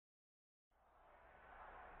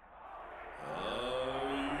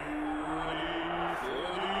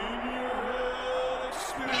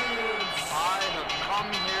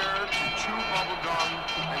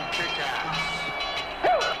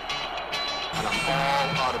and I'm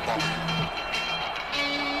all out of bubble.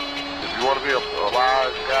 If you want to be a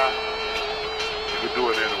wise guy, you can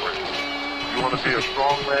do it anywhere. If you want to be a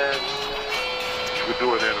strong man, you can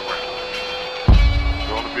do it anywhere. If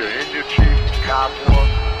you want to be an Indian chief, cowboy,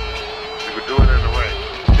 you can do it in the ring.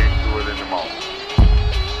 You can't do it in the mall.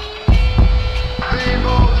 The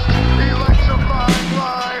most electrifying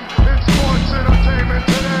line in sports entertainment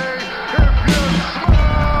today. If you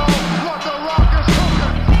smell what The Rock is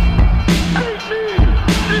cooking, beat me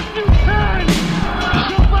if you can.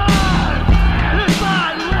 Survive if I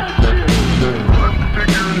let you. I'm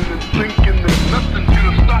figuring and thinking that nothing's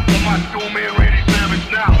gonna stop the Macho Man Randy Savage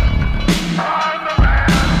now. I'm the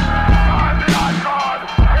man. I'm the icon.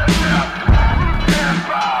 And yes, you can't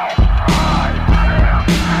bow. I am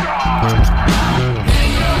God.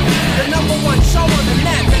 The number one show on the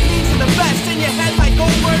net that leads to the best in your head like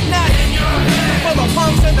Goldberg Net. For the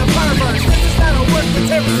punks and the perverts, this is not a work with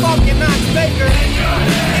Terry Funk and Knox Baker.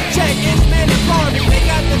 Check Ishman and Barbie, they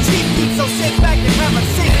got the cheap heat, so sit back and have a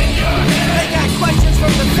seat. They got questions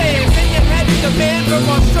from the fans, and you had the man from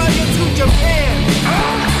Australia to Japan.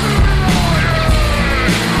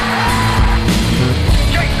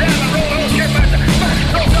 Jake down the road, old shit, man. First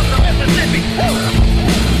coast up to Mississippi.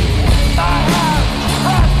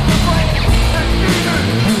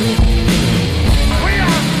 We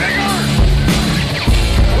are bigger,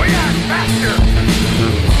 we are faster,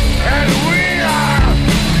 and we are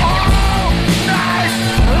all night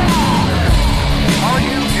long. All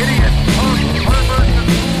you idiots, punks, perverts, and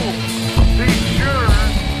fools, be sure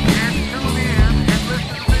and tune in and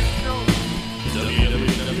listen to this show.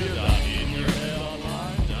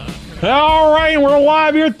 All right, we're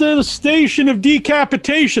live here at the Station of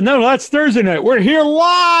Decapitation. No, that's Thursday night. We're here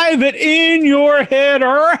live at In Your Head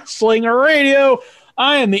Wrestling Radio.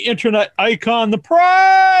 I am the internet icon, the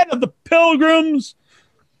pride of the pilgrims,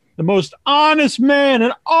 the most honest man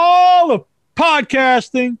in all of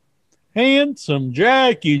podcasting, handsome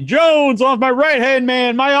Jackie Jones on my right-hand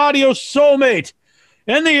man, my audio soulmate,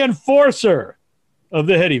 and the enforcer of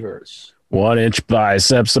the Headyverse. 1 inch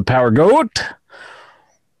biceps, the power goat.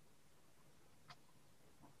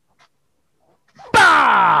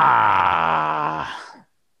 Bah!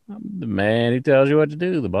 I'm the man who tells you what to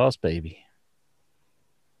do, the boss baby.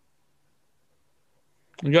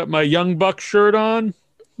 I got my Young Buck shirt on.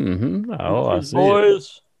 Mm-hmm. Oh, I see.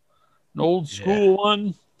 Boys, an old school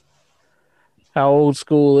one. How old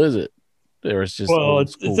school is it? There's just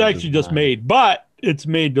it's actually just made, but it's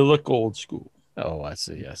made to look old school. Oh, I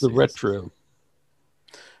see. The retro.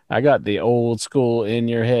 I got the old school in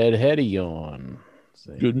your head heady on.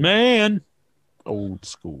 See? Good man. Old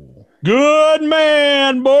school. Good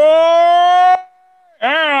man, boy.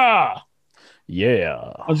 Yeah.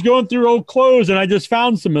 Yeah. I was going through old clothes and I just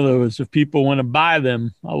found some of those. If people want to buy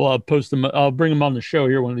them, I'll post them. I'll bring them on the show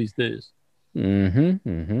here one of these days. Mm-hmm.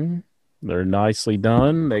 Mm-hmm. They're nicely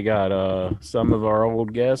done. They got some of our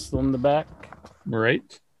old guests on the back.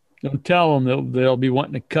 Right. Don't tell them they'll be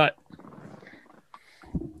wanting to cut.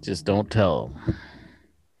 Just don't tell them.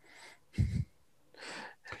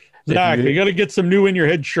 Zach, you got to get some new In Your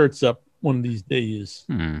Head shirts up one of these days.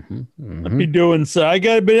 Mm-hmm. Mm-hmm. I'll be doing so. I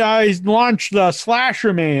launched the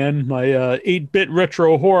Slasher Man, my 8-bit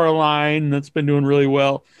retro horror line that's been doing really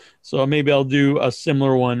well. So maybe I'll do a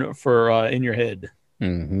similar one for In Your Head.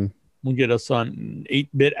 Mm-hmm. We'll get us on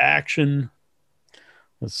 8-bit action.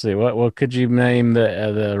 Let's see. What could you name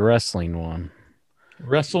the wrestling one?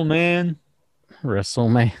 WrestleMan.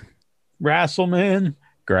 WrestleMan. Wrestleman.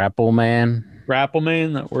 Grappleman.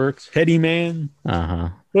 Grappleman, that works. Heady Man. Uh-huh.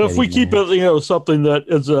 Well, if we keep it, something that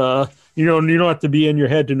is, you don't have to be in your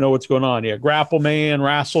head to know what's going on. Yeah, Grappleman,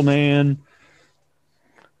 Wrestleman,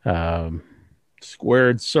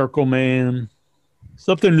 Squared Circle Man,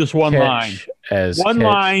 something just one line. One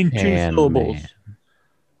line, 2 syllables. Man.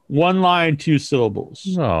 1 line, 2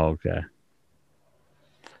 syllables. Oh, okay.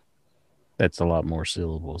 That's a lot more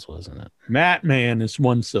syllables, wasn't it? Matt Man is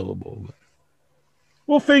 1 syllable.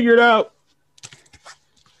 We'll figure it out.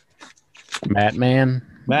 Matt Man,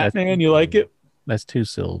 you like it? That's 2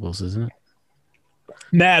 syllables, isn't it?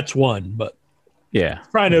 Matt's 1, but yeah,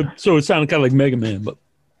 so it sounded kind of like Mega Man, but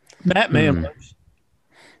Matt Man.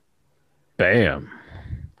 Bam.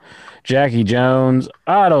 Jackie Jones,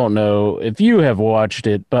 I don't know if you have watched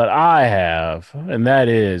it, but I have, and that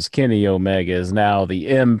is Kenny Omega is now the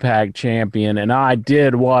Impact champion, and I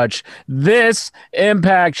did watch this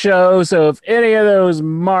Impact show, so if any of those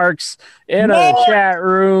marks in a chat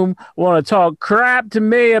room want to talk crap to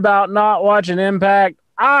me about not watching Impact,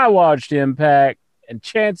 I watched Impact, and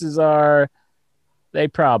chances are they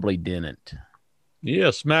probably didn't.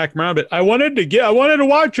 Yeah, smack around. But I wanted to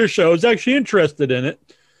watch your show. I was actually interested in it.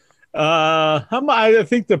 I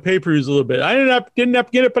think the pay-per-view is a little bit. I didn't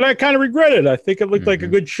up get it, but I kind of regret it. I think it looked like a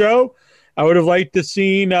good show. I would have liked to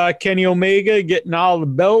seen Kenny Omega getting all the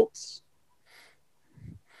belts.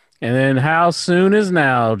 And then how soon is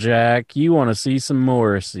now, Jack? You want to see some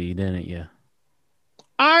Morrissey, didn't you?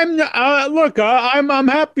 I'm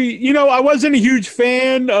happy. You know, I wasn't a huge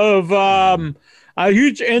fan of a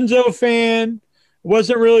huge Enzo fan.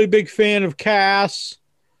 Wasn't really a big fan of Cass.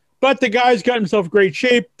 But the guy's got himself in great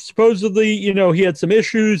shape. Supposedly, you know, he had some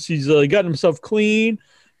issues. He's gotten himself clean.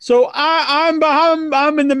 So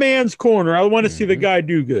I'm in the man's corner. I want to see the guy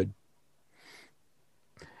do good.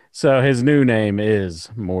 So his new name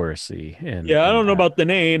is Morrissey. And Yeah, I don't know about the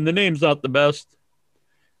name. The name's not the best.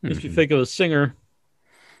 If you think of a singer.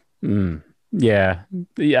 Yeah.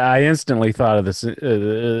 I instantly thought of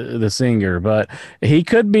the singer, but he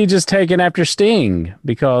could be just taken after Sting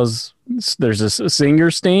because there's a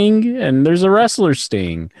singer Sting and there's a wrestler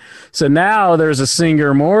Sting. So now there's a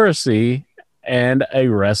singer Morrissey and a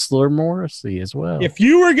wrestler Morrissey as well. If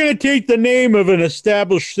you were going to take the name of an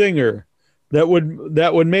established singer that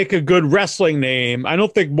would make a good wrestling name, I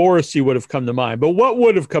don't think Morrissey would have come to mind. But what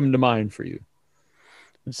would have come to mind for you?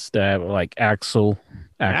 Like Axl.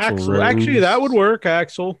 Actually, that would work.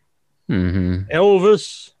 Axl. Mm-hmm.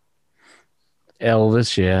 Elvis,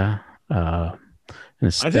 yeah. I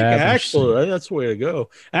think Axl. That's the way to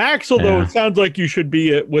go. Axl, though, it sounds like you should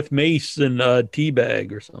be with Mace and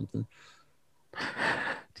Teabag or something.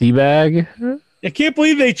 Teabag? I can't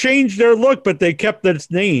believe they changed their look, but they kept its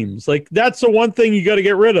names. Like, that's the one thing you got to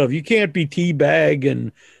get rid of. You can't be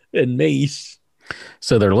Teabag and Mace.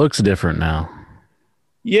 So their look's different now.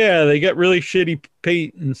 Yeah, they got really shitty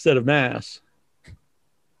paint instead of mass.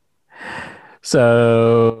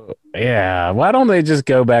 So yeah, why don't they just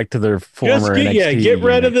go back to their former NXT? Yeah, get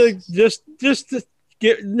rid of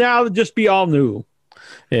just be all new.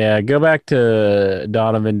 Yeah, go back to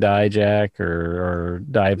Donovan Dijak or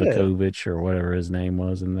Divakovic or whatever his name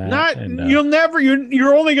was in that.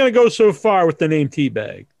 You're only going to go so far with the name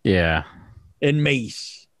Teabag. Yeah. And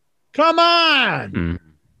Mace. Come on.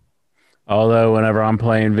 Although whenever I'm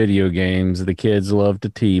playing video games, the kids love to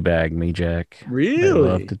teabag me, Jack. Really? They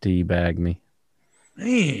love to teabag me.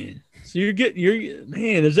 Man. So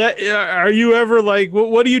are you ever like,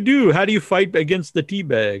 what do you do? How do you fight against the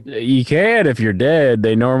teabag? You can if you're dead.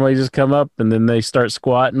 They normally just come up and then they start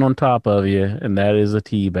squatting on top of you, and that is a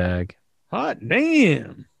teabag. Hot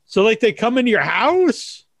damn. So like they come into your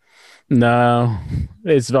house? No,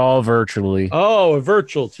 it's all virtually. Oh, a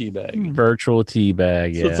virtual teabag. Virtual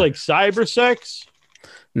teabag, yeah. So it's like cyber sex?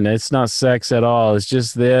 No, it's not sex at all. It's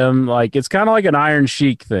just them. Like, it's kind of like an Iron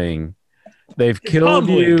Sheik thing. They've killed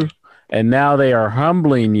you, and now they are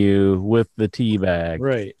humbling you with the teabag.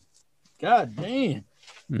 Right. God damn.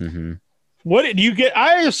 Mm-hmm. What do you get?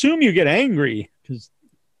 I assume you get angry because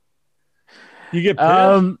you get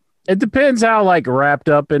pissed. It depends how like wrapped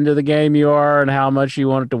up into the game you are and how much you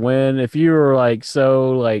want it to win. If you were like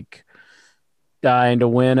so like dying to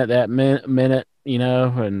win at that minute, you know,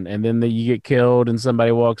 and then you get killed and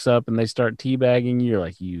somebody walks up and they start teabagging you, you're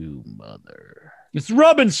like, you mother. It's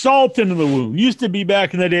rubbing salt into the wound. Used to be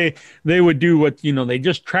back in the day, they would do what, you know, they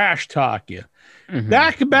just trash talk you.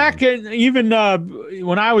 Mm-hmm. Back in, even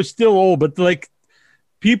when I was still old, but like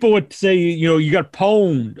people would say, you know, you got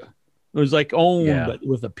pwned. It was like owned, but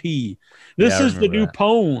with a P. This is the new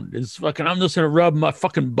pwned. It's fucking, I'm just going to rub my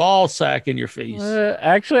fucking ball sack in your face.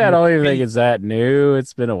 Actually, I don't even think it's that new.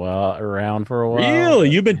 It's been around for a while. Really?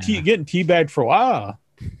 You've been getting teabagged for a while.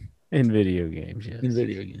 In video games, yes. In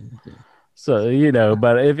video games. Yeah. So, you know,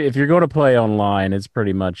 but if you're going to play online, it's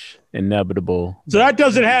pretty much inevitable. So that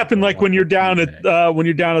doesn't happen like when you're down at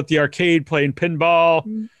the arcade playing pinball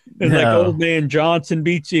and like old man Johnson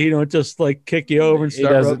beats you. He don't just like kick you over and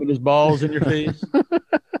start rubbing his balls in your face.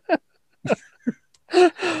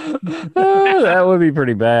 That would be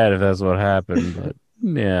pretty bad if that's what happened. But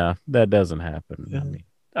yeah, that doesn't happen. Yeah. I mean,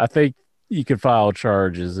 I think you could file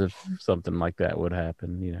charges if something like that would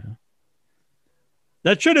happen, you know.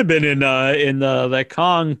 That should have been in that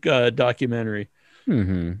Kong documentary.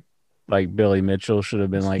 Mm-hmm. Like Billy Mitchell should have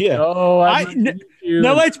been like, now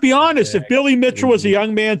let's be honest. If Billy Mitchell was a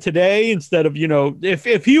young man today, instead of, you know,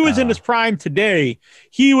 if he was in his prime today,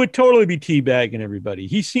 he would totally be teabagging everybody.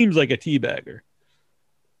 He seems like a teabagger.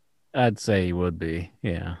 I'd say he would be.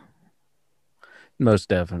 Yeah, most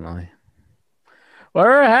definitely.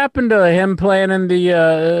 Whatever happened to him playing in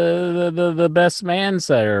the best man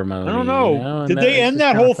ceremony? I don't know. You know? Did they end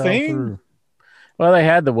that whole thing? Well, they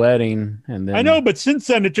had the wedding, and then I know, but since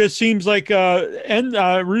then it just seems like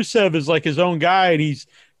Rusev is like his own guy, and he's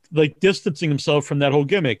like distancing himself from that whole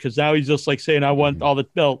gimmick because now he's just like saying, "I want all the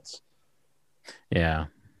belts." Yeah.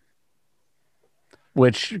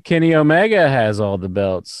 Which Kenny Omega has all the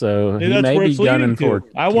belts, so Maybe he that's may where be it's gunning leading to. for.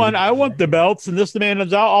 I want the belts, and this man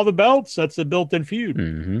has all the belts. That's a built-in feud.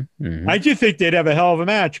 Mm-hmm. I do think they'd have a hell of a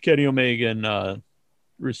match, Kenny Omega and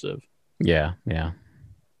Rusev. Yeah.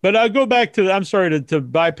 But I'll go back to. I'm sorry to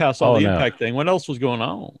bypass all the no. Impact thing. What else was going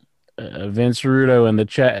on? Vince Rudo in the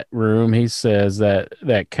chat room, he says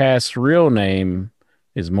that Cass's real name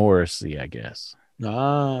is Morrissey, I guess.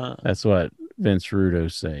 That's what Vince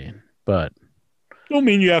Rudo's saying. But don't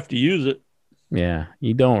mean you have to use it. yeah,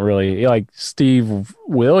 you don't really like Steve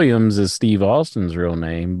Williams is Steve Austin's real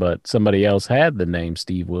name, but somebody else had the name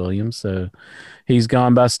Steve Williams, so he's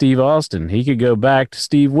gone by Steve Austin. He could go back to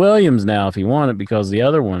Steve Williams now if he wanted because the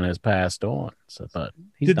other one has passed on. So, but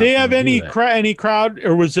did they have any crowd,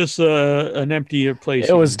 or was this an empty place?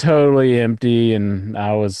 It was totally empty, and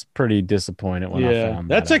I was pretty disappointed when I found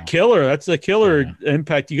that. That's a killer. That's a killer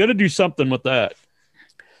Impact. You got to do something with that.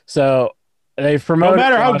 So they promoted. No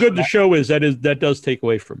matter how good the show is, that does take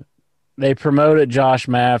away from it. They promoted Josh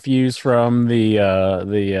Matthews from the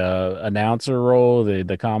announcer role,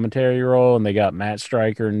 the commentary role, and they got Matt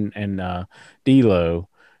Stryker and D'Lo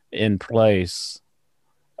in place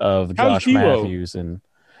of Josh Matthews, and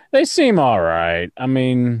they seem all right. I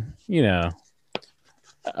mean, Mauro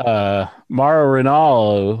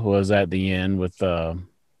Ranallo was at the end with the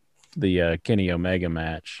Kenny Omega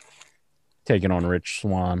match, taking on Rich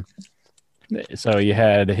Swann. So you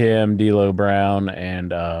had him, D'Lo Brown,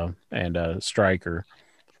 and Stryker,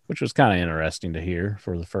 which was kind of interesting to hear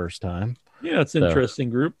for the first time. Yeah, it's an interesting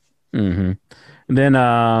group. Mm-hmm. And then,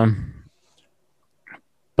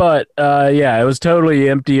 it was totally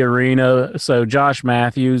empty arena. So Josh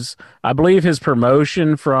Matthews, I believe his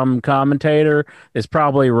promotion from commentator is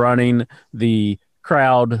probably running the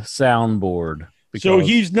crowd soundboard. So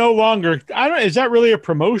he's no longer. Is that really a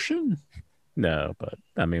promotion? No, but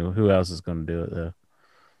I mean, who else is going to do it though?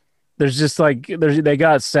 There's just they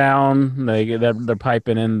got sound. They're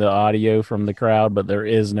piping in the audio from the crowd, but there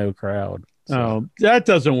is no crowd. So. Oh, that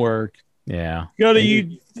doesn't work. Yeah,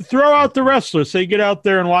 you throw out the wrestlers. Say get out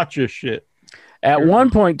there and watch this shit. At one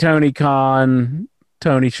point, Tony Khan,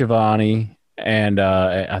 Tony Schiavone, and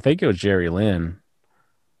I think it was Jerry Lynn.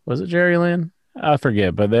 Was it Jerry Lynn? I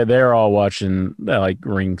forget, but they're all watching like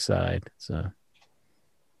ringside. So.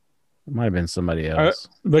 It might have been somebody else.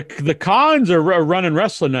 The Khans are running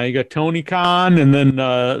wrestling now. You got Tony Khan, and then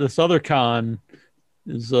this other Khan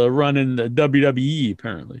is running the WWE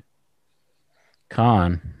apparently.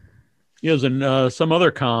 Khan. He has some other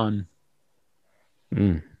Khan.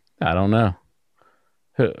 I don't know.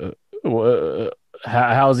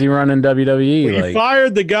 How's he running WWE? Well, he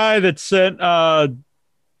fired the guy that sent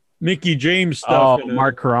Mickey James stuff. Oh,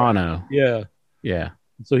 Mark Carano. Yeah.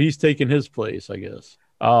 So he's taking his place, I guess.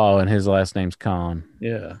 Oh, and his last name's Khan.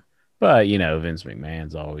 Yeah. But, Vince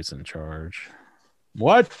McMahon's always in charge.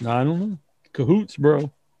 What? I don't know. Cahoots,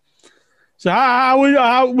 bro. So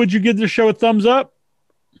how would you give the show a thumbs up?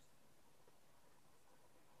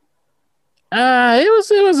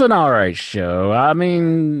 It was an all right show. I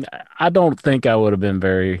mean, I don't think I would have been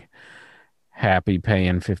very happy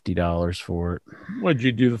paying $50 for it. What'd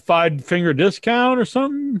you do? The 5-finger discount or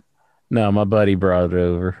something? No, my buddy brought it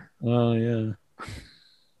over. Oh, yeah.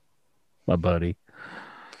 My buddy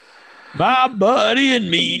and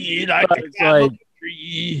me, like a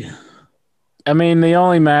tree. I mean, the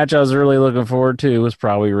only match I was really looking forward to was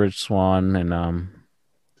probably Rich Swann, and I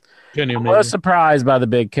was surprised by the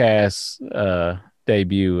Big Cass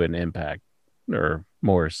debut in Impact or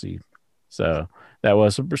Morrissey, so that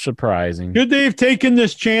was surprising. Could they have taken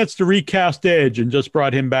this chance to recast Edge and just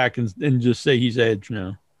brought him back and just say he's Edge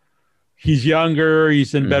now? He's younger,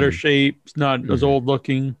 he's in better shape, he's not as old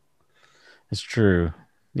looking. It's true.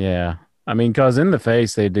 Yeah. I mean, because in the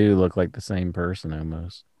face, they do look like the same person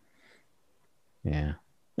almost. Yeah.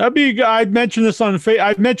 That'd be. I'd mentioned this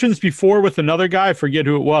I've mentioned this before with another guy. I forget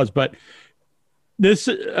who it was, but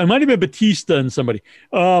it might have been Batista and somebody.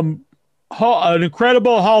 An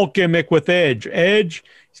Incredible Hulk gimmick with Edge. Edge,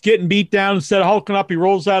 he's getting beat down. Instead of hulking up, he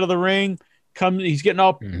rolls out of the ring. He's getting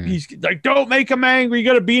up. He's like, don't make him angry. You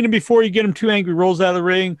got to beat him before you get him too angry. Rolls out of the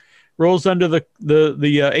ring. Rolls under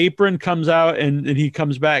the apron, comes out, and he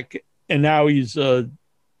comes back, and now he's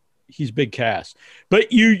Big Cass.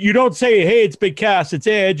 But you don't say, hey, it's Big Cass, it's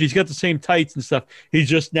Edge. He's got the same tights and stuff. He's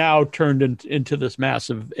just now turned into this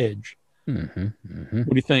massive Edge. What do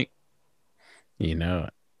you think? You know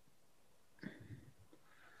it.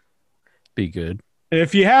 Be good. And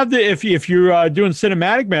if you have if you're doing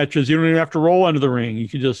cinematic matches, you don't even have to roll under the ring. You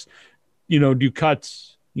can just, do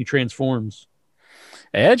cuts. He transforms.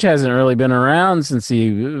 Edge hasn't really been around since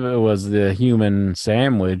he was the human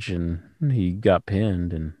sandwich, and he got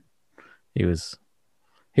pinned, and he was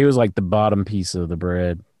like the bottom piece of the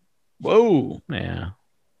bread. Whoa. Yeah.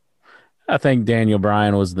 I think Daniel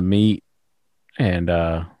Bryan was the meat, and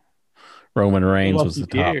Roman Reigns was the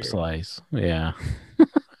top slice. Yeah.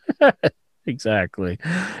 Exactly.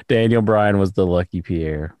 Daniel Bryan was the Lucky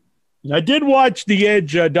Pierre. I did watch the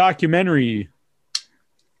Edge documentary.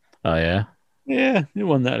 Oh, yeah? Yeah, it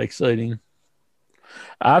wasn't that exciting.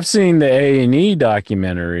 I've seen the A&E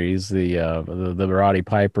documentaries, the Roddy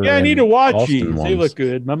Piper. Yeah, I need to watch Austin these. ones. They look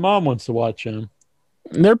good. My mom wants to watch them.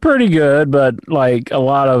 They're pretty good, but like a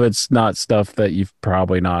lot of it's not stuff that you've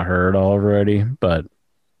probably not heard already. But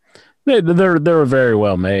they're very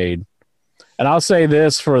well made. And I'll say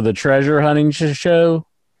this for the treasure hunting show.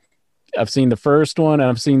 I've seen the first one and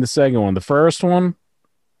I've seen the second one. The first one,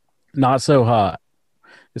 not so hot.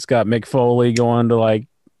 It's got Mick Foley going to like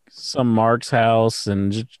some Mark's house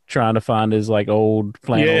and just trying to find his like old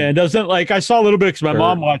flannel. Yeah, it doesn't I saw a little bit because my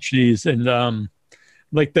mom watched these, and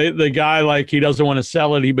like the guy, like, he doesn't want to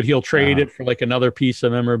sell it, but he'll trade it for like another piece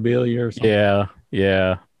of memorabilia or something.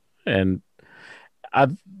 Yeah. And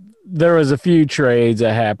there was a few trades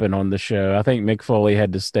that happened on the show. I think Mick Foley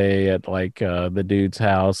had to stay at like the dude's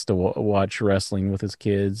house to watch wrestling with his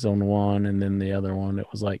kids on one, and then the other one, it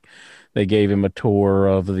was like they gave him a tour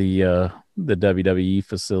of the WWE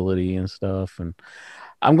facility and stuff. And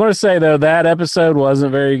I'm going to say, though, that episode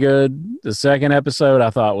wasn't very good. The second episode I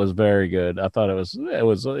thought was very good. I thought it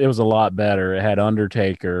was a lot better. It had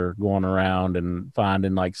Undertaker going around and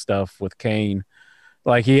finding like stuff with Kane.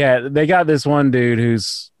 Like they got this one dude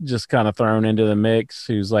who's just kind of thrown into the mix,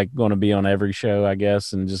 who's like going to be on every show, I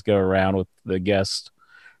guess, and just go around with the guest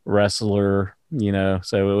wrestler,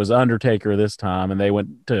 So it was Undertaker this time, and they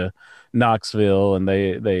went to Knoxville and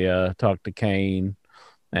they talked to Kane,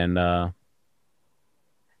 and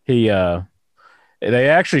they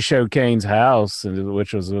actually showed Kane's house,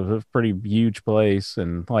 which was a pretty huge place,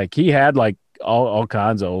 and like he had like all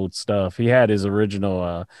kinds of old stuff. He had his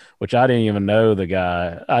original, which I didn't even know the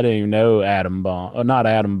guy. I didn't even know Adam Bomb, not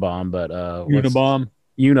Adam Bomb, but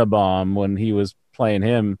Unabomb. When he was playing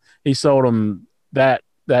him, he sold him that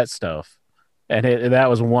stuff, and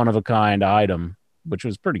that was one of a kind item, which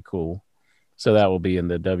was pretty cool. So that will be in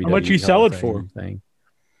the WWE. How much you sell it for? Thing.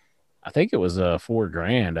 I think it was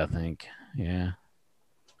 $4,000. I think, yeah.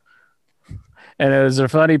 And it was a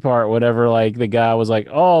funny part whenever like the guy was like,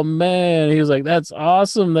 "Oh man," he was like, "That's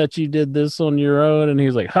awesome that you did this on your own," and he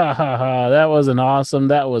was like, "Ha ha ha, that wasn't awesome.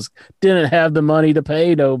 Didn't have the money to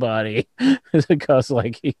pay nobody," because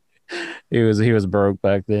like he was broke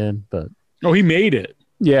back then. But he made it.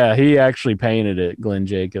 Yeah, he actually painted it. Glenn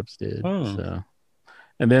Jacobs did. Oh. So.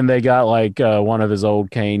 And then they got like one of his old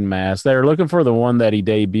Kane masks. They were looking for the one that he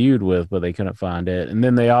debuted with, but they couldn't find it. And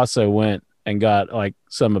then they also went and got like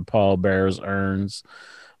some of Paul Bear's urns.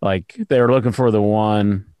 Like they were looking for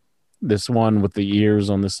this one with the ears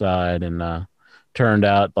on the side, and turned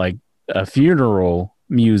out like a funeral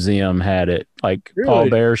museum had it. Like really? Paul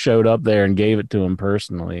Bear showed up there and gave it to him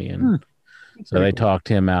personally, and so they talked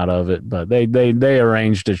him out of it. But they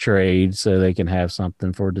arranged a trade so they can have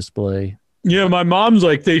something for display. Yeah, my mom's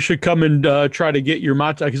like, they should come and try to get your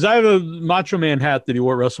Macho, because I have a Macho Man hat that he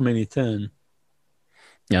wore at WrestleMania 10.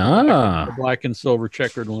 The black and silver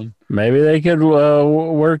checkered one. Maybe they could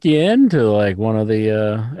work you into like one of the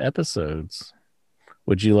episodes.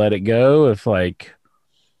 Would you let it go if like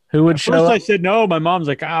who would show up? I said no. My mom's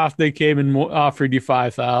like, if they came and offered you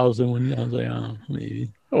 $5,000, when I was like, oh,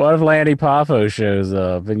 maybe. What if Lanny Poffo shows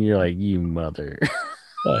up and you're like, you mother?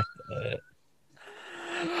 Fuck that.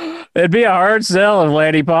 It'd be a hard sell if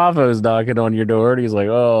Lanny Poffo's knocking on your door and he's like,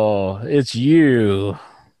 "Oh, it's you."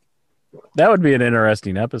 That would be an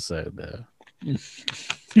interesting episode, though.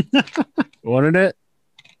 Wouldn't it?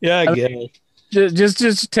 Yeah, I guess.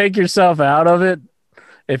 Just take yourself out of it.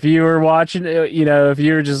 If you were watching it, if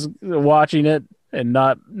you were just watching it and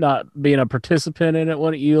not being a participant in it,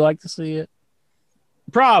 wouldn't you like to see it?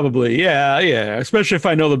 Probably, yeah. Especially if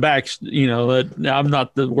I know the backs, that I'm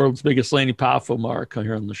not the world's biggest Lanny Poffo mark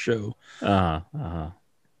here on the show.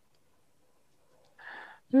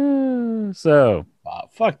 So,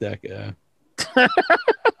 fuck that guy.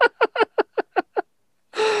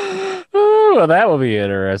 Well, that will be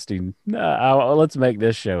interesting. Let's make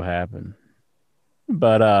this show happen.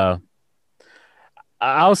 But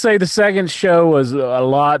I'll say the second show was a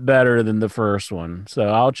lot better than the first one. So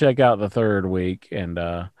I'll check out the third week. And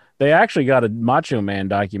They actually got a Macho Man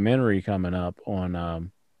documentary coming up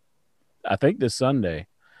on, I think this Sunday.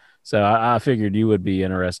 So I figured you would be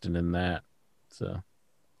interested in that. So,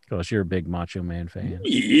 because you're a big Macho Man fan.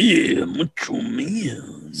 Yeah, Macho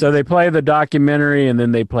Man. So they play the documentary and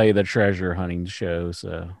then they play the treasure hunting show.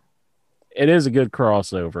 So it is a good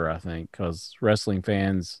crossover, I think, because wrestling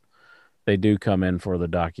fans, they do come in for the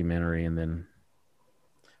documentary and then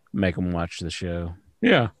make them watch the show.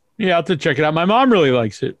 Yeah. Yeah, I'll have to check it out. My mom really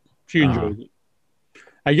likes it. She enjoys it.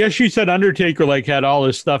 I guess she said Undertaker like had all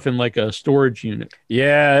this stuff in like a storage unit.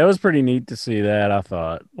 Yeah, it was pretty neat to see that. I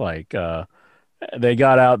thought like they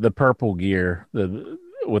got out the purple gear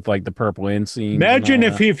with like the purple inseam. Imagine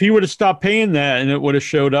if he would have stopped paying that and it would have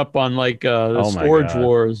showed up on like the Oh my Storage God.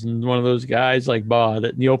 Wars and one of those guys like bought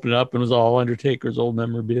it and you open it up and it was all Undertaker's old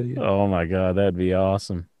memorabilia. Oh my God, that'd be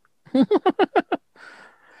awesome.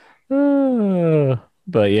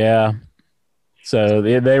 But yeah, so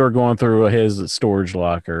they were going through his storage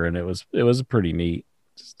locker and it was pretty neat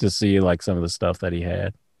to see like some of the stuff that he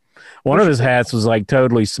had. One of his hats was like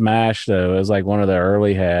totally smashed though. It was like one of the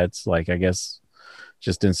early hats, like I guess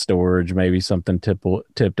just in storage, maybe something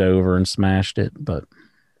tipped over and smashed it. But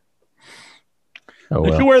oh They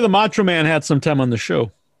should well. wear the Macho Man hat sometime on the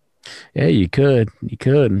show. Yeah, you could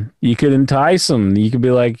entice them. You could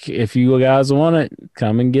be like, if you guys want it,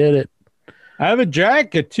 come and get it. I have a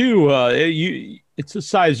jacket too. It's a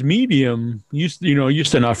size medium. Used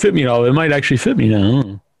to not fit me at all. It might actually fit me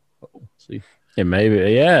now. Let's see. It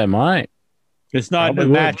might. It's not Probably a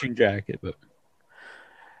would. matching jacket, but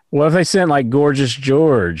What if they sent like Gorgeous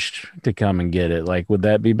George to come and get it? Like, would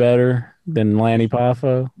that be better than Lanny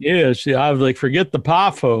Poffo? yeah. See, I was like, forget the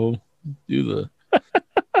Pafo. Do the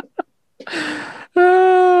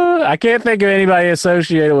I can't think of anybody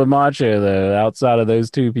associated with Macho though, outside of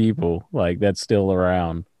those two people. Like, that's still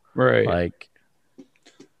around. right. Like,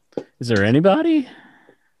 is there anybody?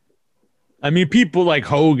 I mean, people like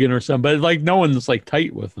Hogan or something, but like no one's like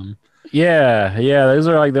tight with them. Yeah. Those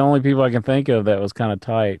are like the only people I can think of that was kind of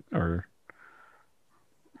tight or.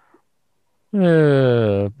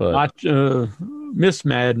 But Miss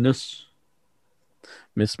Madness,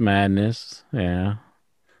 Miss Madness, yeah.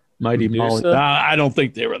 Mighty Medusa? Molly. I don't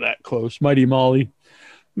think they were that close. Mighty Molly.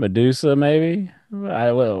 Medusa, maybe. I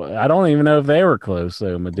don't even know if they were close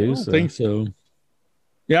though. I Medusa, don't think so.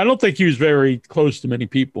 Yeah, I don't think he was very close to many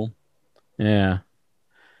people. yeah.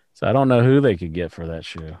 So I don't know who they could get for that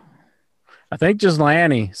show. I think just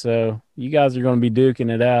Lanny. So you guys are going to be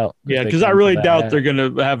duking it out. if Yeah, they because I come to really that. doubt they're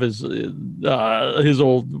going to have his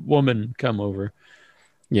old woman come over.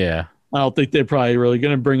 Yeah, I don't think they're probably really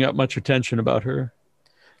going to bring up much attention about her.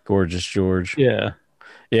 Gorgeous George. Yeah.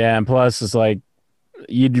 Yeah, and plus it's like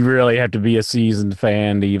you'd really have to be a seasoned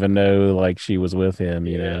fan to even know like she was with him.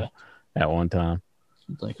 You know, at one time.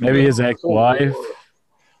 Maybe his ex-wife,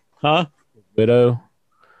 Huh? widow.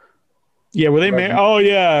 Yeah, were they married? Oh,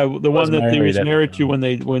 yeah, the one that he married was at the married to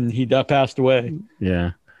when he passed away.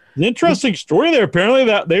 Yeah. An interesting story there. Apparently,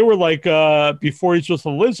 that they were like before he was with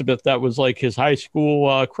Elizabeth, that was like his high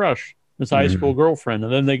school crush, his high school girlfriend,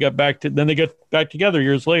 and then they got back together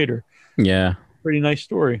years later. Yeah. Pretty nice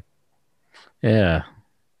story. Yeah.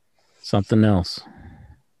 Something else.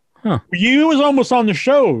 You was almost on the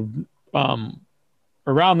show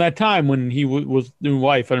around that time when he was new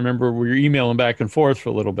wife. I remember we were emailing back and forth for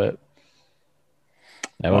a little bit.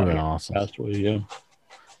 That would have been awesome. Passed away, yeah.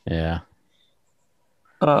 Yeah.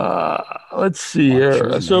 Let's see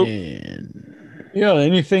here. So, yeah,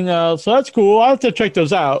 anything else? So that's cool. I'll have to check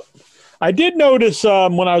those out. I did notice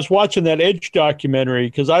when I was watching that Edge documentary,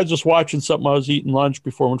 because I was just watching something. I was eating lunch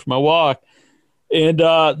before I went for my walk. And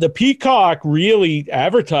the Peacock really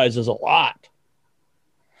advertises a lot.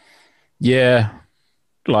 Yeah.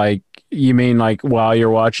 Like, you mean like while you're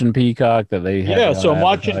watching Peacock that they have Yeah, so I'm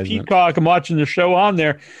watching advertisement? Peacock. I'm watching the show on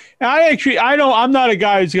there. And I'm not a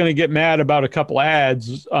guy who's going to get mad about a couple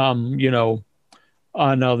ads, on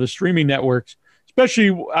the streaming networks.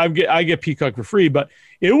 Especially, I get Peacock for free, but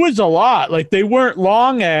it was a lot. Like they weren't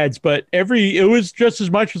long ads, but it was just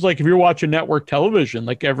as much as like if you're watching network television.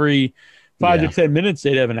 Like every 5 to 10 minutes,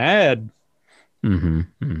 they'd have an ad. Mm-hmm.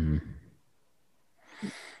 Mm-hmm.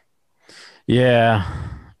 Yeah.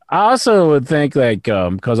 I also would think like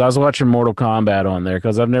because I was watching Mortal Kombat on there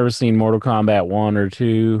because I've never seen Mortal Kombat 1 or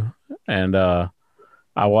 2, and I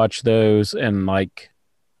watched those and like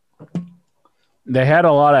they had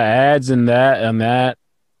a lot of ads in that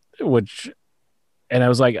which, and I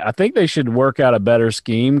was like, I think they should work out a better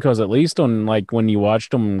scheme because at least on like when you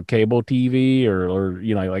watched them on cable TV or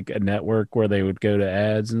like a network where they would go to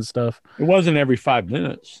ads and stuff. It wasn't every 5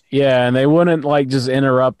 minutes. Yeah, and they wouldn't like just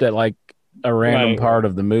interrupt at like a random Right. part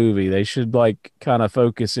of the movie. They should like kind of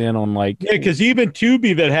focus in on like Yeah, because even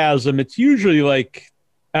Tubi that has them, it's usually like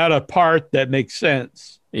at a part that makes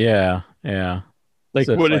sense. yeah. Like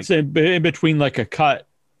So it's when like- it's in between like a cut,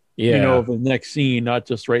 Yeah. you know, of the next scene, not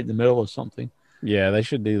just right in the middle of something. Yeah, they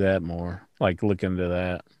should do that more. Like look into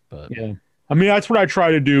that. But Yeah. I mean, that's what I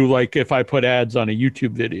try to do. Like if I put ads on a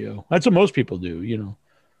YouTube video, that's what most people do, you know.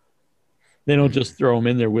 They don't just throw them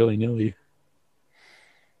in there willy nilly.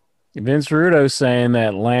 Vince Russo saying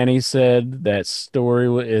that Lanny said that story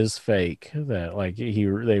is fake. That like they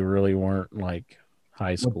really weren't like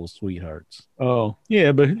high school sweethearts. Oh,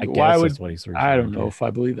 yeah, but I why guess would that's what he's I don't referring know to. if I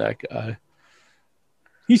believe that guy.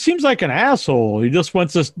 He seems like an asshole. He just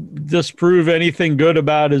wants to disprove anything good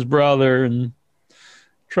about his brother and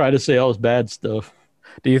try to say all his bad stuff.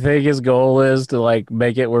 Do you think his goal is to like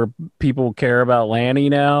make it where people care about Lanny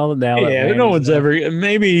now? Now that Yeah, no Lanny's one's dead? ever.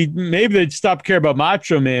 Maybe they'd stop care about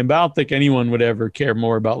Macho Man, but I don't think anyone would ever care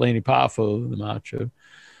more about Lanny Poffo than Macho.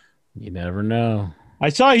 You never know. I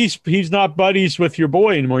saw he's not buddies with your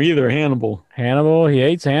boy anymore either, Hannibal. Hannibal, he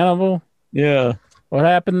hates Hannibal. Yeah, What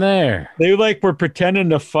happened there? they like were pretending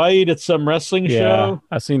to fight at some wrestling Yeah, show,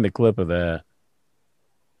 I seen the clip of that.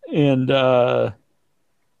 and I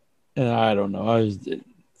don't know.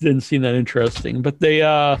 Didn't seem that interesting, but they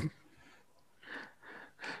Uh-huh.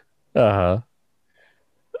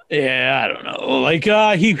 yeah, I don't know. Like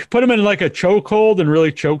he put him in like a chokehold and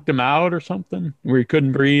really choked him out or something where he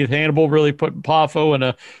couldn't breathe. Hannibal really put Poffo in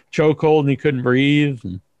a chokehold and he couldn't breathe.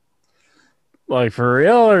 And Like for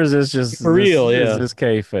real, or is this just For real, this, yeah. Is this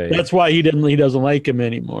kayfabe? that's why he doesn't like him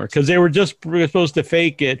anymore because they were supposed to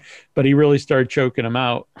fake it, but he really started choking him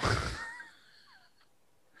out.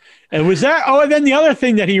 And was that? Oh, and then the other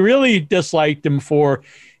thing that he really disliked him for,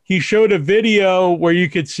 he showed a video where you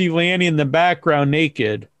could see Lanny in the background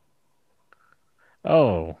naked.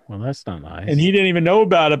 Oh, well, that's not nice. And he didn't even know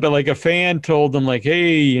about it, but like a fan told him, like,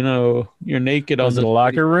 "Hey, you know, you're naked on was it the a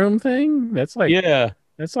locker room thing? That's like Yeah,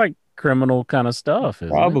 that's like criminal kind of stuff, isn't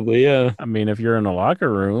it? probably. Yeah, I mean, if you're in a locker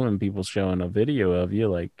room and people showing a video of you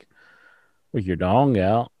like with your dong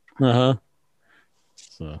out, uh huh.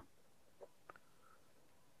 so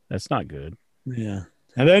that's not good. Yeah,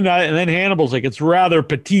 and then Hannibal's like, "It's rather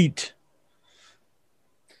petite."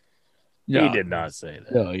 He did not say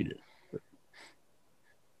that. No, he did.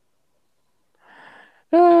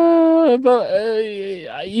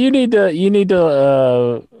 But you need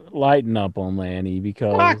to lighten up on Lanny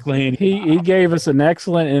because Fuck Lanny. he gave us an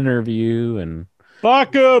excellent interview and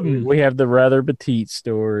Fuck him. we have the rather petite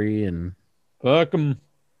story and Fuck him.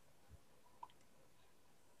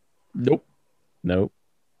 Nope. nope,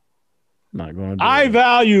 not going to. Do I it.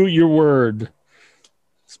 value your word,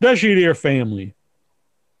 especially to your family.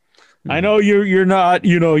 I know you're not,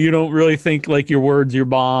 you know, you don't really think like your word's your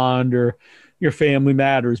bond or your family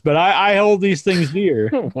matters, but I hold these things dear.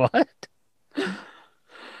 What?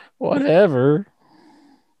 Whatever.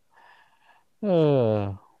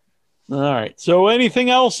 All right. So anything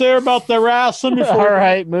else there about the wrestling All before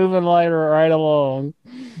right, moving right along.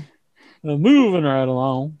 moving right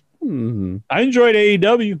along? Hmm. I enjoyed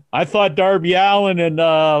AEW. I thought Darby Allin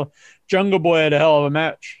and Jungle Boy had a hell of a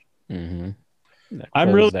match. Mm-hmm.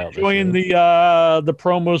 I'm really enjoying the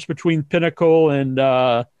promos between Pinnacle and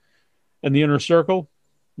the Inner Circle.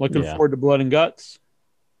 Looking Yeah. forward to Blood and Guts.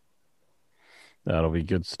 That'll be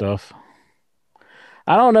good stuff.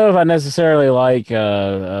 I don't know if I necessarily like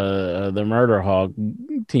the Murder Hawk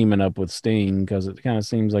teaming up with Sting because it kind of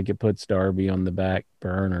seems like it puts Darby on the back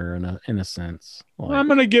burner in a sense. Like, I'm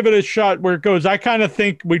gonna give it a shot where it goes. I kind of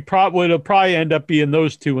think it'll probably end up being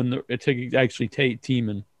those two to actually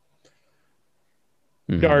teaming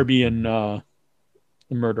mhm. Darby and the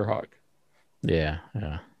Murder Hawk. Yeah.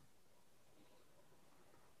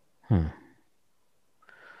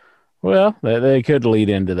 Well, they could lead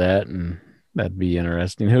into that, and that'd be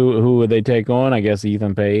interesting. Who would they take on? I guess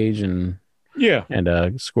Ethan Page and Yeah,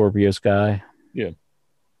 Scorpio Sky. Yeah.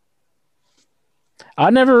 I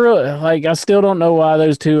never really I still don't know why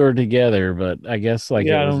those two are together, but I guess Yeah, I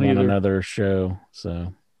it was don't on either. another show.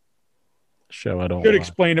 So I don't should watch.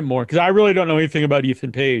 explain it more because I really don't know anything about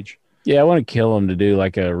Ethan Page. Yeah, I want to kill him to do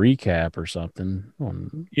like a recap or something.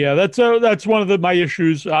 Yeah, that's one of my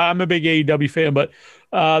issues. I'm a big AEW fan, but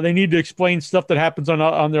they need to explain stuff that happens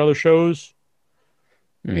on their other shows,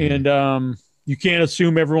 Mhm. and you can't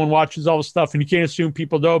assume everyone watches all the stuff, and you can't assume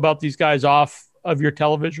people know about these guys off of your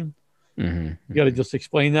television. Mhm. You got to just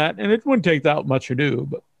explain that, and it wouldn't take that much to do.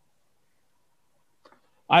 But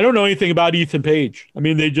I don't know anything about Ethan Page. I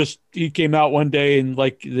mean, he came out one day and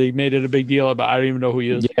like they made it a big deal about. I don't even know who he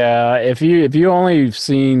is. Yeah, if you only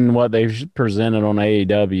seen what they've presented on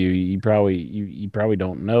AEW, you probably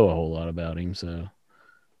don't know a whole lot about him. So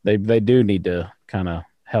they do need to kind of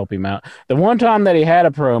help him out. The one time that he had a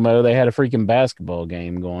promo, they had a freaking basketball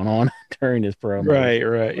game going on during his promo.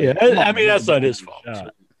 Right. Yeah, I mean that's not his fault.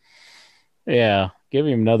 Yeah, give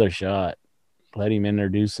him another shot. Let him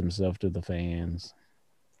introduce himself to the fans.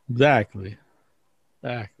 Exactly.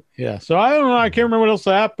 Yeah. So I don't know. I can't remember what else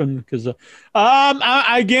happened because,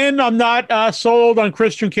 I'm not sold on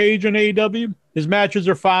Christian Cage in AEW. His matches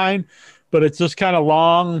are fine, but it's just kind of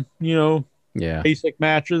long, basic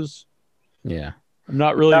matches. Yeah. I'm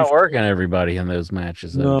not really outworking everybody in those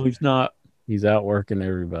matches. No, he's not. He's outworking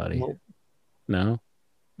everybody. Nope.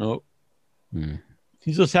 No.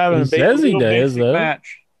 He's just having he says he does though.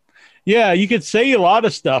 Match. Yeah, you could say a lot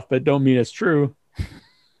of stuff, but don't mean it's true.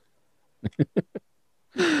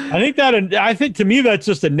 I think to me that's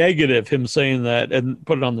just a negative, him saying that and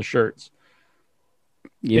put it on the shirts.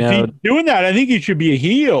 If he's doing that, I think he should be a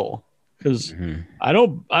heel because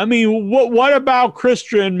what about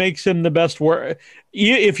Christian makes him the best work?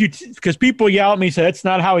 Because people yell at me, say that's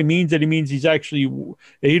not how he means it. He means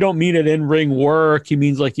he don't mean it in ring work. He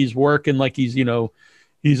means like he's working like he's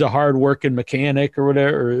a hard working mechanic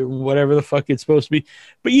or whatever the fuck it's supposed to be.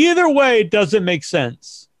 But either way, it doesn't make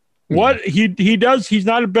sense. What he does, he's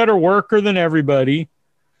not a better worker than everybody.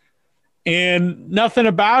 And nothing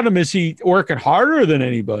about him is he working harder than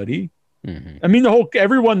anybody. I mean,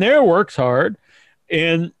 everyone there works hard.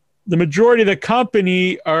 And the majority of the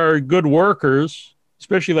company are good workers,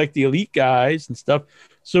 especially like the elite guys and stuff.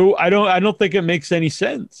 So I don't think it makes any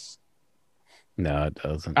sense. No, it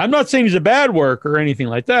doesn't. I'm not saying he's a bad worker or anything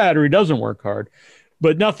like that, or he doesn't work hard,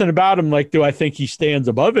 but nothing about him. Like, do I think he stands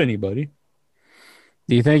above anybody?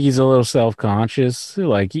 Do you think he's a little self-conscious?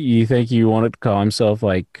 Like, you think you want to call himself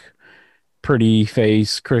like pretty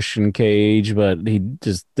face Christian Cage, but he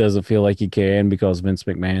just doesn't feel like he can because Vince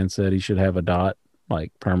McMahon said he should have a dot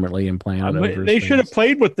like permanently implanted over They his should have face.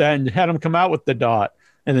 played with that and had him come out with the dot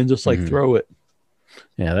and then just like throw it.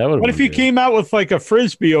 Yeah, that would. What if he came out with like a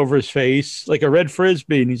frisbee over his face, like a red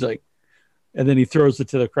frisbee, and he's like, and then he throws it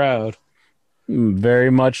to the crowd? Very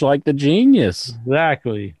much like the Genius.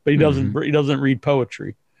 Exactly, but he doesn't. He doesn't read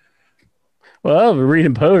poetry. Well,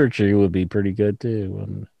 reading poetry would be pretty good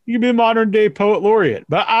too. You could be a modern day poet laureate,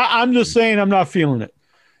 but I'm just saying I'm not feeling it.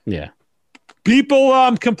 Yeah,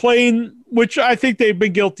 people complain, which I think they've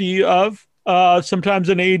been guilty of. Sometimes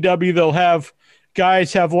in AEW, they'll have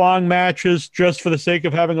guys have long matches just for the sake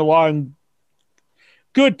of having a long,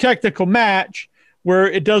 good technical match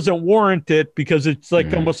where it doesn't warrant it because it's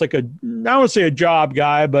like almost like I would say a job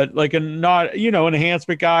guy, but like an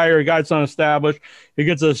enhancement guy or a guy that's not established. He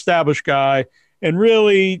gets an established guy. And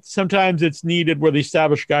really, sometimes it's needed where the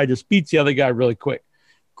established guy just beats the other guy really quick.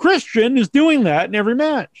 Christian is doing that in every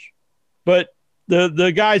match. But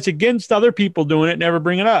the guys against other people doing it never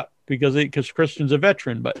bring it up because Christian's a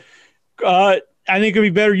veteran. But I think it would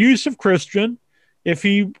be better use of Christian if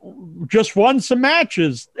he just won some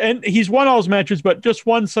matches, and he's won all his matches, but just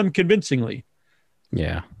won some convincingly.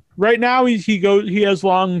 Yeah. Right now he has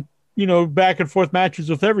long, back and forth matches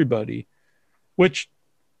with everybody, which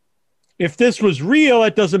if this was real,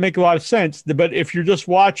 it doesn't make a lot of sense. But if you're just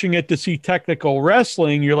watching it to see technical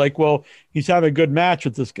wrestling, you're like, well, he's having a good match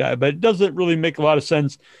with this guy, but it doesn't really make a lot of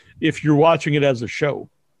sense if you're watching it as a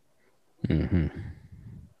show.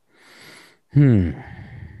 Yeah,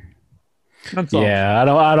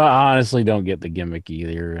 I honestly don't get the gimmick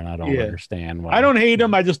either, and I don't understand why. I don't hate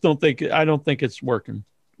him. I just don't think it's working.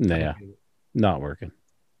 Yeah, not working.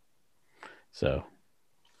 So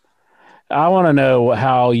I want to know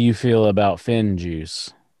how you feel about Finn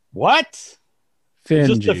Juice. What? Finn Is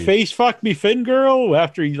this Juice. the face fuck me Finn girl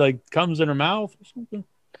after he like comes in her mouth or something?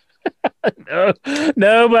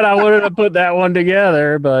 No, but I wanted to put that one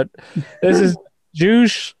together. But this is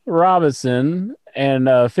Juice Robinson and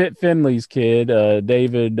Fit Finley's kid,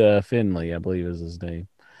 David Finley, I believe is his name.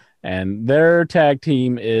 And their tag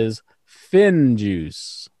team is Finn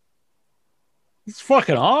Juice. It's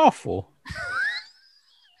fucking awful.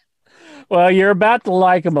 Well, you're about to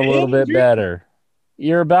like them a little bit Juice? better.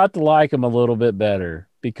 You're about to like them a little bit better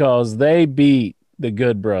because they beat the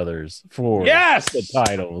Good Brothers for the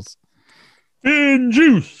titles. Finn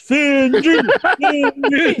Juice, Finn Juice, Finn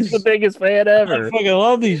Juice. He's the biggest fan ever. I fucking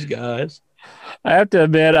love these guys. I have to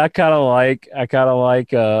admit, I kind of like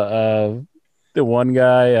the one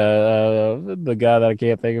guy, the guy that I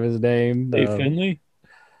can't think of his name. Dave Finley.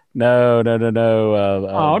 No.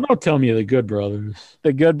 Oh, don't tell me the Good Brothers.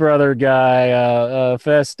 The Good Brother guy,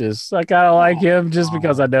 Festus. I kind of like him just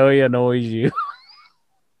because I know he annoys you.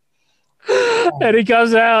 And he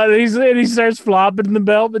comes out and he starts flopping the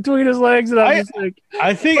belt between his legs, and I'm just like,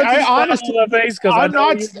 I think puts his I honestly, smile on my face 'cause I I'm know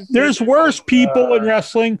not. you just There's said, worse people in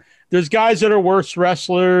wrestling. There's guys that are worse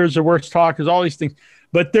wrestlers or worse talkers, all these things.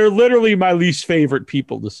 But they're literally my least favorite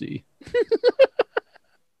people to see.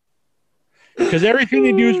 Because everything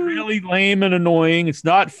they do is really lame and annoying. It's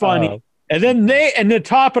not funny. And then to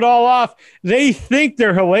top it all off, they think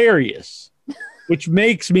they're hilarious, which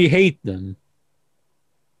makes me hate them.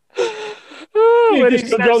 He when he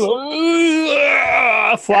just comes starts-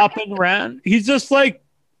 over, flopping around. He's just like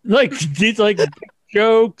he's like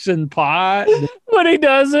jokes and pot. when he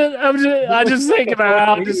does it, I just think about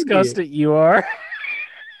how disgusted you are,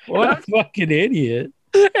 What a fucking idiot.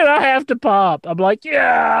 and I have to pop. I'm like,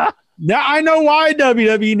 yeah. Now I know why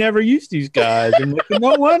WWE never used these guys. And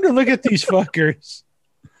no wonder, look at these fuckers.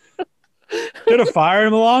 Should have fired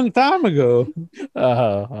him a long time ago.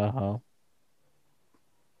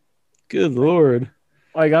 Good Lord.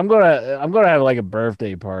 Like I'm gonna have like a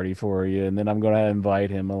birthday party for you, and then I'm gonna invite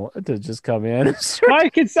him to just come in. And I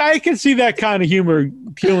can see that kind of humor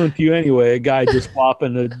appealing to you anyway. A guy just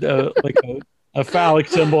flopping a phallic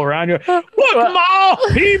symbol around you. Look, Ma,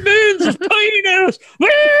 he means his penis.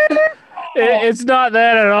 It's not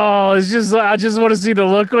that at all. It's just I just want to see the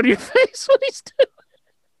look on your face when he's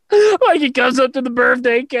doing. Like he comes up to the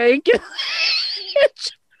birthday cake.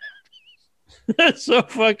 That's so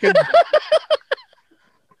fucking.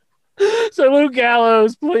 So Luke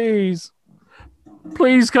Gallows, please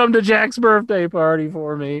come to Jack's birthday party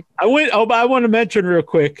for me. I want to mention real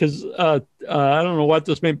quick because I don't know what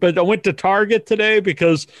this meant, but I went to Target today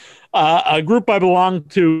because a group I belong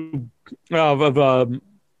to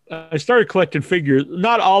I started collecting figures,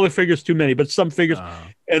 not all the figures, too many, but some figures.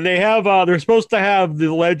 And they have they're supposed to have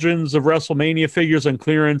the Legends of WrestleMania figures on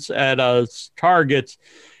clearance at Target.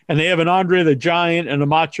 And they have an Andre the Giant and a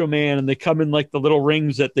Macho Man, and they come in like the little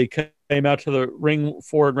rings that they came out to the ring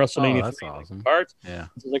for in WrestleMania. That's awesome. Cards. Yeah. I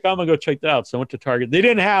was like, I'm going to go check that out. So I went to Target. They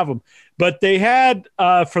didn't have them, but they had,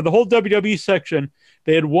 for the whole WWE section,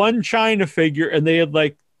 they had one China figure, and they had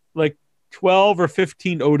like 12 or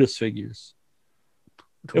 15 Otis figures.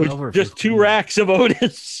 It was just 2 racks of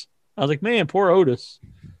Otis. I was like, man, poor Otis.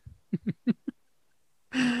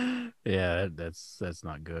 Yeah, that's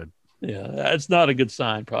not good. Yeah, that's not a good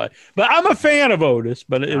sign, probably. But I'm a fan of Otis,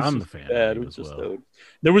 but I'm a fan bad. of It was him as just well. Otis.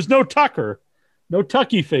 There was no Tucker, no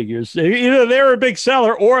Tucky figures. Either they're a big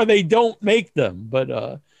seller or they don't make them.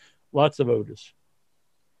 But lots of Otis.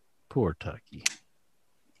 Poor Tucky.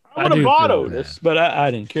 I would have bought Otis, but I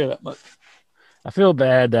didn't care that much. I feel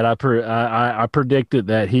bad that I predicted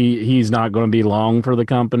that he's not going to be long for the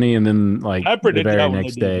company, and then like I the predicted very that when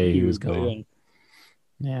next they did day the he news, was but gone.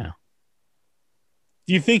 Yeah.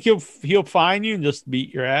 Do you think he'll find you and just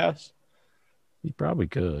beat your ass? He probably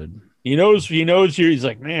could. He knows you. He's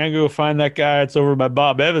like, man, I go find that guy. It's over by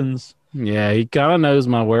Bob Evans. Yeah, he kind of knows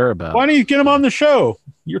my whereabouts. Why don't you get him on the show?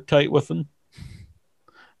 You're tight with him.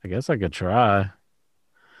 I guess I could try.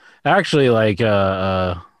 Actually, like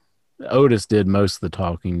Otis did most of the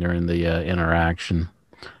talking during the interaction.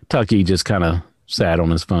 Tucky just kind of sat on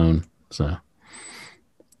his phone. So,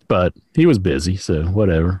 but he was busy, so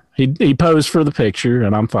whatever. He posed for the picture,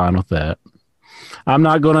 and I'm fine with that. I'm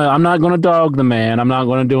not gonna dog the man. I'm not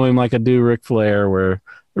gonna do him like I do Ric Flair, where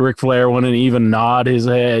Ric Flair wouldn't even nod his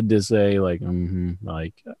head to say like,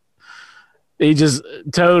 like he just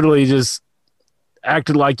totally just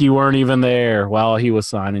acted like you weren't even there while he was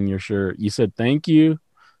signing your shirt. You said thank you,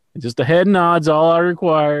 and just a head nod's all I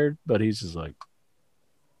required. But he's just like,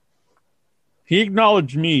 He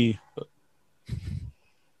acknowledged me.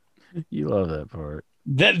 you love that part.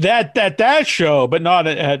 That show, but not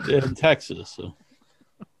in Texas. So.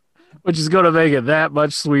 Which is going to make it that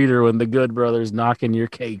much sweeter when the Good Brother's knocking your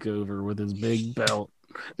cake over with his big belt.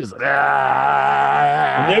 Just like,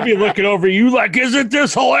 And they'll be looking over you like, isn't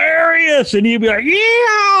this hilarious? And you'd be like,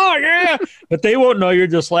 yeah. But they won't know you're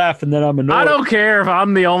just laughing that I'm annoyed. I don't care if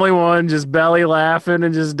I'm the only one just belly laughing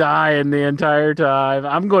and just dying the entire time.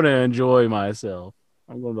 I'm going to enjoy myself.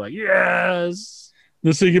 I'm going to be like, yes.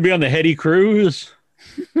 This thing could be on the Heady Cruise.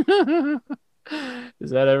 Is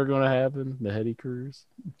that ever going to happen? The Heady Cruise?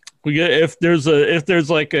 We get if there's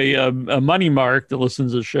like a money mark that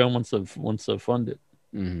listens to the show once I've funded.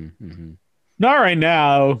 Mm-hmm. Not right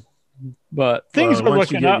now, but things are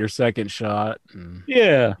once you looking get up. your second shot.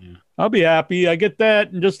 Yeah, I'll be happy. I get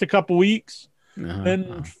that in just a couple weeks, Uh-huh.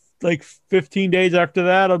 and like 15 days after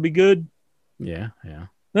that, I'll be good. Yeah.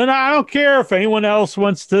 then I don't care if anyone else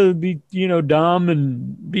wants to be, dumb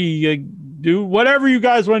and be do whatever you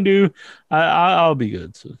guys want to do. I'll be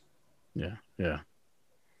good. So Yeah.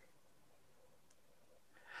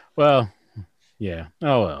 Well, yeah.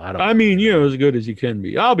 Oh well. I mean, as good as you can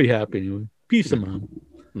be. I'll be happy anyway. Peace of mind.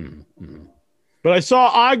 Mm-hmm. But I saw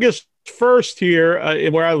August 1st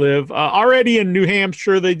here where I live. Already in New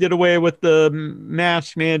Hampshire, they did away with the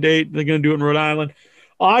mask mandate. They're going to do it in Rhode Island.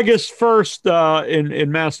 August 1st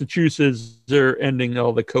in Massachusetts, they're ending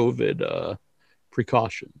all the COVID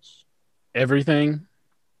precautions. Everything?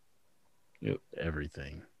 Yep.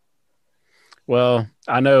 Everything. Well,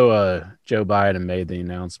 I know Joe Biden made the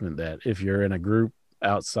announcement that if you're in a group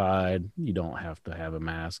outside, you don't have to have a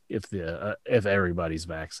mask if everybody's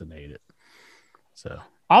vaccinated. So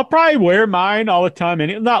I'll probably wear mine all the time.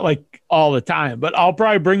 Not like all the time, but I'll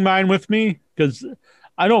probably bring mine with me because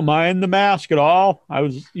I don't mind the mask at all. I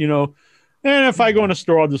was, and if I go in a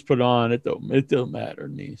store, I'll just put it on. It don't matter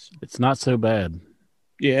to me. It's not so bad.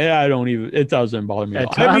 Yeah, it doesn't bother me.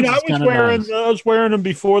 At I mean, times it's I was wearing them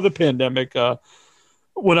before the pandemic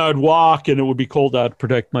when I'd walk and it would be cold out to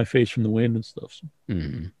protect my face from the wind and stuff. So.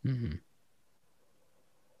 Mm-hmm.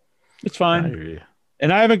 It's fine.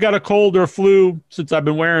 And I haven't got a cold or a flu since I've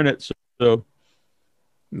been wearing it. So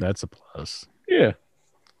that's a plus. Yeah.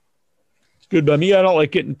 It's good by me. I don't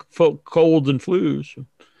like getting colds and flus. So.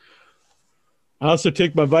 I also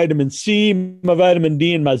take my vitamin C, my vitamin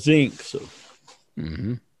D, and my zinc. So.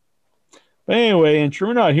 Mm-hmm. But anyway, and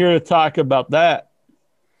we're not here to talk about that.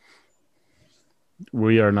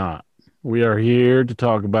 We are not. We are here to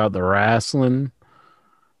talk about the wrestling.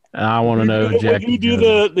 And I want to know, Jackie. Would you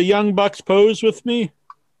do the Young Bucks pose with me?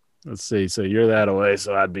 Let's see. So you're that away,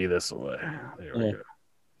 so I'd be this away. There we go.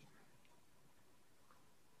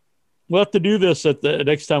 We'll have to do this at the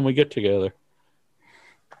next time we get together.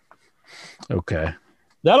 Okay.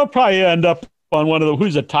 That'll probably end up on one of the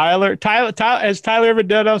who's it? Tyler. Has Tyler ever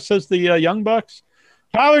done us as the Young Bucks?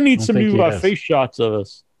 Tyler needs some new face shots of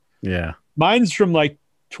us. Yeah. Mine's from like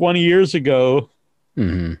 20 years ago.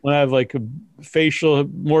 Mm-hmm. When I have like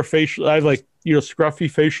more facial, I have like, scruffy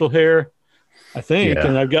facial hair, I think. Yeah.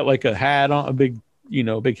 And I've got like a hat on, a big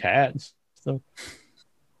hat and stuff.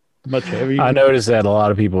 Much heavier. I noticed that a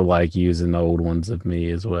lot of people like using the old ones of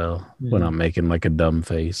me as well when I'm making like a dumb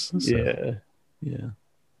face. So. Yeah.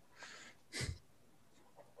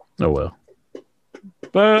 Oh, well.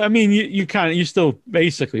 But I mean, you still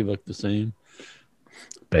basically look the same.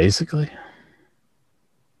 Basically.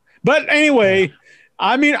 But anyway,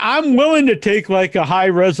 I mean, I'm willing to take like a high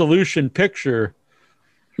resolution picture,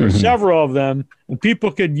 or several of them, and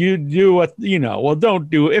people could do what don't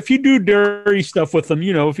do. If you do dirty stuff with them,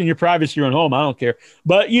 if in your privacy you're at home, I don't care.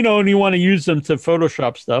 But and you want to use them to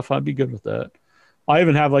Photoshop stuff, I'd be good with that. I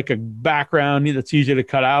even have like a background that's easy to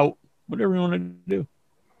cut out. Whatever you want to do.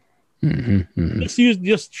 Mm-hmm.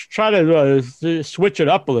 Just try to switch it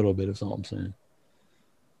up a little bit. Is all I'm saying.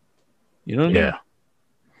 You know what I mean? Yeah.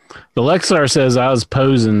 The Lexar says I was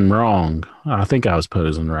posing wrong. I think I was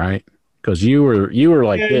posing right because you were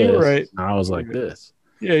like this. You were right. I was like this.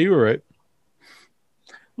 Yeah, you were right.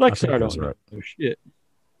 Lexar don't know shit.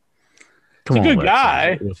 He's a good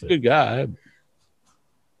guy. He's a good guy.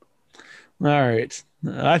 All right.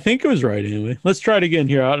 I think it was right anyway. Let's try it again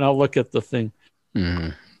here, and I'll look at the thing. Mm-hmm.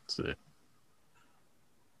 That's it.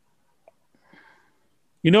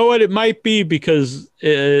 You know what? It might be because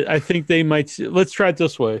I think they might. Let's try it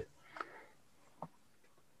this way.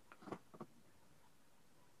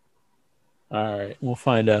 All right. We'll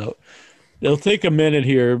find out. It'll take a minute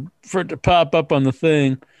here for it to pop up on the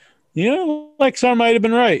thing. Lexar might have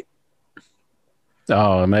been right.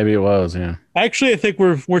 Oh, maybe it was, yeah. Actually, I think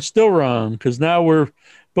we're still wrong because now we're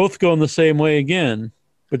both going the same way again,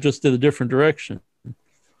 but just in a different direction.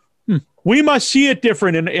 We must see it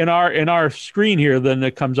different in our screen here than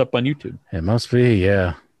it comes up on YouTube. It must be,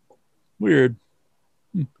 yeah. Weird.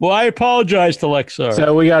 Well, I apologize to Lexar.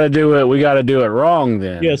 So we got to do it. We got to do it wrong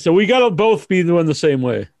then. Yeah. So we got to both be doing the same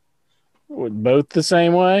way. Both the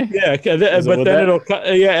same way. Yeah, but then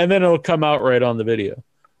it'll come out right on the video.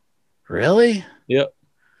 Really? Yep.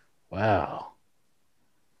 Wow.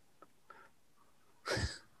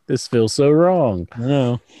 This feels so wrong. I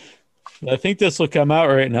know. I think this will come out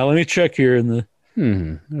right now. Let me check here in the.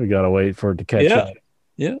 We got to wait for it to catch up.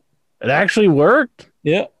 Yeah. It actually worked?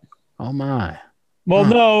 Yeah. Oh, my. Well,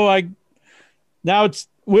 no, now it's.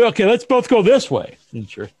 Okay, let's both go this way.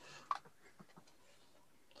 Sure.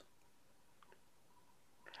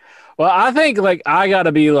 Well, I think I got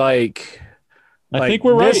to be like. I think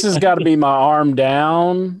we're right. This has got to be my arm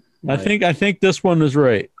down. I think this one is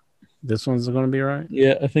right. This one's going to be right?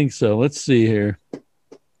 Yeah, I think so. Let's see here.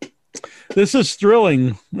 This is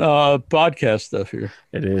thrilling podcast stuff here.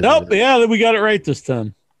 It is. Nope. Yeah, we got it right this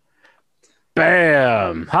time.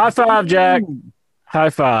 Bam. High five, Jack. High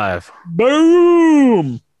five.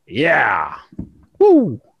 Boom. Yeah.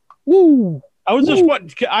 Woo. Woo. I was just what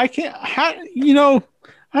I can't. How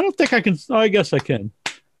I don't think I can. Oh, I guess I can.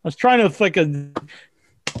 I was trying to think of.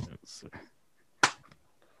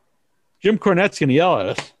 Jim Cornette's gonna yell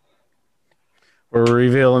at us. We're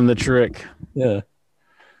revealing the trick. Yeah,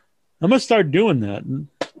 I'm gonna start doing that,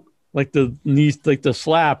 like the knees, like the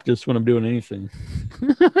slap, just when I'm doing anything.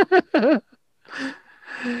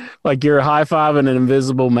 Like you're high-fiving an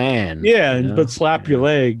invisible man. Yeah, but slap your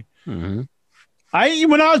leg. Mm-hmm.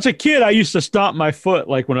 When I was a kid, I used to stomp my foot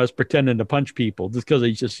like when I was pretending to punch people, just because I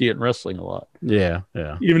used to see it in wrestling a lot. Yeah.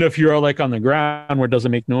 Even if you're like on the ground where it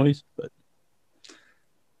doesn't make noise. But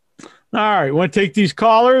all right, want to take these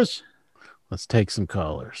callers? Let's take some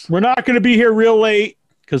callers. We're not going to be here real late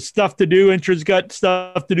because stuff to do. Intra's got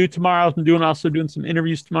stuff to do tomorrow. I'm also doing some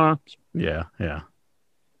interviews tomorrow. Yeah.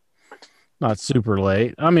 Not super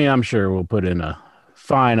late. I mean, I'm sure we'll put in a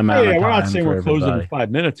fine amount of time. We're not saying we're closing everybody. in 5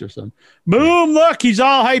 minutes or something. Boom! Look, he's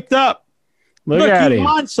all hyped up. Look at he him.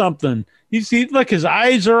 wants something. Look, his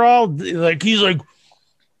eyes are all like he's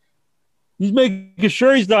making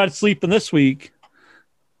sure he's not sleeping this week.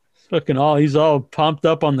 He's all pumped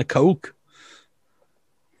up on the coke.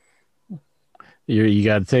 You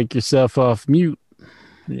got to take yourself off mute.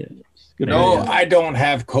 Yeah. No, I don't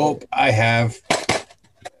have coke. I have.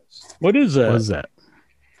 What is that? What is that?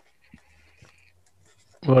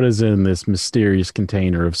 What is in this mysterious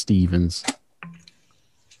container of Stevens?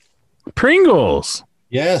 Pringles.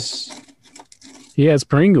 Yes. He has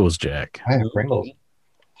Pringles, Jack. I have Pringles.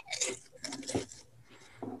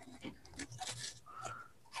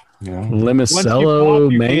 Yeah.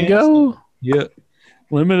 Limoncello mango? Yeah.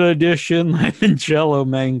 Limited edition limoncello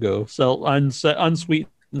mango. Unsweetened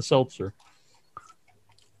seltzer.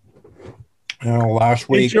 Last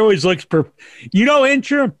week. Intra always looks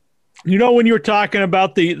Intra, when you were talking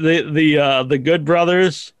about the Good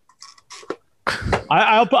Brothers,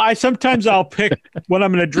 I sometimes I'll pick what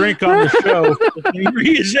I'm going to drink on the show for any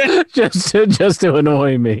reason. just to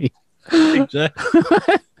annoy me.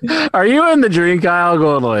 Exactly. Are you in the drink aisle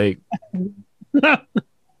going like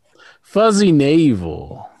Fuzzy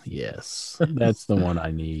Navel? Yes, that's the one I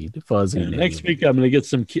need. Fuzzy Navel. Next week I'm going to get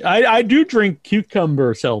some. I do drink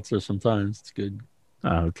cucumber seltzer sometimes. It's good.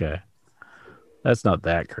 Oh, okay, that's not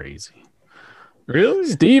that crazy. Really?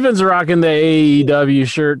 Steven's rocking the AEW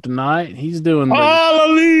shirt tonight. He's doing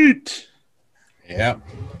All Elite. Yeah.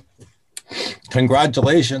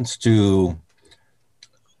 Congratulations to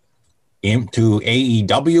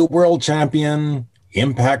AEW World Champion,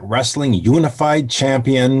 Impact Wrestling Unified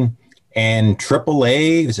Champion, and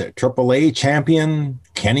AAA champion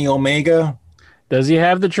Kenny Omega. Does he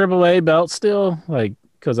have the AAA belt still? Like,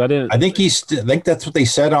 because I didn't. I think I think that's what they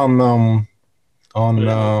said on.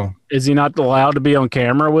 Is he not allowed to be on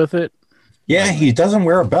camera with it? Yeah, he doesn't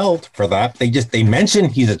wear a belt for that. They mention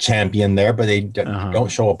he's a champion there, but they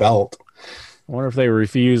don't show a belt. I wonder if they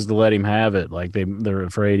refuse to let him have it. Like they're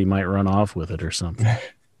afraid he might run off with it or something.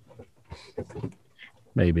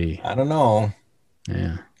 Maybe. I don't know.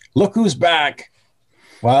 Yeah. Look who's back.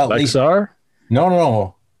 Well, at least Lexar?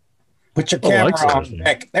 No. Put your camera on,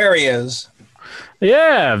 Vic. There he is.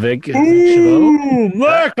 Yeah, Vic. Boom!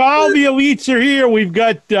 Look, all the elites are here. We've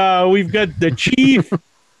got the chief,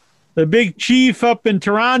 the big chief up in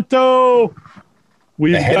Toronto.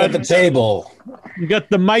 We've The head of the table. We got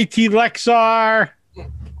the mighty Lexar,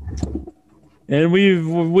 and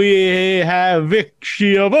we have Vic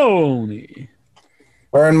Schiavone.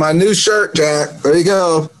 Wearing my new shirt, Jack. There you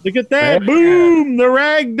go. Look at that! Boom! The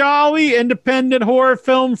Rag Dolly independent horror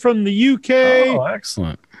film from the UK. Oh,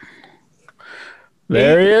 excellent.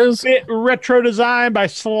 There he is. Retro design by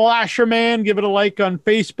Slasher Man. Give it a like on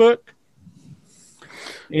Facebook.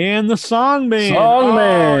 And the Songman.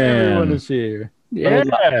 Everyone is here.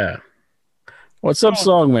 Yeah. What's up,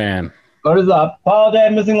 Songman? What is up? Apologize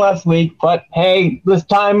I'm missing last week, but hey, this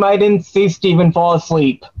time I didn't see Steven fall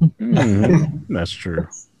asleep. That's true.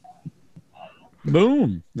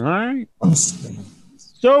 Boom. All right.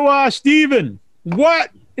 So, Steven,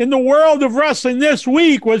 what in the world of wrestling this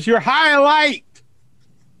week was your highlight?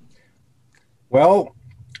 Well,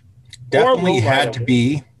 definitely had to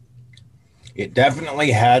be. It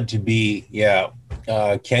definitely had to be,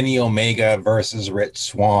 Kenny Omega versus Rich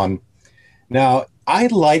Swann. Now, I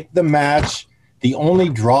liked the match. The only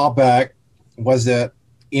drawback was that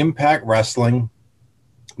Impact Wrestling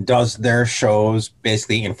does their shows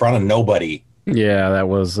basically in front of nobody. Yeah, that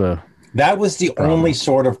was That was the only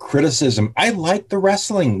sort of criticism. I liked the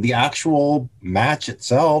wrestling, the actual match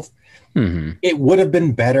itself. Mm-hmm. It would have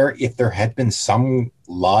been better if there had been some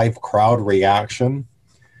live crowd reaction.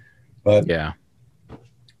 But yeah.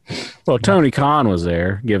 Well, Tony Khan was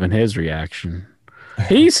there giving his reaction.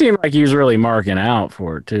 He seemed like he was really marking out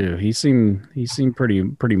for it too. He seemed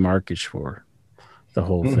pretty markish for the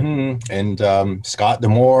whole thing. And Scott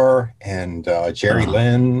D'Amore and Jerry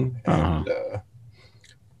Lynn and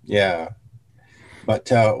yeah. But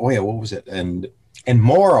what was it? And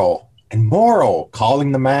Morrow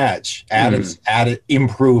calling the match added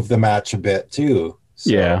improved the match a bit too.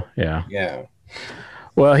 So, yeah.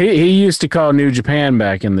 Well, he used to call New Japan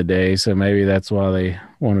back in the day, so maybe that's why they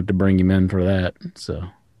wanted to bring him in for that. So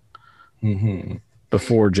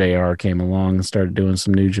before JR came along and started doing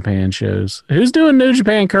some New Japan shows. Who's doing New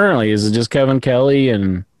Japan currently? Is it just Kevin Kelly,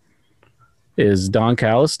 and is Don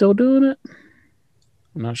Callis still doing it?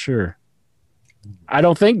 I'm not sure. I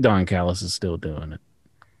don't think Don Callis is still doing it.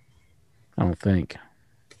 I don't think.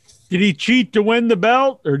 Did he cheat to win the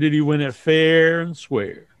belt, or did he win it fair and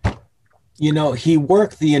square? You know, he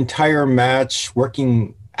worked the entire match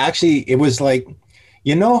actually, it was like,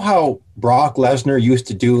 you know how Brock Lesnar used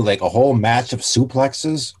to do like a whole match of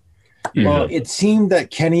suplexes? Yeah. Well, it seemed that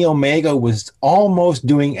Kenny Omega was almost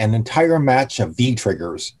doing an entire match of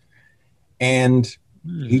V-triggers. And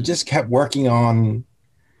he just kept working on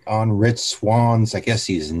Rich Swann's, I guess,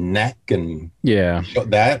 his neck and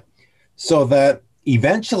that. So that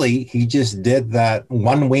eventually he just did that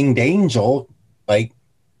one-winged angel, like,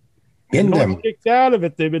 pinned him. Kicked out of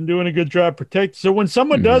it. They've been doing a good job protecting. So when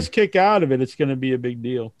someone does kick out of it, it's going to be a big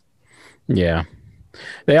deal. Yeah.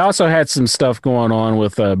 They also had some stuff going on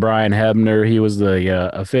with Brian Hebner. He was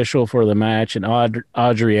the official for the match, and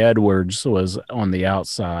Audrey Edwards was on the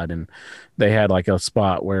outside, and they had like a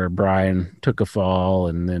spot where Brian took a fall,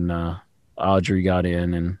 and then Audrey got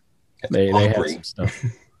in, and they had some stuff.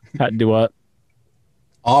 Do what?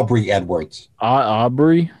 Aubrey Edwards.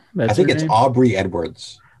 Aubrey? I think it's Aubrey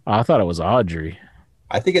Edwards. I thought it was Audrey.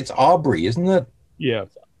 I think it's Aubrey, isn't it? Yeah.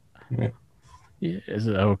 Yeah, is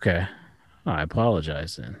it okay? I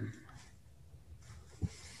apologize then.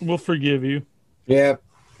 We'll forgive you. Yeah.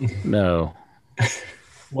 No.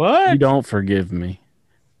 What? You don't forgive me.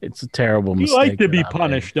 It's a terrible mistake. You like to be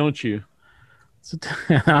punished, don't you?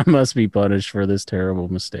 I must be punished for this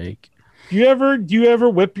terrible mistake. Do you ever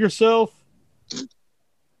whip yourself?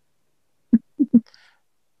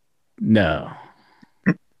 No.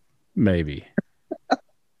 Maybe.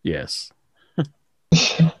 Yes.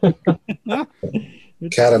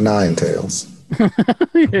 Cat of nine tails.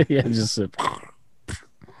 Yeah, just a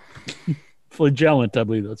flagellant, I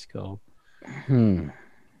believe that's called.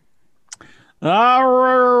 All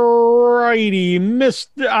righty,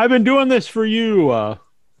 Mr. I've been doing this for you,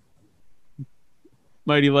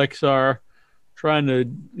 Mighty Lexar, trying to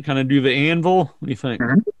kind of do the anvil. What do you think?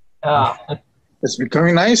 It's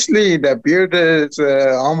becoming nicely. The beard is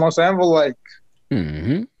almost anvil-like.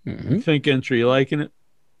 You think, Entry, you liking it?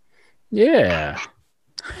 Yeah.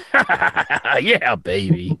 Yeah,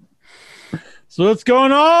 baby. So what's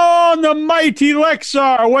going on, the Mighty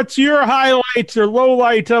Lexar? What's your highlights or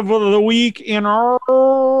lowlights of the week in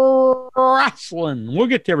wrestling? We'll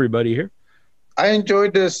get to everybody here. I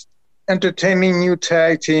enjoyed this entertaining new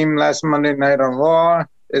tag team last Monday night on Raw.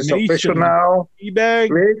 It's official now.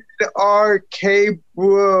 Rated RK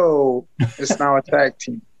Bro is now a tag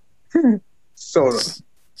team. Sort of.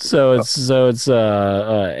 So it's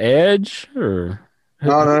Edge or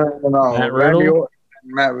no. Matt Riddle?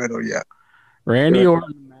 Matt Riddle, yeah. Randy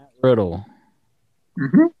Orton and Matt Riddle.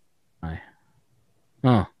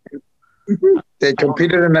 Huh. They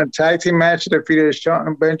competed in a tag team match, defeated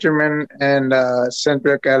Shelton Benjamin and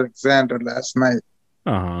Cedric Alexander last night.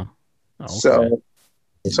 Okay.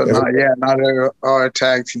 So now they're a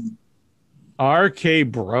tag team.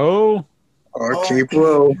 RK Bro? RK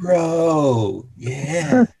Bro. Bro.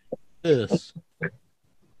 Yeah. This.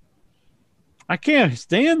 I can't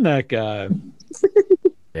stand that guy.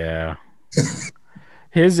 Yeah.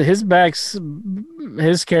 His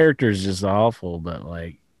character is just awful, but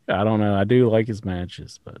like I don't know. I do like his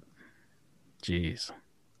matches, but geez.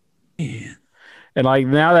 Man. And like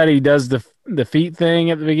now that he does the feet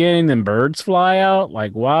thing at the beginning, then birds fly out.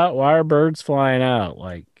 Like why are birds flying out?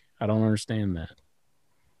 Like I don't understand that.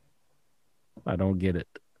 I don't get it.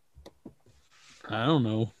 I don't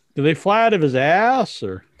know. Do they fly out of his ass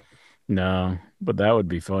or? No, but that would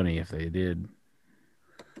be funny if they did.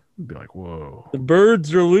 It'd be like, whoa. The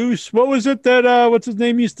birds are loose. What was it that what's his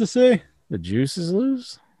name used to say? The juice is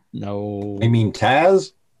loose? No. I mean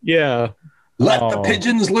Taz? Yeah. Let the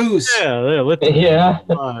pigeons loose. Yeah, there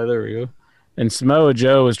we go. And Samoa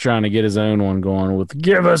Joe was trying to get his own one going with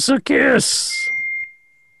 "Give us a kiss."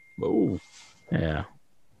 Oh, yeah.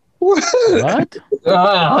 What?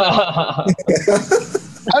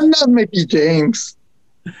 I'm not Mickey James.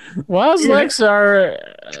 Why is Lexar?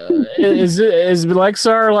 Is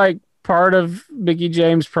Lexar like part of Mickey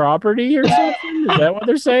James' property or something? Is that what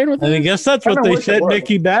they're saying with I guess that's what they sent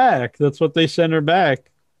Nikki back. That's what they sent her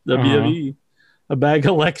back. WWE. A bag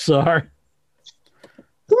of Lexar.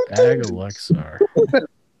 Bag of Lexar.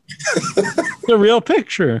 It's a real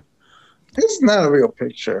picture. It's not a real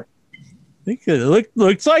picture. I think it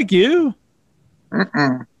looks like you.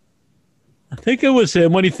 Mm-mm. I think it was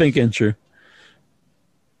him. What do you think, Incher?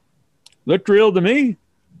 Looked real to me.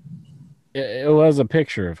 It was a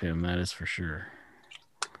picture of him, that is for sure.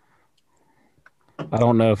 I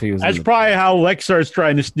don't know if he was. That's probably how Lexar's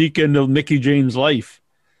trying to sneak into Mickey James' life.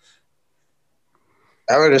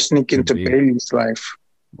 I would have sneak into Bailey's life.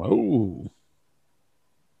 Whoa.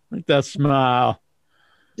 Like that smile.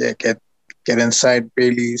 Yeah, get inside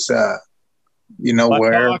Bailey's,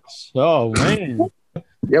 where. Oh, man.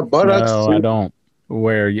 Yeah, buttocks. No, I don't.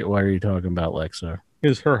 Why are you talking about, Lexar?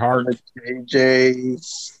 Is her heart. The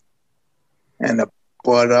JJ's and the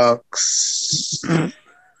buttocks.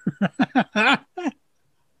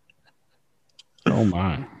 Oh,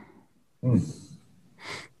 my.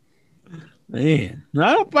 Man,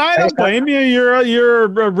 I don't blame you. You're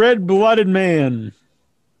a red-blooded man.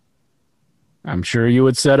 I'm sure you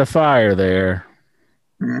would set a fire there.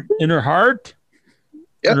 In her heart?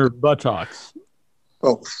 Yep. In her buttocks?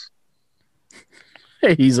 Both.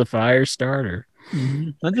 Hey, he's a fire starter. Mm-hmm.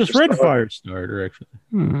 Not just red fire starter, actually.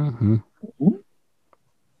 Mm-hmm.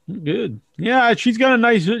 Good. Yeah, she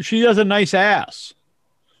has a nice ass.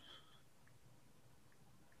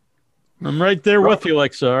 I'm right there with you,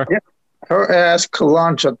 Lexar. Yeah. Her ass could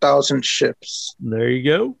launch 1,000 ships. There you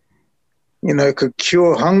go. It could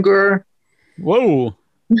cure hunger. Whoa.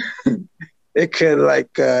 It could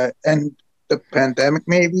end the pandemic,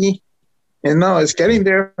 maybe. It's getting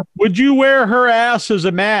there. Would you wear her ass as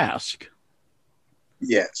a mask?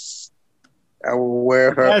 Yes. I will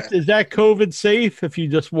wear her. Is that COVID safe if you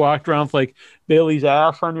just walked around with like Bailey's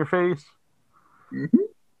ass on your face? Mm-hmm.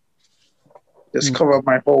 Just cover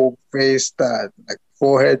my whole face,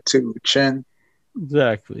 forehead to chin.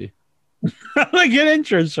 Exactly. Like an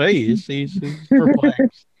entrance face. He's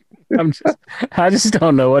perplexed. I just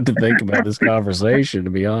don't know what to think about this conversation, to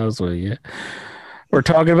be honest with you. We're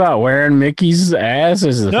talking about wearing Mickey's ass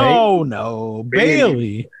as the face? No.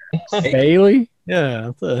 Bailey. Bailey? Yeah,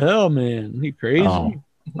 what the hell, man? You crazy? Oh,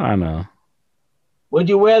 I know. Would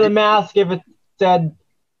you wear the mask if it said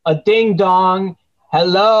a ding dong?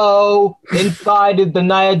 Hello, inside is the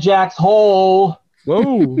Nia Jax hole.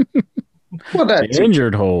 Whoa. Well, that the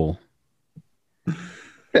injured hole.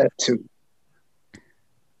 That too.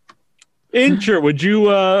 Incher, would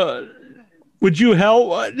you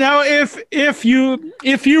help now if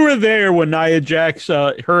you were there when Nia Jax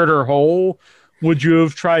hurt her hole? Would you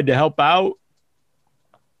have tried to help out?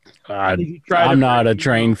 I'm not a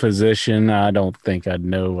trained physician. I don't think I'd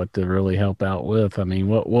know what to really help out with. I mean,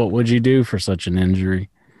 what would you do for such an injury?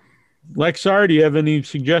 Lexar, do you have any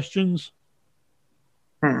suggestions?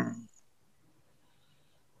 I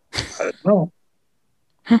don't know.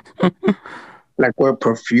 Like wear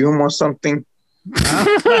perfume or something.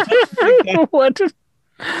 What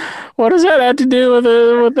does that have to do with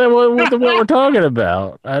what we're talking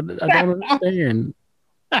about? I don't understand.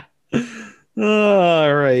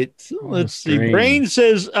 All right. Let's see. Brain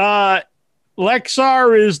says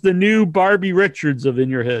Lexar is the new Barbie Richards of In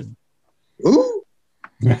Your Head. Ooh.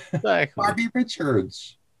 Exactly. Barbie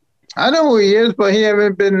Richards. I know who he is, but he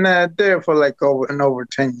haven't been there for over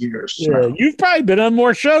 10 years. Yeah, you've probably been on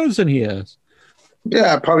more shows than he has.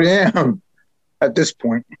 Yeah, I probably am at this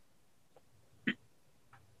point.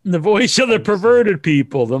 The voice of the perverted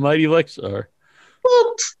people, the mighty Lexar.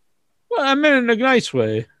 What? Well, I meant in a nice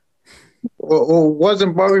way. Well,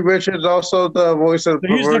 wasn't Bobby Richards also the voice of the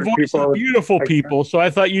He's the perverted voice people? of the beautiful people, so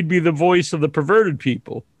I thought you'd be the voice of the perverted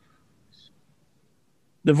people.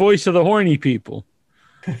 The voice of the horny people.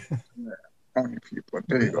 Horny people.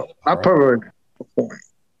 There you go. Not perverted. Horny.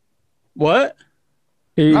 What?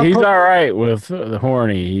 He's all right with the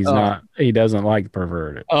horny. He's not. He doesn't like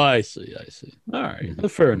perverted. Oh, I see. All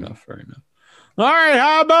right. Fair enough. All right.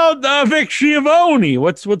 How about Vic Schiavone?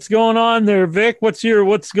 What's going on there, Vic? What's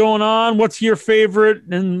going on? What's your favorite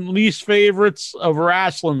and least favorites of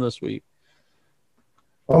wrestling this week?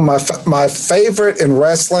 Well, my favorite in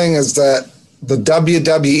wrestling is that the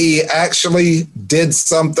WWE actually did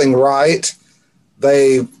something right.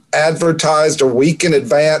 They advertised a week in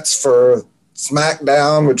advance for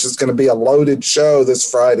SmackDown, which is going to be a loaded show this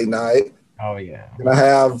Friday night. Oh, yeah. Going to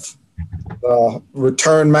have the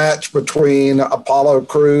return match between Apollo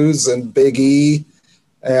Crews and Big E,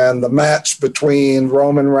 and the match between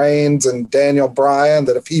Roman Reigns and Daniel Bryan,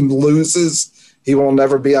 that if he loses, he will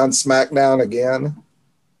never be on SmackDown again.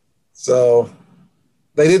 So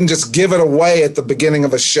they didn't just give it away at the beginning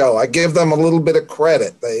of a show. I give them a little bit of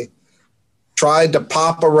credit. They tried to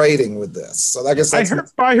pop a rating with this. So I guess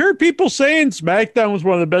I heard people saying SmackDown was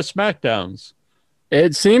one of the best SmackDowns.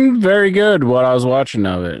 It seemed very good what I was watching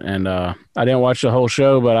of it, and I didn't watch the whole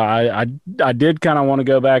show, but I did kind of want to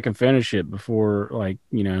go back and finish it before, like,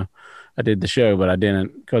 you know, I did the show, but I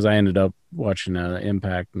didn't because I ended up watching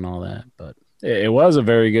Impact and all that. But it was a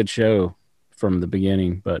very good show from the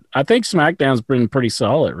beginning. But I think SmackDown's been pretty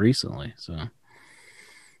solid recently. So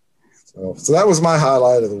that was my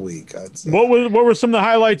highlight of the week, I'd say. What were some of the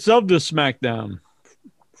highlights of this SmackDown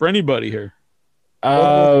for anybody here?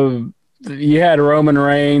 You had Roman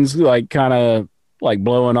Reigns kind of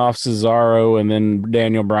blowing off Cesaro, and then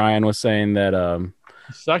Daniel Bryan was saying that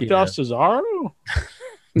sucked off Cesaro.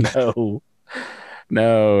 No.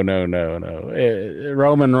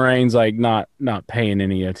 Roman Reigns not paying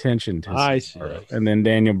any attention to Cesaro. And then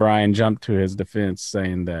Daniel Bryan jumped to his defense,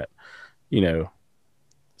 saying that, you know,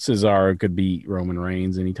 Cesaro could beat Roman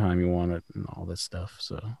Reigns anytime he wanted and all this stuff.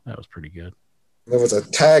 So that was pretty good. There was a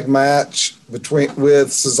tag match with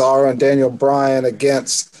Cesaro and Daniel Bryan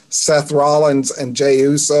against Seth Rollins and Jey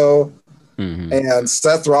Uso. Mm-hmm. And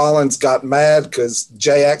Seth Rollins got mad because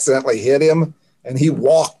Jey accidentally hit him, and he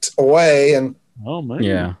walked away. And oh man,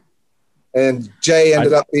 yeah. And Jey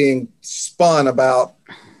ended up being spun about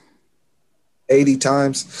 80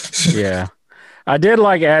 times. Yeah. I did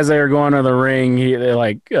like as they were going to the ring,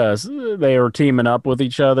 they were teaming up with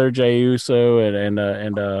each other, Jey Uso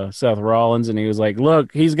and Seth Rollins, and he was like,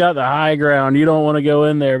 "Look, he's got the high ground. You don't want to go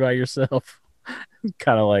in there by yourself."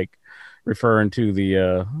 Kind of like referring to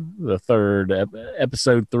the third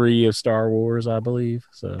episode 3 of Star Wars, I believe.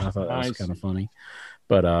 So I thought that was kind of funny.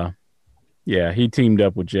 But yeah, he teamed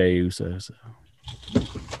up with Jey Uso. So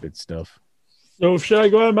good stuff. So should I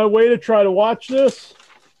go out of my way to try to watch this?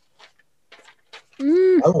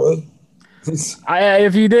 I would.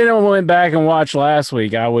 If you didn't went back and watch last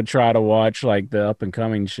week, I would try to watch the up and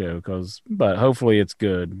coming show, but hopefully it's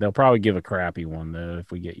good. They'll probably give a crappy one though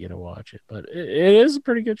if we get you to watch it, but it is a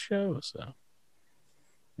pretty good show. So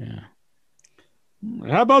yeah.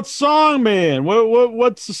 How about Songman?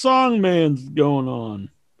 What's the Songman's going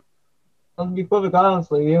on? I'll be perfectly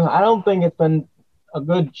honest with you. I don't think it's been a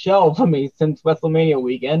good show for me since WrestleMania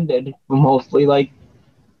week ended. Mostly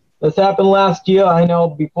this happened last year. I know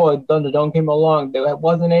before Thunderdome came along, there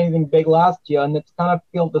wasn't anything big last year, and it's kind of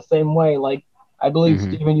feels the same way. I believe,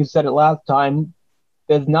 Steven, you said it last time,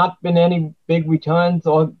 there's not been any big returns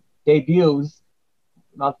or debuts,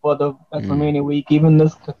 not for the WrestleMania week, even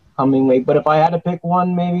this coming week. But if I had to pick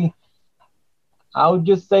one, maybe I would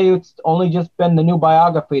just say it's only just been the new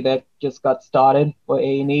biography that just got started for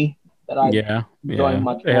A&E that I enjoy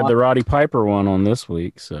much They more. had the Roddy Piper one on this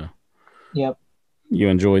week, so Yep. You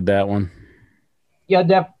enjoyed that one? Yeah,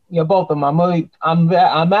 both of them.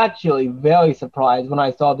 I'm actually very surprised when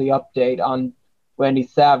I saw the update on Randy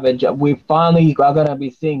Savage. We finally are going to be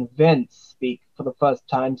seeing Vince speak for the first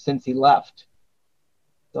time since he left.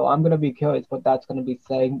 So I'm going to be curious what that's going to be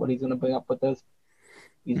saying, what he's going to bring up with this.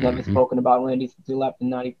 He's never spoken about Randy since he left in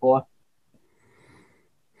 '94.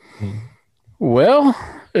 Well,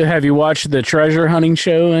 have you watched the treasure hunting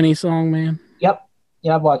show, Any Song Man? Yep.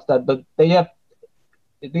 Yeah, I've watched that. But they give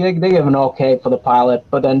an okay for the pilot,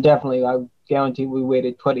 but then definitely I guarantee we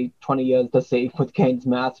waited 20 years to see with Kane's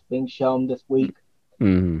mask being shown this week.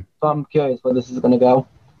 Mm-hmm. So I'm curious where this is going to go.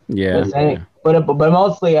 Yeah. But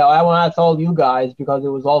mostly when I told you guys, because it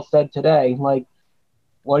was all said today,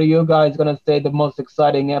 what are you guys going to say the most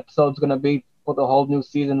exciting episode's going to be for the whole new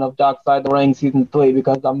season of Dark Side of the Ring Season 3?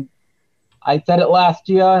 Because I said it last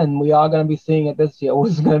year, and we are going to be seeing it this year.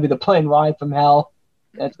 It's going to be the plane ride from hell.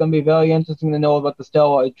 It's going to be very interesting to know about the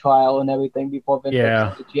steroid trial and everything before Vince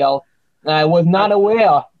goes to jail. And I was not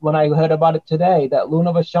aware when I heard about it today that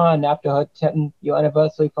Luna Vachon, after her 10-year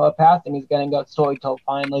anniversary for her passing, is getting a story told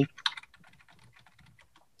finally.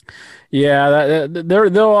 Yeah,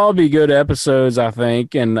 they'll all be good episodes, I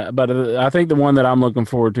think. But I think the one that I'm looking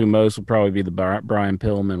forward to most will probably be the Brian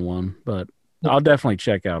Pillman one. But I'll definitely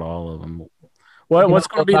check out all of them. What's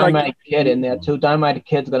going to be Dynamite Kid in there too? Dynamite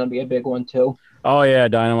Kid's going to be a big one too. Oh yeah,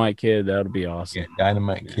 Dynamite Kid, that would be awesome. Yeah,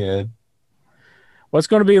 Dynamite Kid. What's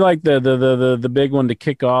going to be the big one to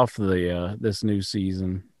kick off the this new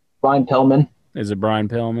season? Brian Pillman. Is it Brian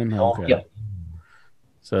Pillman? Okay. Yep.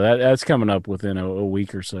 So that's coming up within a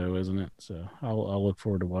week or so, isn't it? So I'll look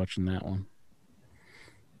forward to watching that one.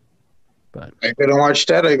 But are you gonna watch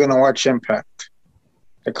that? Or are you gonna watch Impact?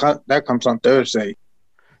 That comes on Thursday.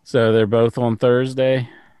 So they're both on Thursday.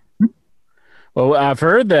 Well, I've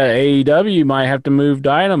heard that AEW might have to move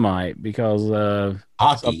Dynamite because of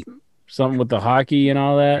hockey, something with the hockey and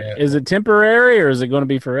all that. Yeah. Is it temporary or is it going to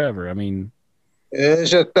be forever? I mean,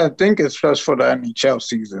 it's just I think it's just for the NHL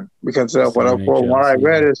season because what I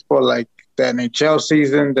read is for like the NHL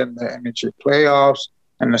season, then the NHL playoffs,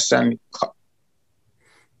 and the Stanley Cup.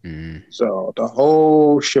 So the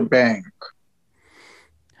whole shebang.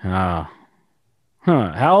 How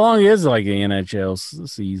long is like the NHL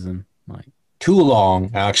season? Like too long,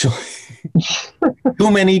 actually.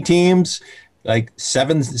 Too many teams, like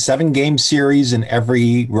seven game series in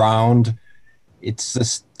every round. It's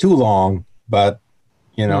just too long, but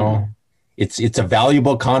you know, it's a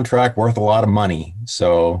valuable contract worth a lot of money.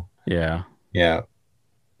 So yeah.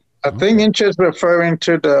 I think it's just referring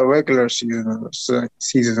to the regular season,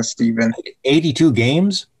 Stephen. 82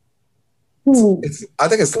 games? I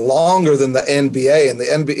think it's longer than the NBA, and the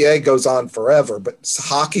NBA goes on forever, but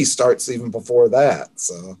hockey starts even before that.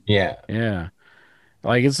 So yeah.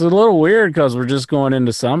 Like it's a little weird because we're just going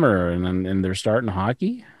into summer and they're starting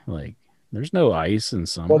hockey. Like there's no ice in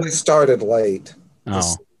summer. Well, they started late.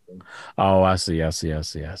 Oh, I see.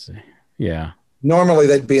 Yeah. Normally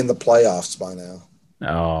they'd be in the playoffs by now.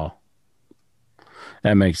 Oh,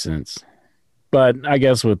 that makes sense. But I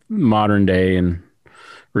guess with modern day and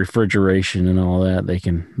refrigeration and all that, they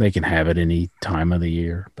can have it any time of the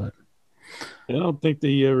year. But I don't think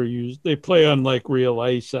they play on like real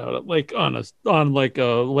ice out like on like a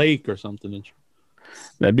lake or something.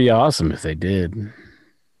 That'd be awesome if they did.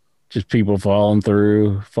 Just people falling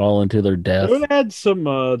to their death. It would add some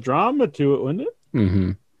drama to it, wouldn't it?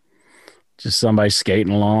 Mm-hmm. Just somebody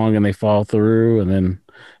skating along and they fall through, and then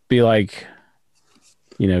be like,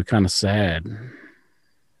 kind of sad.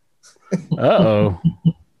 Uh-oh.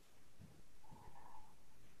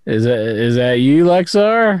 Is that you,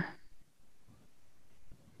 Lexar?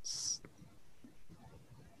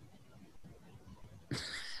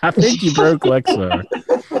 I think you broke Lexar.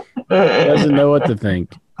 Doesn't know what to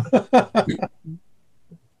think.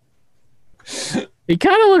 He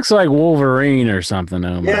kind of looks like Wolverine or something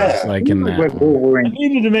almost, like in that. I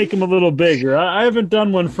needed to make him a little bigger. I haven't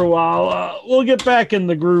done one for a while. We'll get back in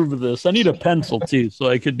the groove of this. I need a pencil too, so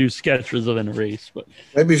I could do sketches of an erase. But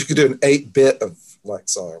maybe you could do an 8-bit of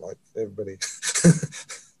Lexar, like everybody.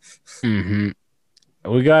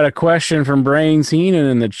 We got a question from Brains Heenan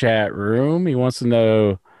in the chat room. He wants to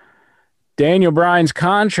know, Daniel Bryan's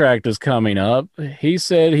contract is coming up. He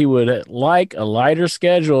said he would like a lighter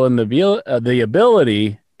schedule and the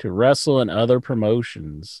ability to wrestle in other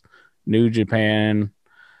promotions, New Japan.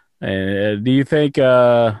 Do you think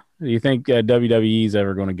WWE is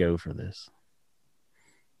ever going to go for this?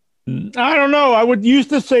 I don't know. I would used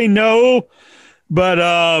to say no, but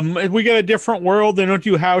if we get a different world, they don't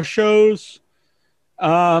do house shows.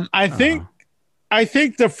 I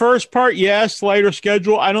think the first part, yes, lighter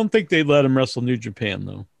schedule. I don't think they'd let him wrestle New Japan,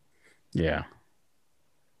 though. Yeah.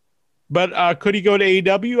 But could he go to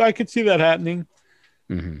AEW? I could see that happening.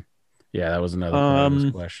 Yeah, that was another part of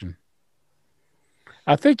his question.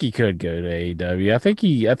 I think he could go to AEW. I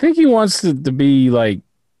think he wants to be like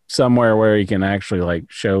somewhere where he can actually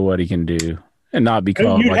like show what he can do and not be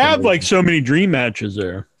called. You'd have like so many dream matches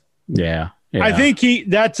there. Yeah. I think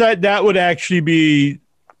that would actually be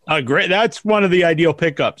great. That's one of the ideal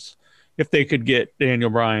pickups if they could get Daniel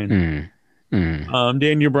Bryan.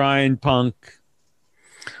 Daniel Bryan, Punk.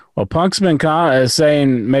 Well, Punk's been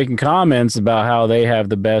making comments about how they have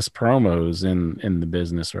the best promos in the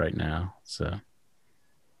business right now. So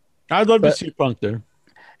I'd love to see Punk there.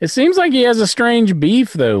 It seems like he has a strange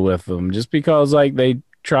beef though with them, just because like they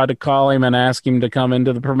tried to call him and ask him to come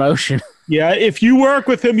into the promotion. Yeah, if you work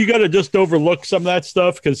with him, you got to just overlook some of that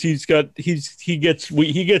stuff because he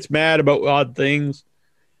gets mad about odd things.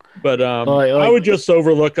 But I would just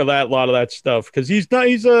overlook a lot of that stuff because he's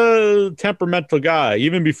a temperamental guy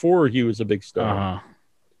even before he was a big star.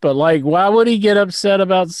 But like, why would he get upset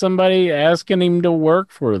about somebody asking him to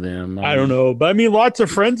work for them? I don't know, but I mean, lots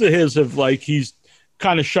of friends of his have he's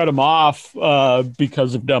kind of shut him off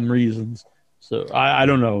because of dumb reasons. So I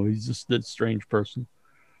don't know. He's just a strange person.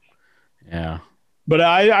 Yeah. But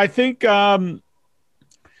I think that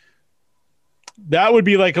would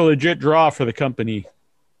be like a legit draw for the company.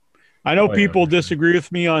 I know people disagree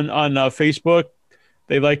with me on Facebook.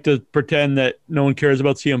 They like to pretend that no one cares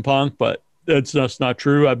about CM Punk, but That's just not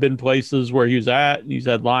true. I've been places where he was at, and he's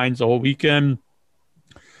had lines the whole weekend.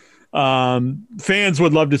 Fans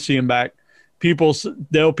would love to see him back. People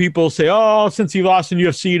say, oh, since he lost in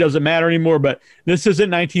UFC, it doesn't matter anymore. But this isn't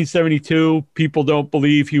 1972. People don't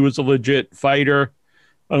believe he was a legit fighter.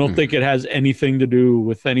 I don't think it has anything to do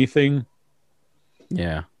with anything.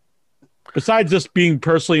 Yeah. Besides just being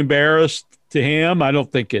personally embarrassed to him, I don't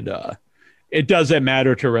think it doesn't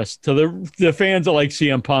matter to the fans that like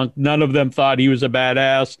CM Punk. None of them thought he was a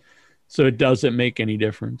badass, so it doesn't make any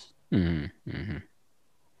difference.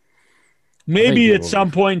 Maybe at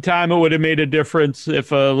some point in time it would have made a difference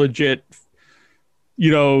if a legit,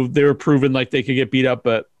 they were proven like they could get beat up,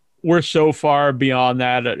 but we're so far beyond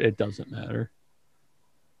that, it doesn't matter.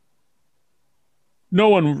 No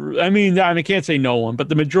one, I can't say no one, but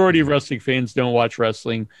the majority of wrestling fans don't watch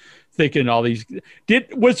wrestling thinking all these.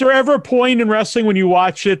 Was there ever a point in wrestling when you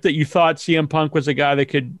watched it that you thought CM Punk was a guy that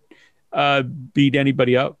could beat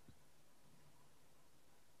anybody up?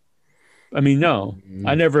 No.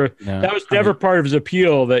 I never. No. That was never part of his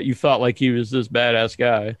appeal that you thought like he was this badass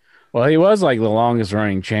guy. Well, he was like the longest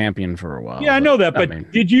running champion for a while. Yeah, I know that.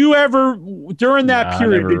 But did you ever, during that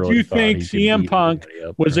period, did you think CM Punk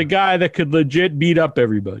was a guy that could legit beat up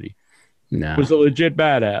everybody? No. Was a legit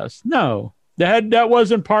badass? No. That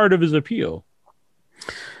wasn't part of his appeal.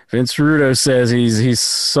 Vince Rudo says he's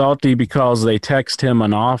salty because they text him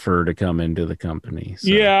an offer to come into the company. So.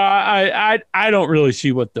 Yeah, I don't really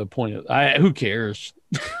see what the point of. Who cares?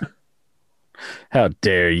 How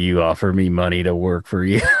dare you offer me money to work for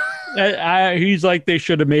you? He's like, they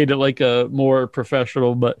should have made it like a more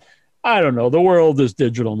professional, but I don't know. The world is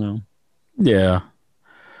digital now. Yeah.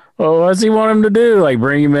 Well, what does he want him to do? Like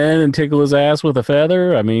bring him in and tickle his ass with a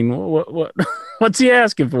feather? What's he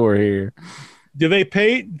asking for here? Do they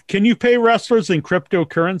pay? Can you pay wrestlers in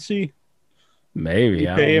cryptocurrency? Maybe.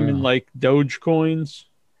 You pay him in like Dogecoins.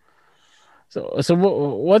 So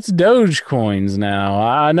what's Dogecoins now?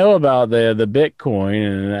 I know about the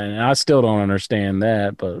Bitcoin, and I still don't understand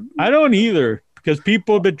that. But I don't either, because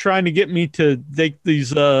people have been trying to get me to take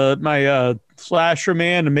these my Slasher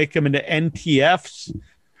Man and make them into NTFs,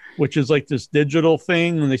 which is like this digital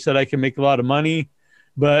thing, and they said I can make a lot of money.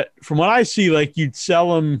 But from what I see, like you'd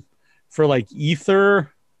sell them for like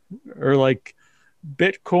Ether or like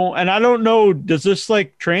Bitcoin, and I don't know, does this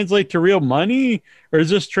like translate to real money, or does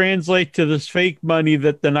this translate to this fake money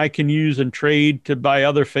that then I can use and trade to buy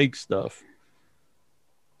other fake stuff,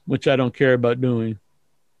 which I don't care about doing?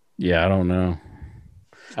 Yeah, I don't know.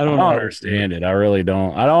 I don't understand it. I really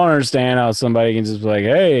don't. I don't understand how somebody can just be like,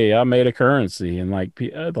 "Hey, I made a currency," and like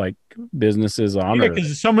businesses honor. Yeah,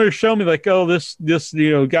 because somebody showed me like, oh, this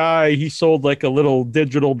guy, he sold like a little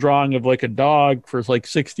digital drawing of like a dog for like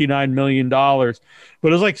 $69 million, but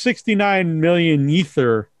it was like 69 million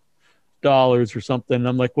Ether dollars or something.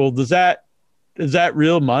 I'm like, well, is that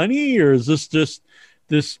real money, or is this just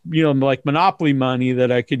this like Monopoly money that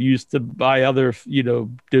I could use to buy other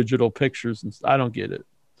digital pictures? And I don't get it.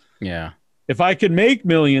 Yeah. If I could make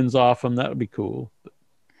millions off them, that would be cool. But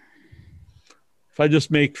if I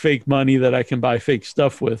just make fake money that I can buy fake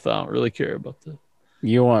stuff with, I don't really care about that.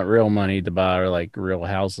 You want real money to buy like real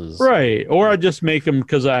houses. Right. Or I just make them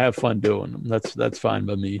because I have fun doing them. That's fine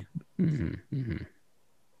by me. Mm-hmm.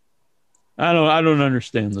 I don't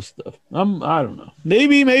understand this stuff. I don't know.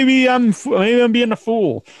 Maybe I'm being a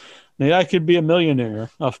fool. Maybe I could be a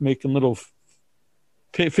millionaire off making little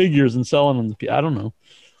figures and selling them. I don't know.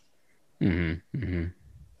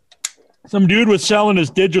 Some dude was selling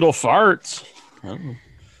his digital farts. I don't know.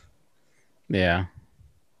 Yeah.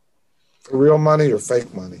 Real money or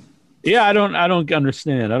fake money? Yeah, I don't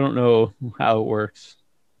understand. I don't know how it works.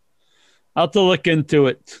 I'll have to look into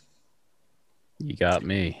it. You got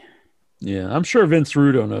me. Yeah, I'm sure Vince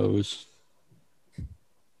Rudo knows.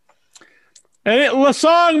 Hey,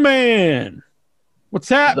 Lasong Man, what's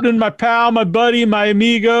happening, my pal, my buddy, my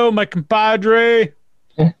amigo, my compadre?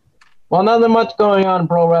 Well, nothing much going on in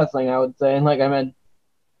pro wrestling, I would say. And like I meant,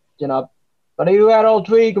 but I do had all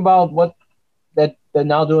tweak about what that they're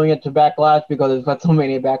now doing it to Backlash because it's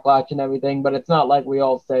WrestleMania Backlash and everything. But it's not like we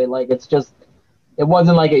all say. Like it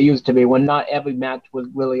wasn't like it used to be when not every match was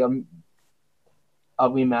really a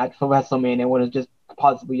rematch for WrestleMania when it's just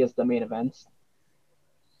possibly just the main events.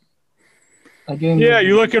 Yeah,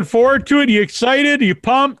 you looking forward to it? Are you excited? Are you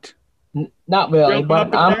pumped? Not really,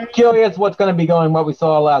 but I'm curious what's going to be going, what we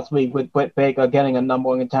saw last week with Britt Baker getting a number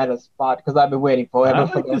one contender spot, because I've been waiting for it.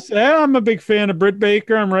 I'm a big fan of Britt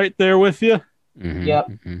Baker. I'm right there with you.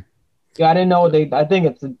 Yep. Yeah, I didn't know I think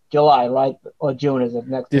it's July, right? Or June is it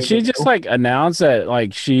next? Did she just like announce that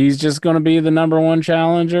like she's just going to be the #1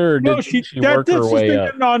 challenger, or did she work her way up? This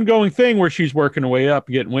is an ongoing thing where she's working her way up,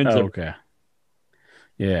 getting wins. Oh, okay.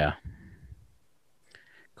 Yeah.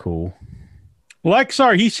 Cool.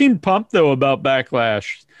 Lexar, he seemed pumped though about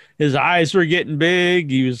Backlash. His eyes were getting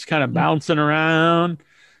big. He was kind of bouncing around.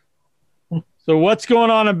 So what's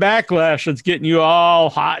going on in Backlash that's getting you all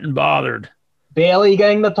hot and bothered? Bailey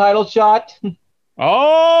getting the title shot.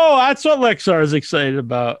 Oh, that's what Lexar is excited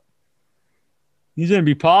about. He's going to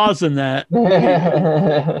be pausing that.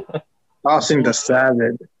 Pausing the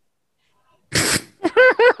salad.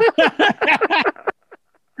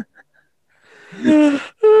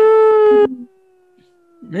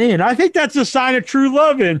 Man, I think that's a sign of true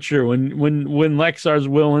love, Incher, when Lexar's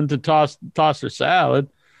willing to toss her salad.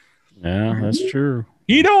 Yeah, that's true.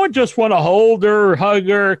 You don't just want to hold her, hug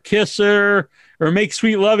her, kiss her, or make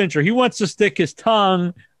sweet love into her. He wants to stick his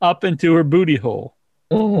tongue up into her booty hole.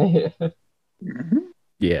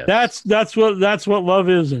 Yeah, that's what love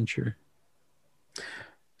is, Incher.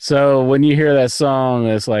 So when you hear that song,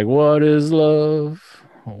 it's like, "What is love?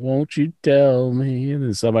 Won't you tell me?" And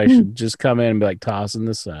then somebody should just come in and be like, "Tossing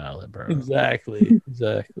the salad, bro." Exactly.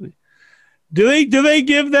 Do they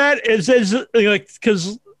give that as like,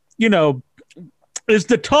 because is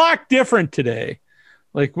the talk different today?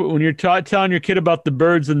 Like when you're telling your kid about the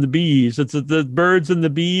birds and the bees, it's the birds and the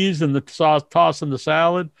bees and the tossing the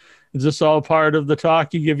salad. Is this all part of the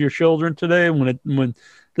talk you give your children today when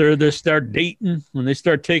they start dating, when they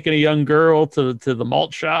start taking a young girl to the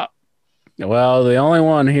malt shop? Well, the only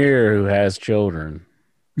one here who has children.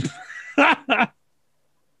 I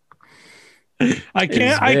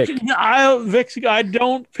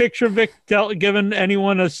don't picture Vic giving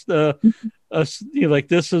anyone like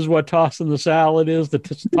this is what tossing the salad is, the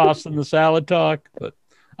tossing the salad talk, but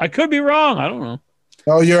I could be wrong. I don't know.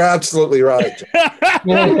 Oh, you're absolutely right.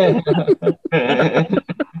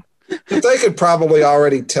 They could probably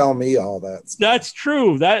already tell me all that stuff. That's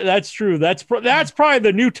true. That's true. That's probably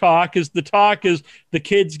the new talk. Is the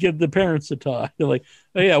kids give the parents a talk. They're like,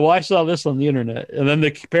 "Oh yeah, well I saw this on the internet," and then the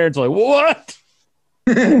parents are like, "What?"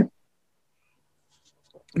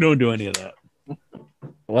 Don't do any of that.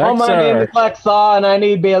 Oh, my name is Lexa, and I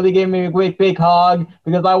need Bailey to give me a great big hug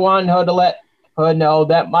because I want her to let her know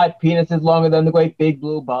that my penis is longer than the great big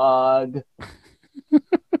blue bug.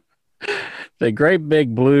 The great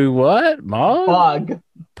big blue what? Bug.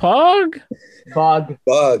 Pug? Bug.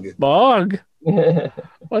 Bug.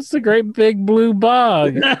 What's the great big blue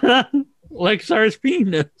bug? Lexar's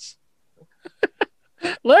penis.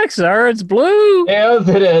 Lexar, it's blue. Yes,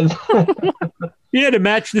 it is. You had to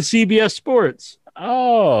match the CBS Sports.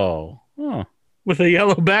 Oh. Huh. With a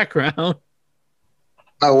yellow background.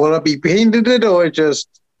 Will it be painted it or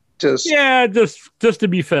just? Yeah, just to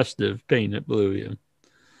be festive, paint it blue. Yeah.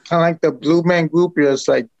 Kind of like the Blue Man Group, it's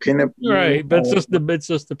like peanut. Right, but it's just the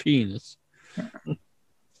penis.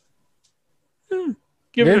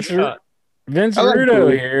 Give it a shot. Vince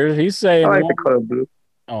Rudo here. He's saying. I like the color blue.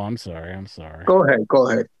 Oh, I'm sorry. Go ahead.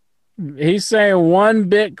 He's saying one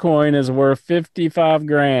Bitcoin is worth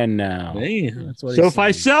 $55,000 now. Man. So if I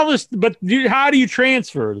sell this, but how do you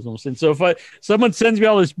transfer it? So if someone sends me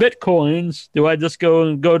all this Bitcoins, do I just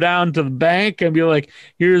go down to the bank and be like,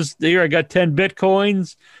 here I got 10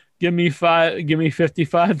 Bitcoins. Give me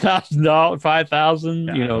 $55,000, 5,000,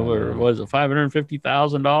 or was it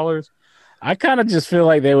 $550,000? I kind of just feel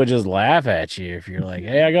like they would just laugh at you if you're like,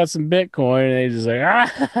 "Hey, I got some Bitcoin," and they just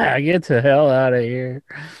like, get the hell out of here.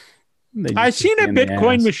 I seen a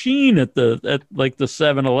Bitcoin machine at like the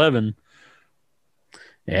 7-Eleven.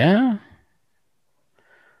 Yeah.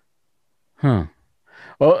 Huh.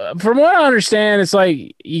 Well, from what I understand, it's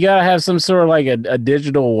like you gotta have some sort of like a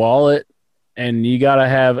digital wallet, and you gotta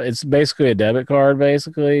have it's basically a debit card,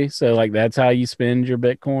 basically. So like that's how you spend your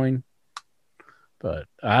Bitcoin. But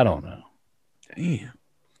I don't know. Damn.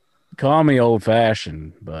 Call me old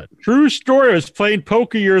fashioned, but true story. I was playing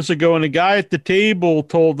poker years ago, and a guy at the table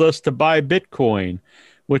told us to buy Bitcoin,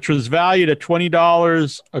 which was valued at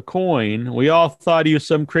 $20 a coin. We all thought he was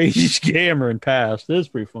some crazy scammer and passed. It is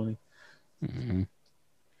pretty funny. Mm-hmm.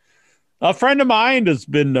 A friend of mine has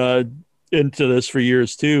been into this for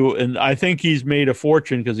years too, and I think he's made a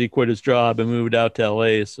fortune because he quit his job and moved out to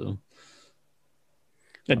LA. So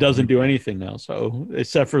it doesn't do anything now, so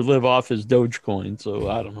except for live off his Dogecoin. So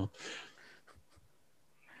I don't know.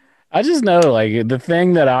 I just know, like, the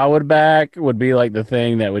thing that I would back would be like the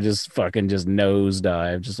thing that would just fucking just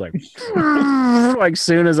nosedive, just like, like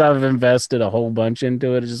soon as I've invested a whole bunch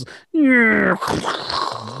into it, it's just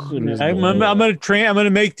I'm gonna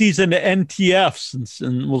make these into NTFs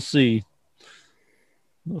and we'll see.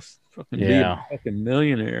 We'll fucking be a fucking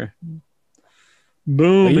millionaire.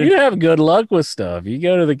 Boom. Well, you have good luck with stuff. You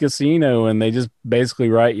go to the casino and they just basically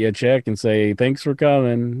write you a check and say, thanks for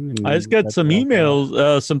coming. I just got some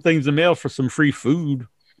emails, some things in mail for some free food.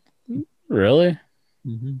 Really?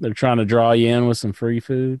 Mm-hmm. They're trying to draw you in with some free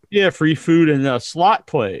food? Yeah, free food and slot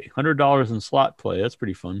play. $100 in slot play. That's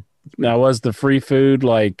pretty fun. Now, was the free food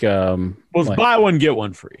like... well, it's buy one, get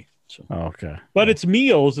one free. So. Oh, okay. But it's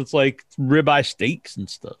meals. It's like ribeye steaks and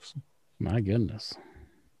stuff. My goodness.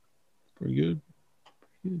 Pretty good.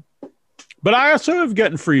 But I also have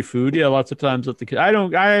gotten free food. Yeah, lots of times at the I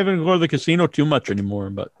haven't go to the casino too much anymore,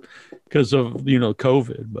 but because of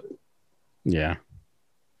COVID. But yeah,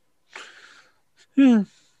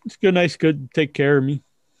 it's good, nice, good. Take care of me.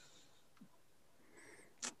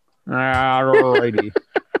 Alrighty.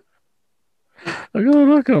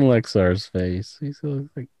 Look on Lexar's face. He's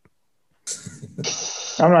like,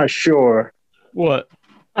 I'm not sure. What?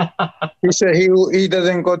 He said he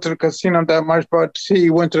doesn't go to the casino that much, but he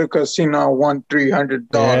went to the casino and won $300.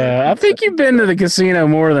 Yeah, I think you've been to the casino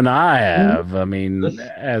more than I have. I mean,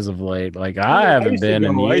 as of late, like I haven't been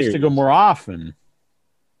in years. I used to go more often.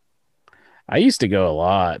 I used to go a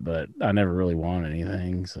lot, but I never really won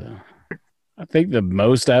anything. So I think the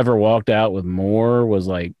most I ever walked out with more was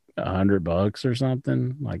like $100 or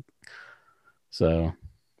something. Like, so.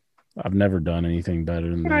 I've never done anything better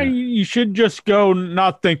than that. You should just go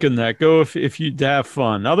not thinking that. Go if you have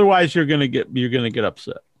fun. Otherwise, you're gonna get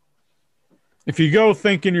upset. If you go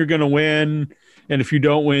thinking you're gonna win, and if you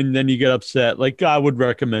don't win, then you get upset. Like I would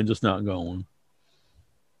recommend just not going.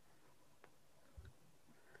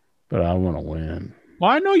 But I want to win. Well,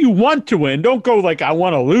 I know you want to win. Don't go like I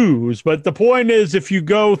want to lose. But the point is, if you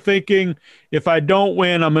go thinking if I don't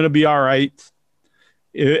win, I'm gonna be all right.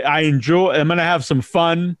 I'm gonna have some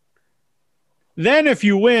fun. Then if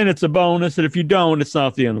you win, it's a bonus. And if you don't, it's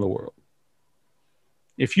not the end of the world.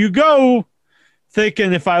 If you go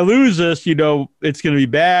thinking if I lose this, it's going to be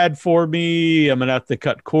bad for me. I'm going to have to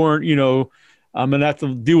cut corn, I'm going to have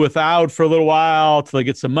to do without for a little while till I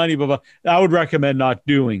get some money. Blah, blah. I would recommend not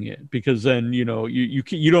doing it because then, you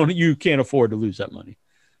can't afford to lose that money.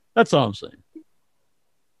 That's all I'm saying.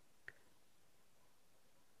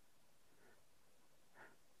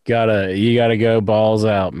 You gotta go balls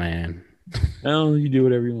out, man. Well, you do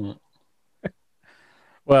whatever you want.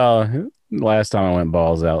 Well, last time I went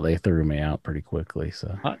balls out, they threw me out pretty quickly.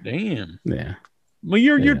 So, hot damn. Yeah. Well,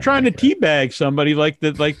 you're trying to teabag somebody like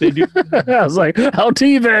they do. I was like, I'll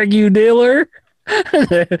teabag you, dealer.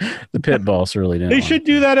 The pit boss really didn't. They should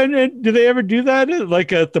do that. Do they ever do that?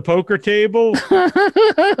 Like at the poker table?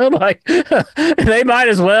 Like they might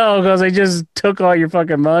as well because they just took all your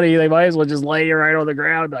fucking money. They might as well just lay you right on the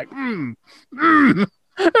ground and be like,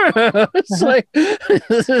 It's like,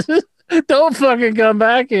 don't fucking come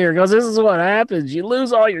back here because this is what happens. You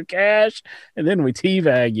lose all your cash and then we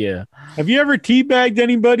teabag you. Have you ever teabagged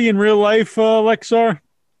anybody in real life, Lexar?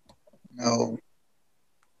 No.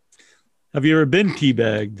 Have you ever been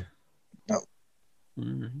teabagged? No.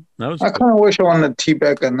 I kind of wish I wanted to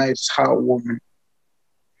teabag a nice hot woman.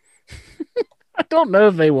 I don't know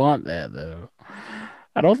if they want that though.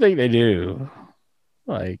 I don't think they do.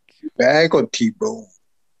 Like bag or T-bone?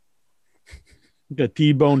 Got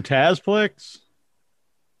T-bone Tazplex.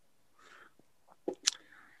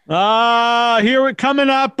 Here we're coming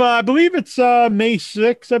up. I believe it's May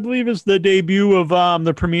 6th. I believe is the debut of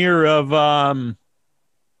the premiere of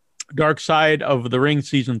Dark Side of the Ring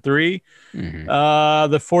season 3.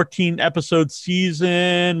 Mm-hmm. The 14 episode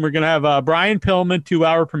season. We're gonna have Brian Pillman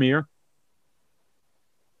 2-hour premiere.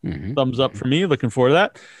 Mm-hmm. Thumbs up for me. Looking forward to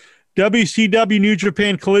that. WCW New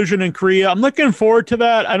Japan Collision in Korea. I'm looking forward to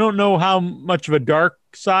that. I don't know how much of a dark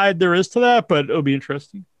side there is to that, but it'll be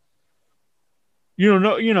interesting. I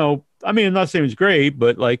mean, I'm not saying it's great,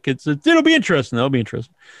 but like it'll be interesting. It'll be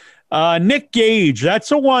interesting. Nick Gage, that's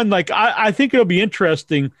the one. Like I think it'll be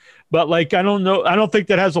interesting, but like I don't know. I don't think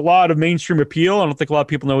that has a lot of mainstream appeal. I don't think a lot of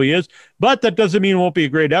people know who he is, but that doesn't mean it won't be a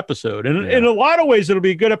great episode. And in a lot of ways, it'll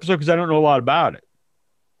be a good episode because I don't know a lot about it.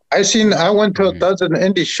 I went to a dozen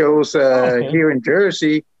indie shows here in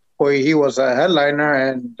Jersey where he was a headliner,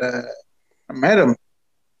 and I met him.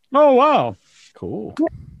 Oh wow, cool.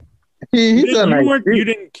 You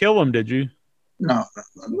didn't kill him, did you? No.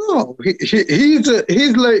 He's a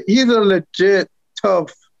legit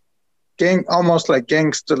tough gang, almost like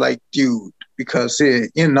gangster like dude. Because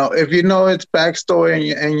if you know his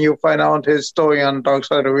backstory and you find out his story on Dark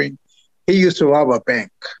Side of the Ring, he used to rob a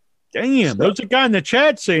bank. Damn, there's a guy in the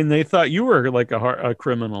chat saying they thought you were like a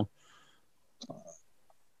criminal.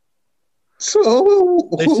 So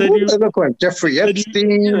they said you look like Jeffrey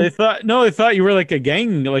Epstein. They thought you were like a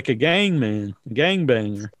gang man, a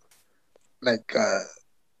gangbanger, like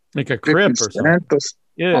a crip or something.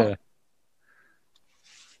 Yeah.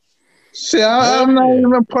 See, I'm not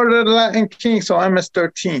even part of the Latin King, so I'm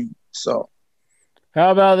MS-13. So,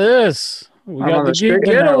 how about this? We got the Geek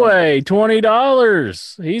Getaway,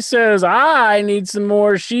 $20. He says, I need some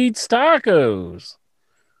more Sheets tacos.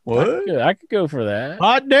 What? I could go for that.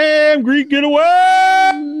 Hot damn, Greek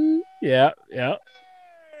Getaway! Yeah.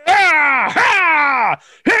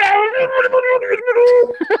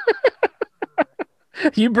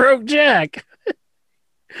 You broke Jack.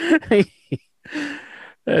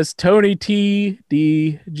 That's Tony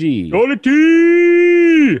TDG. Tony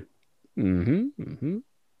T!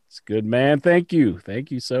 It's good, man. Thank you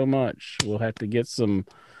so much. We'll have to get some.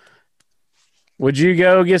 Would you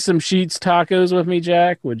go get some Sheets tacos with me,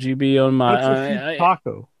 Jack? Would you be on my What's a Sheets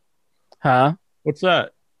taco? Huh? What's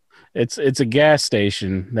that? It's a gas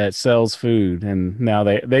station that sells food, and now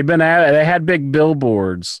they had big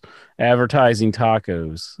billboards advertising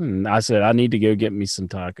tacos, and I said I need to go get me some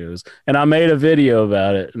tacos, and I made a video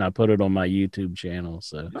about it, and I put it on my YouTube channel,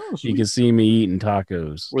 so you can see me eating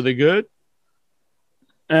tacos. Were they good?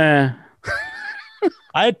 I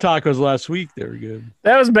had tacos last week. They were good.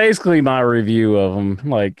 That was basically my review of them.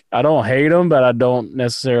 Like, I don't hate them, but I don't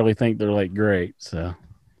necessarily think they're like great. So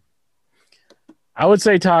I would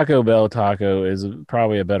say Taco Bell taco is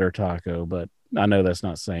probably a better taco, but I know that's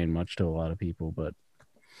not saying much to a lot of people, but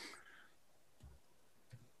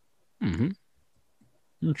I'm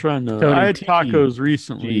trying to. I had tacos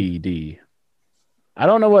recently. TGD. I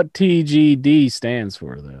don't know what TGD stands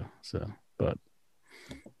for though. So, but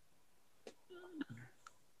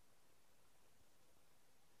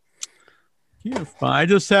yeah, fine. I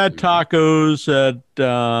just had tacos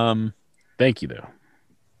at. Thank you though.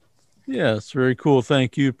 Yeah, it's very cool.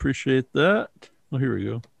 Thank you. Appreciate that. Oh, here we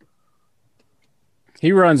go.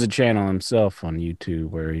 He runs a channel himself on YouTube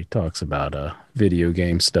where he talks about video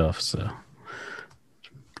game stuff. So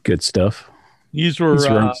good stuff. He's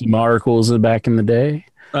run some articles back in the day.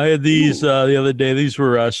 I had these the other day. These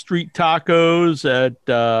were street tacos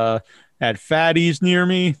at Fatty's near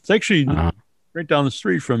me. It's actually right down the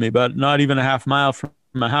street from me, but not even a half mile from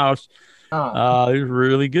my house. They're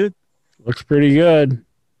really good. Looks pretty good.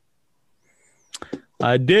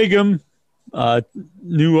 I dig them.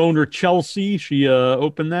 New owner Chelsea, she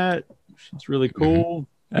opened that. She's really cool.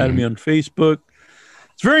 Added me on Facebook.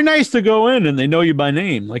 It's very nice to go in and they know you by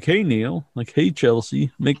name. Like, hey Neil. Like, hey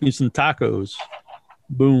Chelsea, make me some tacos.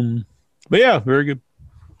 Boom. But yeah, very good.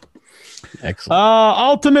 Excellent.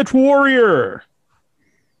 Ultimate Warrior.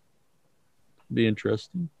 Be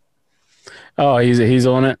interesting. Oh, he's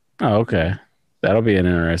on it. Oh, okay. That'll be an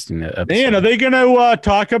interesting episode. Man, are they going to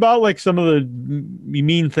talk about like some of the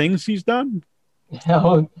mean things he's done?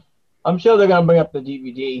 I'm sure they're going to bring up the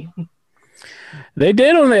DVD. They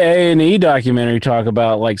did on the A&E documentary talk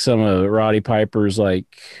about like some of Roddy Piper's like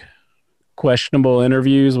questionable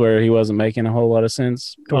interviews where he wasn't making a whole lot of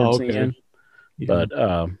sense towards the end. Yeah. But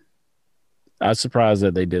I was surprised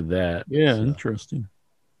that they did that. Yeah, so. Interesting.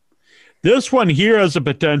 This one here has a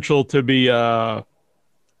potential to be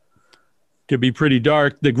pretty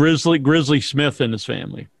dark. The Grizzly Smith and his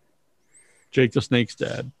family. Jake the Snake's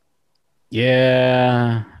dad.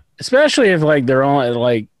 Yeah. Especially if like they're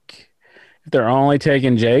only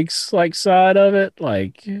taking Jake's like side of it.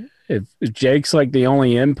 Like if Jake's like the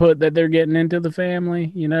only input that they're getting into the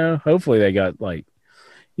family, you know, hopefully they got like,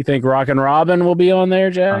 you think Rockin' Robin will be on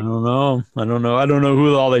there, Jack? I don't know. I don't know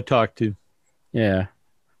who all they talk to. Yeah.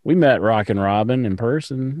 We met Rockin' Robin in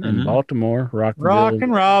person in Baltimore.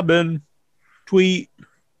 Rockin' Robin.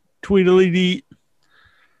 Tweedly deet.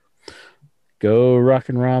 Go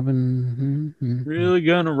Rockin' Robin. Really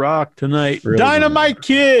gonna rock tonight. Really Dynamite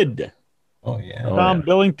Kid. Oh yeah. Tom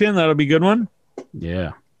Billington, that'll be a good one.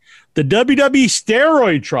 Yeah. The WWE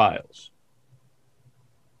steroid trials.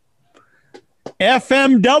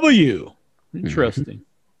 FMW. Interesting.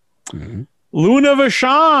 Luna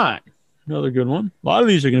Vachon. Another good one. A lot of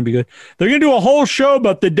these are going to be good. They're going to do a whole show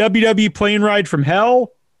about the WWE plane ride from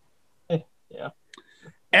hell. Yeah.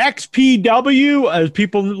 XPW, as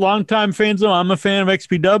people, longtime fans know, I'm a fan of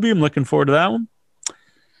XPW. I'm looking forward to that one.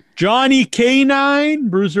 Johnny K9,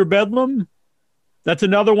 Bruiser Bedlam. That's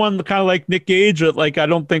another one kind of like Nick Gage that like I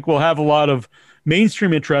don't think will have a lot of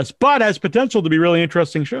mainstream interest, but has potential to be a really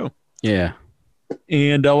interesting show. Yeah.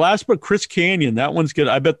 And last but Chris Canyon. That one's good.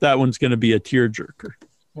 I bet that one's going to be a tearjerker.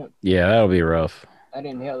 Yeah, that'll be rough. I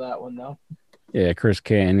didn't hear that one though. Yeah, Chris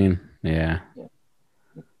Canyon. Yeah.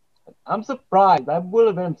 I'm surprised. I would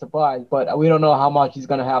have been surprised, but we don't know how much he's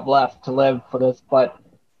gonna have left to live for this. But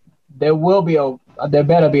there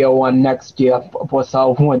better be a one next year for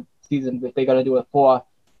one season if they're gonna do it for.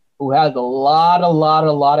 Who has a lot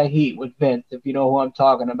of heat with Vince? If you know who I'm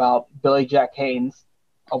talking about, Billy Jack Haynes,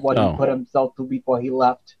 of what he put himself through before he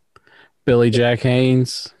left. Billy Jack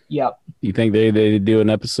Haynes. Yep. You think they do an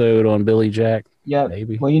episode on Billy Jack? Yeah.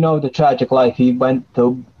 Maybe. Well, you know the tragic life he went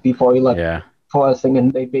through before he left. Yeah. Forcing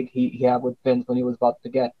and the big heat he had with Vince when he was about to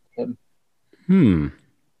get him.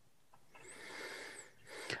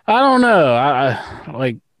 I don't know.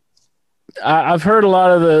 I've heard a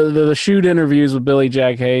lot of the shoot interviews with Billy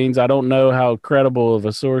Jack Haynes. I don't know how credible of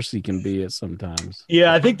a source he can be at sometimes.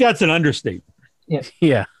 Yeah, I think that's an understatement.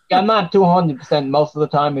 Yeah. I'm not 200% most of the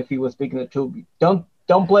time if he was speaking the truth. Don't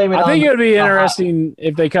blame it on... I think it would be interesting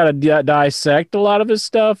if they kind of dissect a lot of his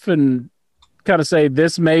stuff and kind of say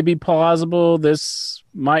this may be plausible, this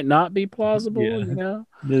might not be plausible, you know?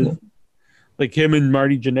 Like him and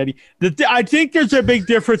Marty Jannetty. I think there's a big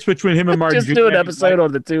difference between him and Marty Just do an episode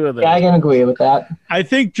on the two of them. Yeah, I can agree with that. I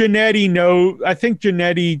think Jannetty's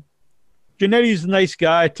a nice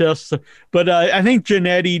guy, but I think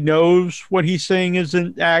Jannetty knows what he's saying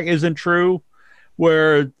isn't true,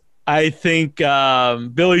 where I think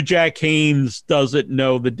Billy Jack Haynes doesn't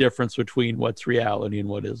know the difference between what's reality and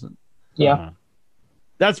what isn't. Yeah.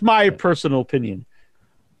 That's my personal opinion.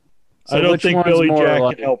 So I don't think Billy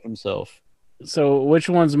Jack can help himself. So which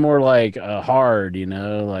one's more like hard, you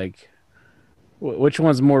know, like which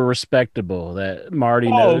one's more respectable that Marty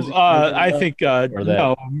knows? I think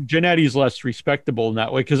no, Jannetty's less respectable in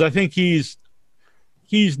that way because I think he's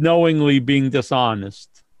knowingly being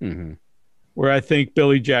dishonest. Mm-hmm. Where I think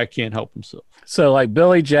Billy Jack can't help himself. So like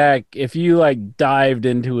Billy Jack, if you like dived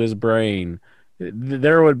into his brain,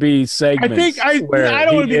 there would be segments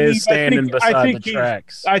where he is standing beside the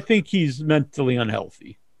tracks. I think he's mentally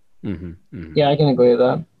unhealthy. Mm-hmm, mm-hmm. Yeah, I can agree with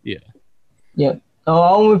that. Yeah.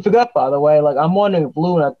 Oh, we forgot, by the way, like I'm wondering if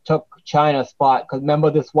Luna took Chyna's spot because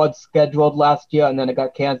remember this was scheduled last year and then it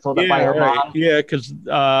got canceled by her mom. Yeah, because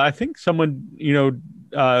I think someone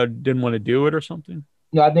didn't want to do it or something.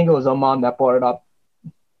 Yeah, I think it was her mom that brought it up.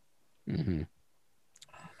 Mm-hmm.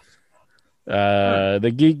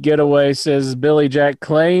 The Geek Getaway says Billy Jack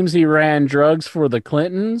claims he ran drugs for the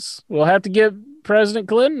Clintons. We'll have to get President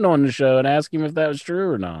Clinton on the show and ask him if that was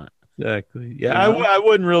true or not. Exactly. Yeah, I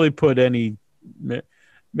wouldn't really put any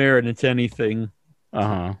merit into anything.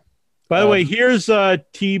 Uh-huh. By the way, here's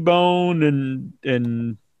T-Bone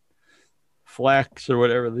and Flex or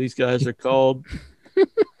whatever these guys are called.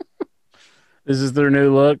 This is their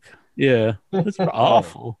new look? Yeah. That's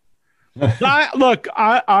awful. I'm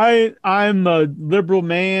a liberal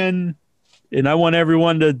man, and I want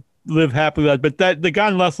everyone to live happily. But the guy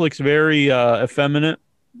in left looks very effeminate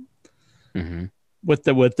with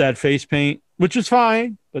that face paint, which is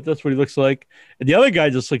fine. But that's what he looks like. And the other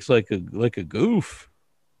guy just looks like a goof.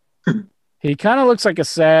 He kind of looks like a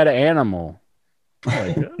sad animal.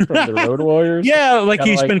 Like, from the Road Warriors. Yeah, like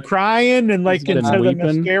he's been crying and like instead of the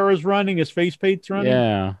weeping. mascara's running, his face paint's running.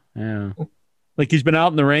 Yeah. Like he's been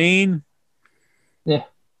out in the rain. Yeah.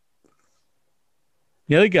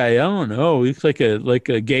 The other guy, I don't know. He looks like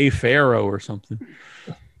a gay pharaoh or something.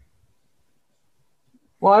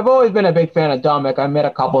 Well, I've always been a big fan of Dominic. I met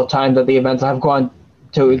a couple of times at the events I've gone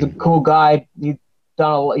to. He's a cool guy. He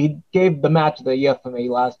gave the match of the year for me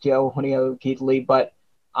last year when he had Keith Lee. But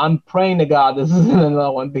I'm praying to God this isn't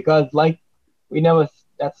another one because that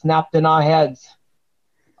snapped in our heads.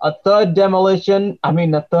 A third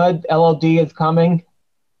LOD is coming.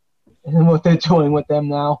 And what they're doing with them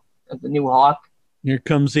now as the new Hawk. Here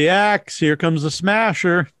comes the Axe. Here comes the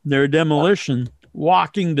Smasher. They're a demolition.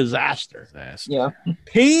 Walking disaster. Yeah.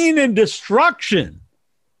 Pain and Destruction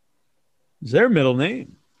is their middle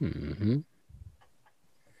name. Mm-hmm.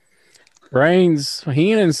 Brains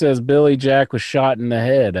Heenan says Billy Jack was shot in the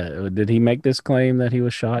head. Did he make this claim that he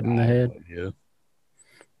was shot in the head? Yeah.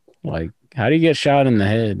 Like, how do you get shot in the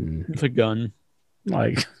head? With a gun.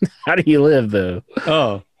 Like, how do you live though?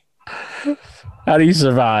 Oh. How do you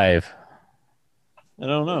survive? I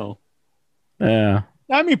don't know. Yeah.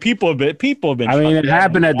 I mean, people have been. I mean, it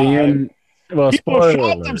happened at the end. Well, people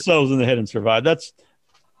shot themselves in the head and survived. That's,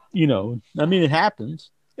 I mean, it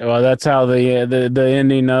happens. Well, that's how the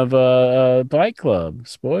ending of Fight Club.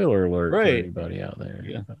 Spoiler alert for anybody out there.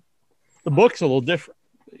 Yeah. The book's a little different.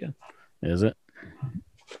 Yeah. Is it?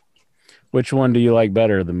 Which one do you like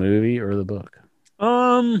better, the movie or the book?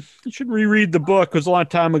 I should reread the book. It was a long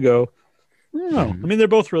time ago. I don't know. I mean, they're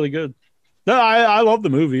both really good. No, I love the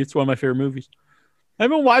movie. It's one of my favorite movies. I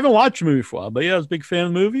haven't watched the movie for a while, but yeah, I was a big fan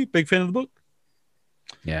of the movie, big fan of the book.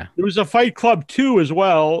 Yeah. There was a Fight Club 2 as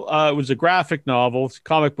well. It was a graphic novel, it's a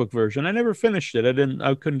comic book version. I never finished it.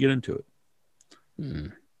 I couldn't get into it.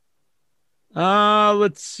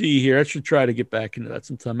 Let's see here. I should try to get back into that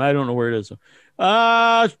sometime. I don't know where it is. You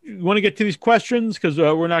want to get to these questions? Because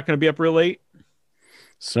we're not going to be up real late.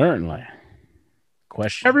 Certainly.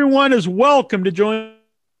 Question. Everyone is welcome to join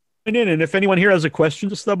in. And if anyone here has a question,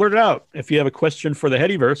 just blurt it out. If you have a question for the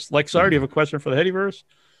Headyverse, Lexar, do you have a question for the Headyverse?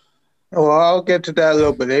 Well, I'll get to that a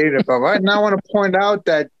little bit later. But right now, I want to point out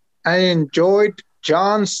that I enjoyed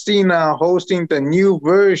John Cena hosting the new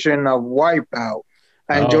version of Wipeout.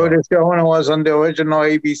 I enjoyed the show when it was on the original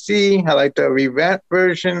ABC. I like the revamped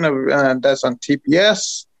version of that's on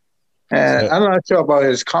TBS. And I'm not sure about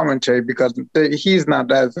his commentary because he's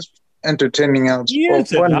not as entertaining as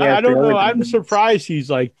I don't know. I'm surprised he's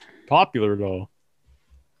like popular though.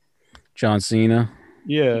 John Cena.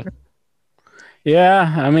 Yeah.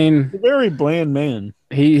 Yeah, I mean, a very bland man.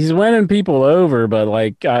 He's winning people over, but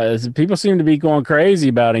like people seem to be going crazy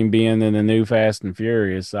about him being in the new Fast and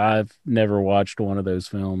Furious. I've never watched one of those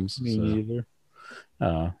films. Me neither.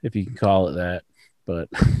 If you can call it that, but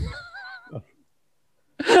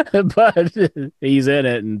but he's in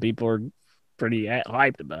it, and people are pretty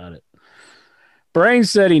hyped about it. Brain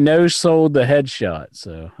said he no-sold the headshot,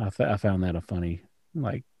 so I found that a funny.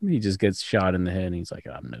 Like, he just gets shot in the head, and he's like,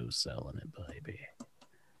 I'm no-selling it, baby.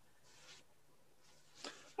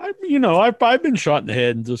 I've been shot in the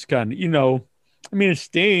head and just kind of, I mean, it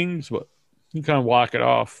stings, but you kind of walk it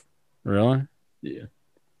off. Really? Yeah.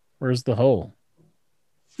 Where's the hole?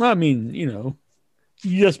 Well, I mean, you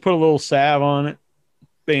just put a little salve on it,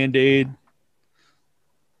 Band-Aid.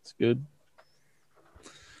 It's good.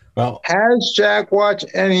 Well, has Jack watched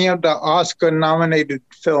any of the Oscar-nominated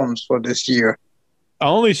films for this year? I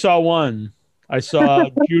only saw one. I saw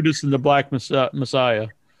Judas and the Black Messiah.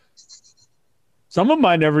 Some of them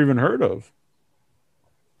I never even heard of.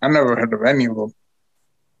 I never heard of any of them.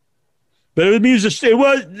 But it was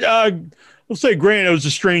we'll say, granted, it was a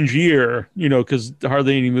strange year, because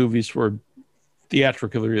hardly any movies were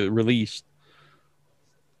theatrically released.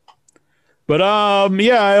 But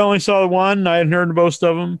I only saw the one. I hadn't heard of most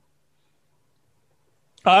of them.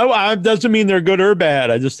 Doesn't mean they're good or bad.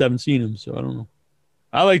 I just haven't seen them, so I don't know.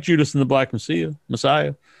 I like Judas and the Black Messiah.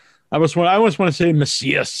 I almost want to say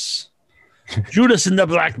Messias. Judas and the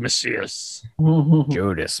Black Messias.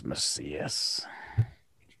 Judas Messias.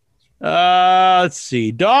 Let's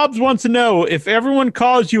see. Dobbs wants to know, if everyone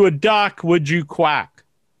calls you a duck, would you quack?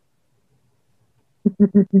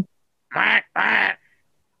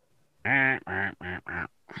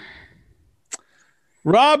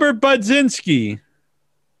 Robert Budzinski.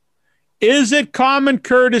 Is it common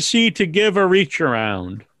courtesy to give a reach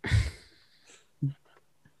around?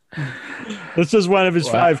 This is one of his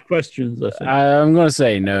 5 questions, I think. I'm going to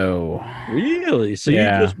say no. Really? So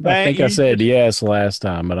yeah, you just I think I said yes last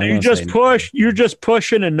time, but I'm just push. No. You're just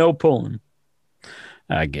pushing and no pulling.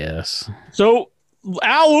 I guess. So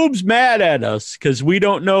Al Oob's mad at us because we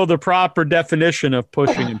don't know the proper definition of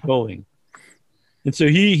pushing and pulling. And so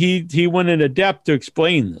he went in depth to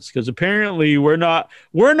explain this, because apparently we're not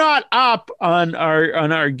up on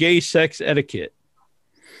our gay sex etiquette.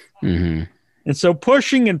 Mm-hmm. And so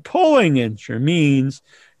pushing and pulling means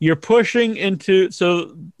you're pushing into,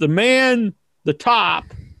 so the man, the top,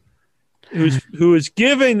 who is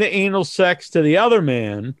giving the anal sex to the other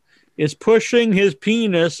man, is pushing his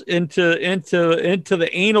penis into the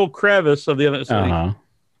anal crevice of the other side.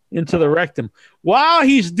 Into the rectum. While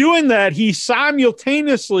he's doing that, he's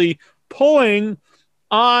simultaneously pulling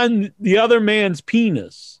on the other man's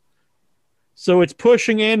penis. So it's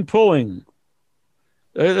pushing and pulling.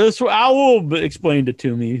 That's what Al Oob explained it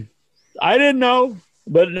to me. I didn't know,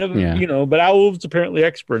 but but Al Oob's apparently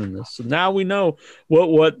expert in this. So now we know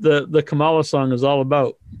what the Kamala song is all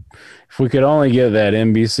about. If we could only get that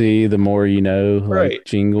NBC, the more you know, like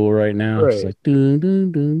jingle right now. Right. It's like dun,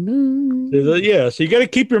 dun, dun, dun. Yeah, so you got to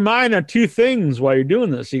keep your mind on 2 things while you're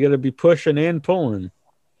doing this. You got to be pushing and pulling.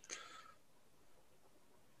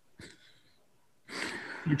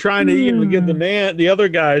 You're trying to give the other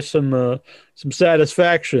guy some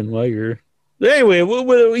satisfaction while you're. Anyway,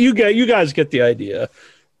 you guys get the idea.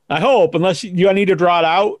 I hope, unless I need to draw it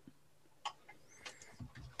out.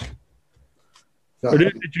 Or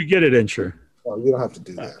did you get it, Insure? No, you don't have to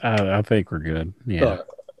do that. I think we're good. Yeah.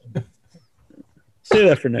 Say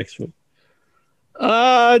that for next week.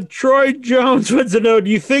 Troy Jones wants to know,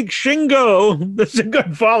 do you think Shingo, this is a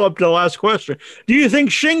good follow-up to the last question, do you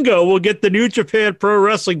think Shingo will get the New Japan Pro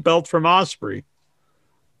Wrestling belt from Ospreay?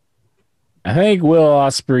 I think Will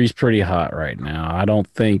Ospreay's pretty hot right now. I don't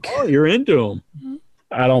think. Oh, you're into him.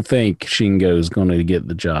 I don't think Shingo is going to get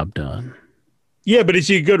the job done. Yeah, but is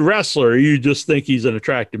he a good wrestler? Or you just think he's an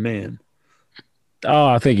attractive man? Oh,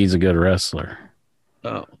 I think he's a good wrestler.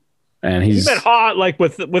 Oh, and he's been hot like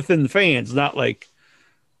within the fans, not like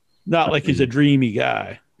he's a dreamy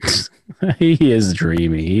guy. He is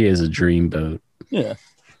dreamy. He is a dreamboat. Yeah.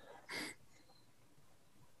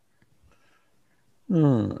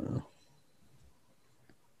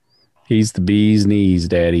 He's the bee's knees,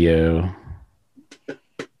 Daddy-O.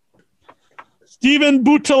 Stephen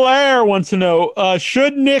Boutelaire wants to know,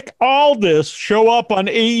 should Nick Aldis show up on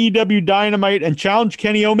AEW Dynamite and challenge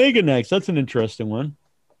Kenny Omega next? That's an interesting one.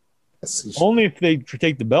 Only if they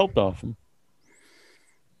take the belt off him.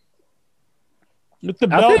 Get the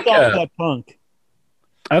belt off that Punk.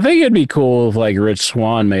 I think it'd be cool if like Rich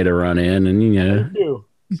Swann made a run in and,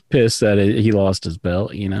 he's pissed that he lost his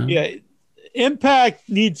belt, Yeah. Impact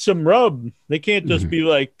needs some rub. They can't just be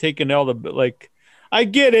like taking all the, like, I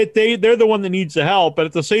get it. They're the one that needs the help, but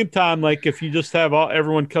at the same time, like if you just have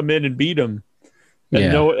everyone come in and beat them,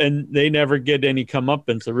 and they never get any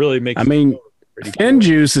comeuppance, it really makes. I mean,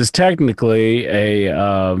 FinJuice is technically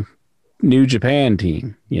a New Japan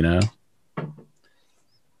team.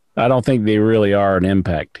 I don't think they really are an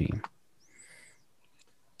Impact team.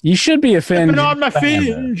 You should be a fan. On my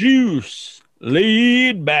FinJuice,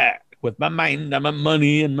 laid back with my mind on my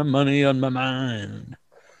money and my money on my mind.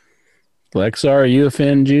 Lexar, are you a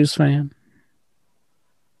FinJuice fan?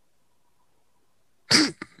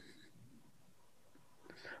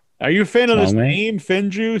 Are you a fan of this name,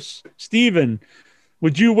 FinJuice? Steven,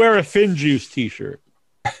 would you wear a FinJuice t-shirt?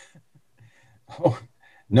 Oh,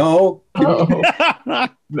 no. I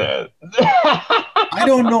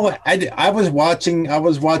don't know. I was watching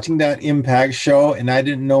that Impact show, and I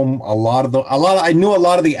didn't know I knew a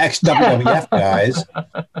lot of the ex-WWF guys,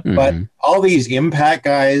 but all these Impact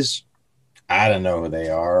guys, I don't know who they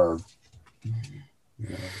are.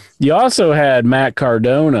 You also had Matt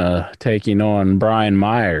Cardona taking on Brian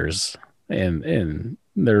Myers, and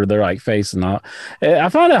they're like facing off. I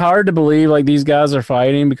find it hard to believe like these guys are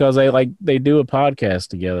fighting because they do a podcast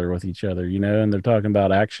together with each other, and they're talking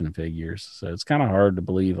about action figures. So it's kind of hard to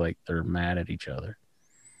believe like they're mad at each other.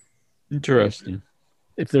 Interesting.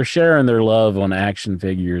 If they're sharing their love on action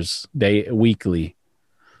figures weekly,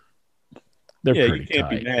 they're pretty you can't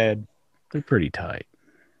tight. Be mad. They're pretty tight.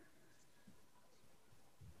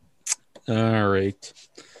 All right.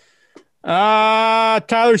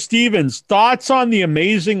 Tyler Stevens, thoughts on the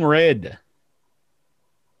Amazing Red?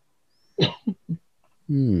 He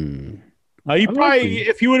probably,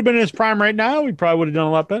 if he would have been in his prime right now, he probably would have done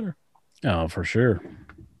a lot better. Oh, for sure.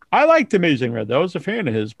 I liked Amazing Red, though. I was a fan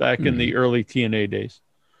of his back in the early TNA days.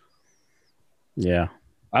 Yeah.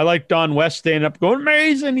 I like Don West standing up going,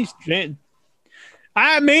 amazing.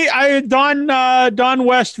 Don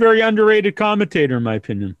West, very underrated commentator, in my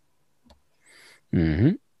opinion.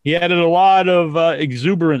 Mm-hmm. He added a lot of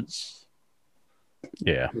exuberance.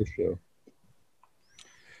 Yeah. For sure.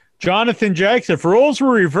 Jonathan Jackson, if roles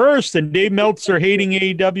were reversed and Dave Meltzer hating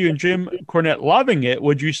AEW and Jim Cornette loving it,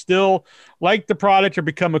 would you still like the product or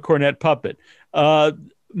become a Cornette puppet?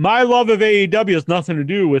 My love of AEW has nothing to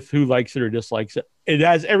do with who likes it or dislikes it. It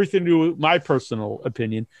has everything to do with my personal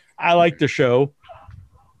opinion. I like the show.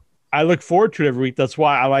 I look forward to it every week. That's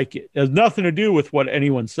why I like it. It has nothing to do with what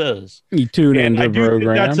anyone says. You tune into the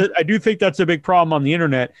program. I do think that's a big problem on the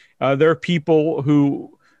internet. There are people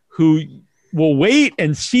who will wait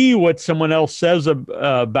and see what someone else says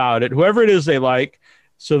about it, whoever it is they like,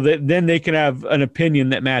 so that then they can have an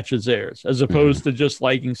opinion that matches theirs, as opposed to just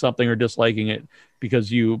liking something or disliking it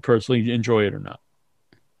because you personally enjoy it or not.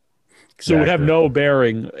 So it would have no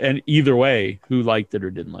bearing and either way who liked it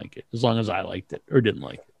or didn't like it, as long as I liked it or didn't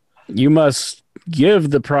like it. You must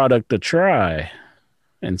give the product a try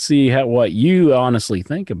and see what you honestly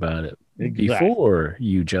think about it before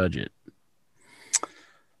you judge it.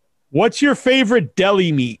 What's your favorite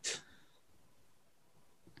deli meat?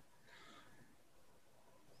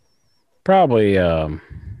 Probably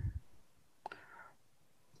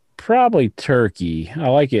turkey. I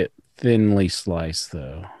like it thinly sliced,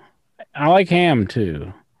 though. I like ham,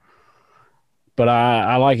 too. But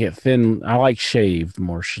I like it thin. I like shaved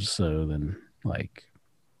more so than like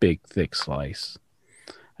big, thick slice.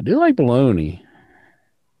 I do like bologna.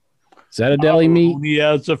 Is that a deli meat? Bologna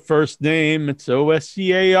has a first name. It's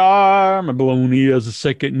OSCAR. My bologna has a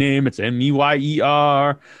second name. It's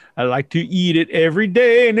MEYER. I like to eat it every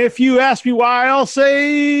day. And if you ask me why, I'll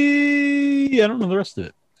say I don't know the rest of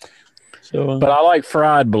it. So, but I like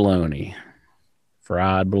fried bologna.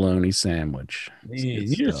 Fried bologna sandwich. Man,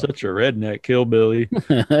 you're such a redneck hillbilly.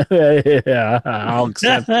 Yeah, I'll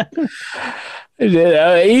accept it.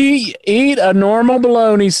 Eat a normal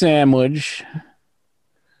bologna sandwich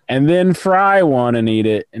and then fry one and eat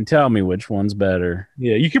it and tell me which one's better.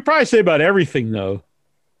 Yeah, you could probably say about everything, though.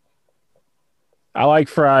 I like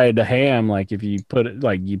fried ham. Like if you put it,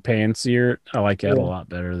 like you pan sear it, I like that a lot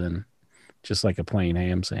better than just like a plain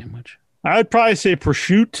ham sandwich. I'd probably say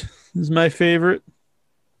prosciutto is my favorite.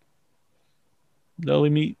 Deli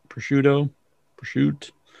meat, prosciutto.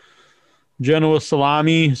 Genoa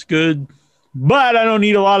salami is good, but I don't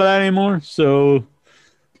eat a lot of that anymore. So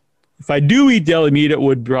if I do eat deli meat, it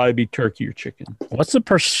would probably be turkey or chicken. What's a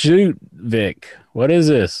prosciutto, Vic? What is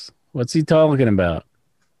this? What's he talking about?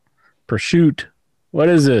 Prosciutto. What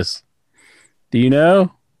is this? Do you know?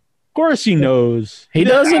 Of course he knows. He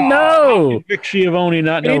doesn't know. Vic Schiavone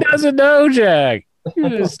not know. He doesn't know, Jack.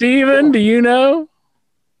 Steven, do you know?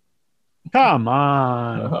 Come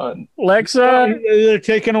on. Lexa? They're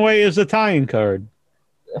taking away his Italian card.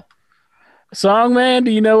 Songman,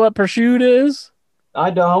 do you know what prosciutto is? I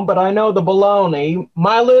don't, but I know the bologna.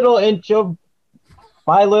 My little inch of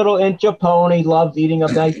pony loves eating a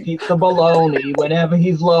nice piece of bologna whenever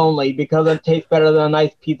he's lonely because it tastes better than a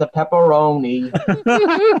nice piece of pepperoni.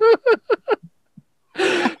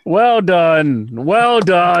 Well done. Well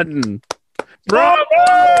done. Bravo!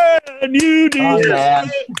 And you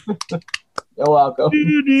deserve it. You're welcome.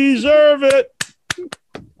 You deserve it.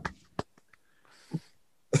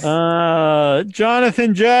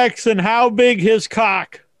 Jonathan Jackson, how big his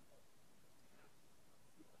cock?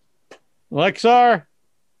 Lexar?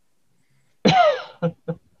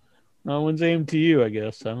 No one's aimed to you, I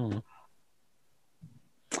guess. I don't know.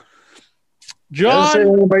 John?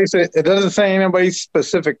 It doesn't say anybody's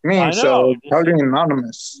specific name, so it's probably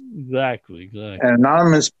anonymous. Exactly. An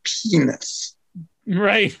anonymous penis.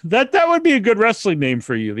 Right. That would be a good wrestling name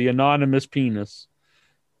for you, the anonymous penis.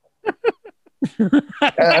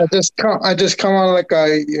 I just come on like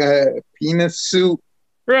a penis suit.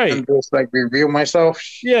 Right. And just like reveal myself.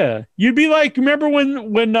 Yeah. You'd be like, remember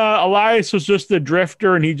when Elias was just a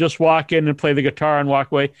drifter and he'd just walk in and play the guitar and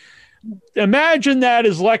walk away? Imagine that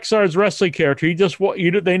as Lexar's wrestling character.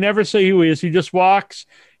 They never say who he is. He just walks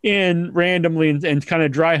in randomly and kind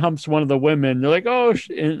of dry humps one of the women. They're like, oh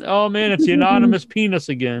man, it's the anonymous penis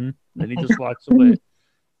again. And he just walks away.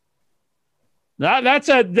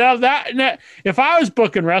 That if I was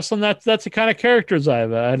booking wrestling, that's the kind of characters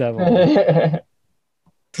I'd have.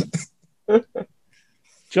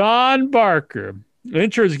 John Barker.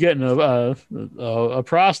 Venture's getting a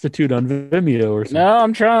prostitute on Vimeo or something. No,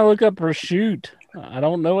 I'm trying to look up prosciutto. I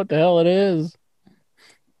don't know what the hell it is.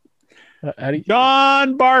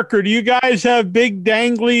 John Barker, do you guys have big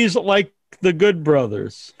danglies like the Good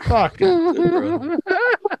Brothers? Fucking Good Brothers.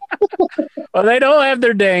 Well, they don't have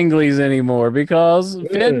their danglies anymore because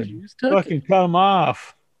FinJuice took it. Cut them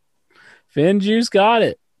off. FinJuice got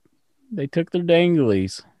it. They took their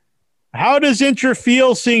danglies. How does Inter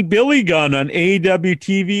feel seeing Billy Gunn on AEW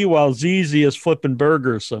TV while ZZ is flipping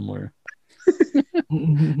burgers somewhere?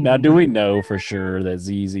 Now, do we know for sure that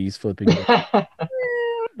ZZ's flipping burgers?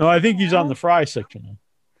 No, I think he's on the fry section.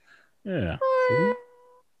 Yeah. See?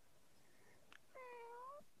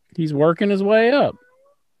 He's working his way up.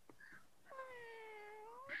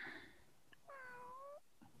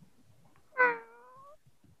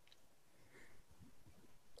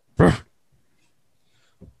 Ruff.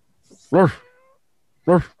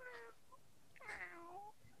 Ruff.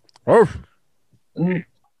 Ruff.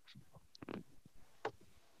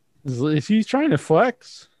 Is he trying to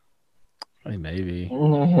flex? Maybe.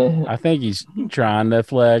 I think he's trying to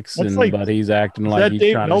flex, but he's acting like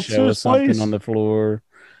he's trying to show us something on the floor.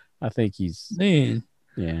 I think he's... Man.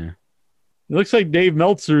 Yeah. It looks like Dave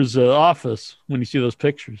Meltzer's office when you see those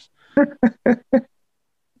pictures.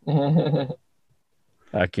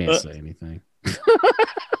 I can't say anything.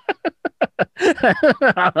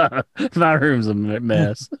 My room's a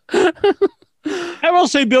mess. I will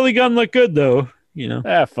say Billy Gunn looked good, though. You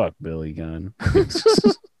know. Fuck Billy Gunn.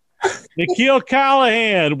 Nikhil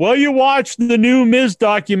Callahan, will you watch the new Miz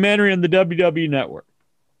documentary on the WWE Network?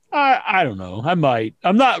 I don't know. I might.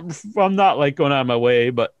 I'm not like going out of my way,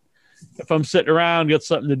 but if I'm sitting around, got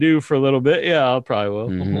something to do for a little bit, yeah, I'll probably will.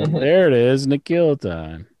 Mm-hmm. There it is, Nikhil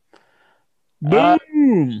time.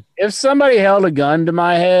 Boom! If somebody held a gun to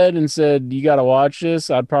my head and said, you got to watch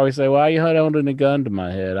this, I'd probably say, why are you holding a gun to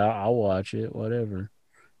my head? I'll watch it, whatever.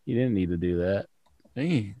 You didn't need to do that.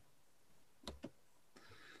 Dang.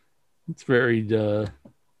 It's very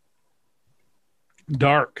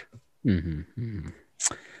dark. Mm-hmm.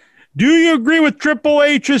 Do you agree with Triple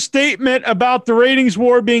H's statement about the ratings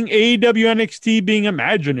war being AEW NXT being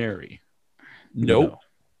imaginary? Nope.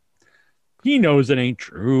 He knows it ain't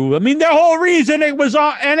true. I mean, the whole reason it was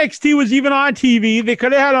on NXT was even on TV. They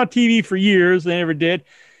could have had it on TV for years. They never did.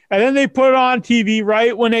 And then they put it on TV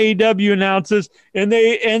right when AEW announces, and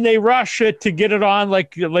they rush it to get it on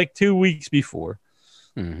like 2 weeks before.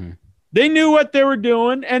 Mm-hmm. They knew what they were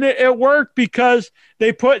doing, and it worked because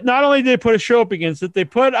not only did they put a show up against it, they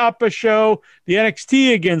put up a show, the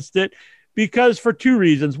NXT, against it, because for two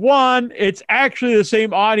reasons. One, it's actually the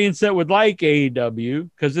same audience that would like AEW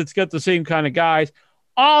because it's got the same kind of guys.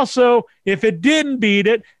 Also, if it didn't beat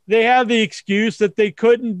it, they have the excuse that they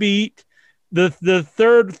couldn't beat the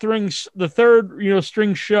third string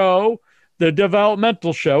show, the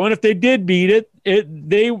developmental show. And if they did beat it,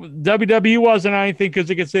 WWE wasn't anything because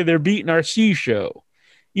they could say they're beating our C show,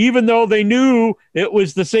 even though they knew it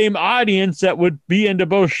was the same audience that would be into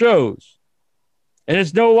both shows. And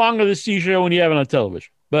it's no longer the C show when you have it on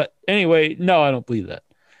television. But anyway, no, I don't believe that.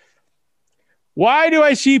 Why do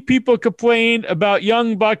I see people complain about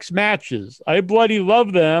Young Bucks matches? I bloody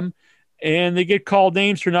love them, and they get called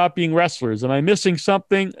names for not being wrestlers. Am I missing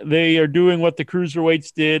something? They are doing what the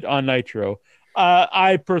Cruiserweights did on Nitro.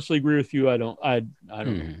 I personally agree with you. I don't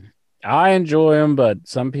know. I enjoy them, but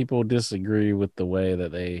some people disagree with the way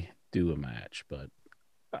that they do a match. But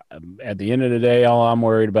at the end of the day, all I'm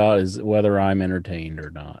worried about is whether I'm entertained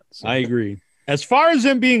or not. So. I agree. As far as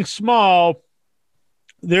them being small,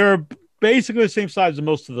 they're basically the same size as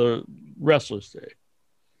most of the wrestlers today.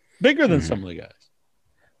 Bigger than some of the guys.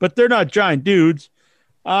 But they're not giant dudes.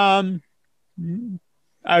 I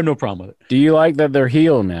have no problem with it. Do you like that they're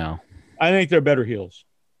heel now? I think they're better heels.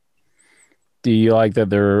 Do you like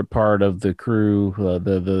that they're part of the crew,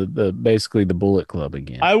 the basically the Bullet Club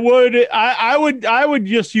again? I would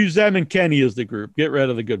just use them and Kenny as the group. Get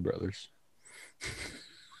rid of the Good Brothers.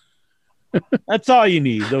 That's all you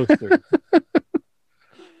need, those three.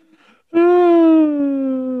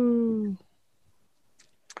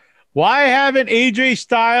 Why haven't AJ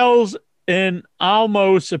Styles and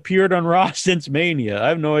Almos appeared on Raw since Mania? I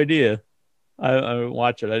have no idea. I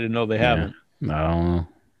watch it. I didn't know they haven't. I don't know.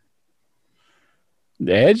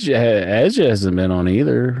 Edge hasn't been on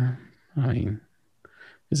either. I mean,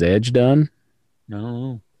 is Edge done?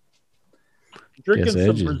 No. Drinking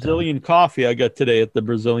some Brazilian coffee I got today at the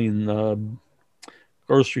Brazilian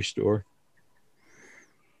grocery store.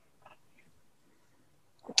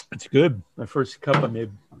 It's good. My first cup I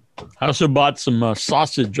made. I also bought some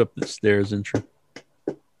sausage up the stairs.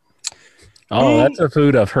 Oh, that's a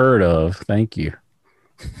food I've heard of. Thank you.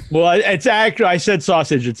 Well, it's actually, I said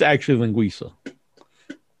sausage. It's actually linguiça.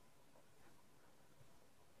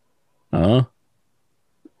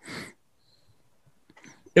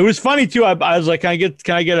 It was funny too. I was like, can I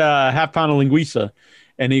get a half pound of linguiça?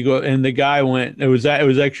 And the guy went, it was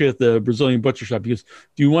actually at the Brazilian butcher shop. He goes,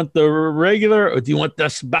 do you want the regular or do you want the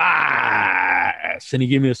spice? And he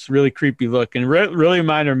gave me this really creepy look and really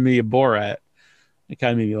reminded me of Borat. It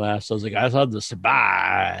kind of made me laugh. So I was like, I saw the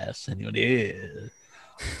spice. And he went, yeah.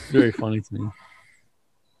 Very funny to me.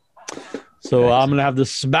 So I'm going to have the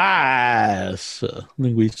spice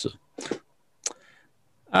linguiça.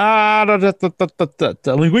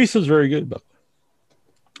 Linguiça is very good, but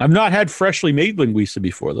I've not had freshly made linguiça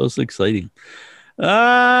before. Those are exciting.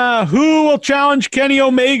 Who will challenge Kenny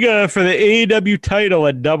Omega for the AEW title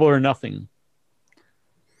at Double or Nothing?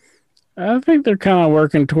 I think they're kind of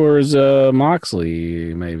working towards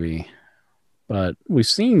Moxley, maybe. But we've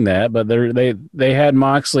seen that. But they had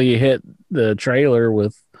Moxley hit the trailer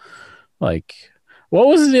with, like, what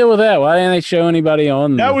was the deal with that? Why didn't they show anybody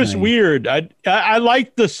on that? Was thing? Weird. I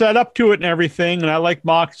liked the setup to it and everything, and I like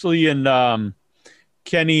Moxley and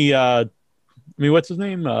Kenny. What's his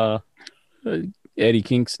name? Eddie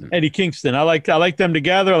Kingston. Eddie Kingston. I like them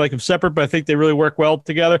together. I like them separate, but I think they really work well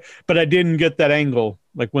together. But I didn't get that angle,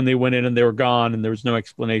 like when they went in and they were gone and there was no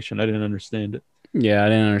explanation. I didn't understand it. Yeah, I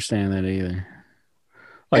didn't understand that either.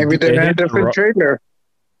 Like, maybe they had a different trailer.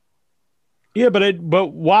 Yeah,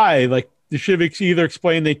 but why? Like, they should have either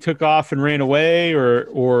explained they took off and ran away,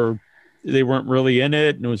 or they weren't really in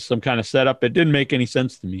it and it was some kind of setup. It didn't make any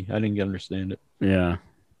sense to me. I didn't understand it. Yeah,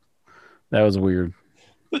 that was weird.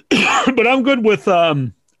 But I'm good with.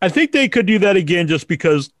 I think they could do that again just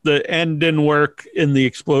because the end didn't work in the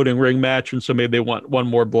exploding ring match, and so maybe they want one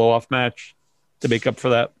more blow off match to make up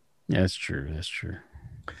for that. Yeah, that's true. That's true.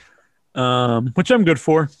 Which I'm good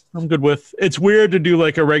for. I'm good with. It's weird to do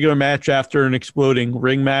like a regular match after an exploding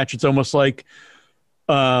ring match. It's almost like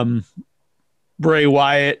Bray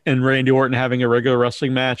Wyatt and Randy Orton having a regular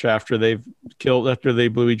wrestling match after they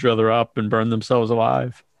blew each other up and burned themselves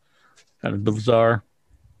alive. Kind of bizarre.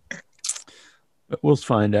 But we'll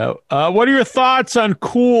find out. What are your thoughts on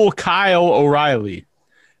cool Kyle O'Reilly?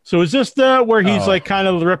 So is this the where he's like kind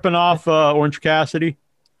of ripping off Orange Cassidy?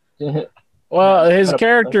 Well, his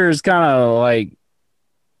character is kind of like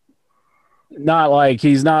not like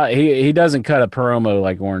he doesn't cut a promo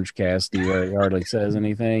like Orange Cassidy where he hardly says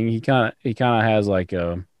anything. He kind of has like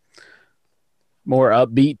a more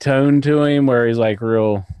upbeat tone to him where he's like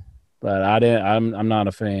real. But I'm not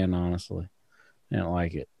a fan, honestly. I don't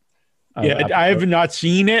like it. I have not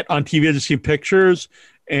seen it on TV. I just seen pictures.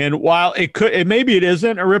 And while maybe it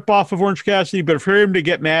isn't a ripoff of Orange Cassidy, but for him to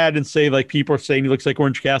get mad and say like people are saying he looks like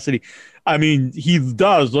Orange Cassidy, I mean, he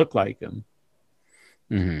does look like him.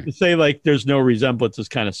 Mm-hmm. To say like there's no resemblance is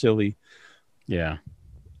kind of silly. Yeah.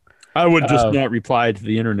 I would just not reply to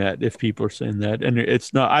the internet if people are saying that. And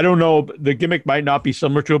it's not, I don't know, the gimmick might not be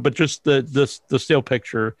similar to it, but just the still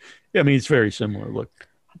picture, I mean, it's very similar. Look.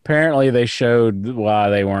 Apparently they showed why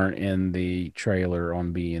they weren't in the trailer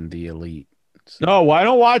on Being the Elite. So. No, I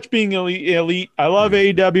don't watch Being Elite. I love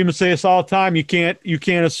AEW and say this all the time. You can't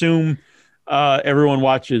assume everyone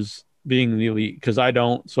watches Being the Elite because I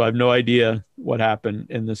don't. So I have no idea what happened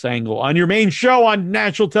in this angle on your main show on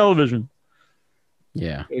national television.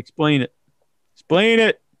 Yeah. Explain it.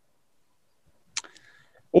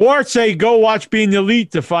 Or say go watch Being the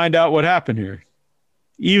Elite to find out what happened here.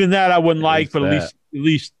 Even that I wouldn't like, but at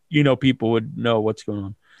least people would know what's going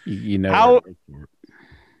on.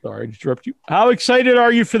 Sorry to interrupt you. How excited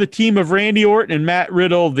are you for the team of Randy Orton and Matt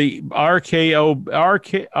Riddle, the RK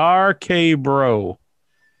Bro?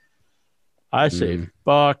 I say,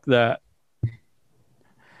 fuck that.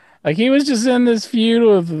 Like he was just in this feud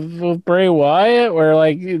with Bray Wyatt, where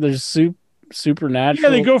like there's supernatural.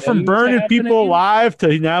 Yeah, they go from burning people alive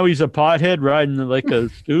to now he's a pothead riding like a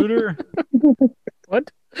scooter.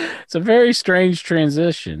 What? It's a very strange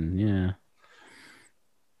transition. Yeah.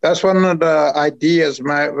 That's one of the ideas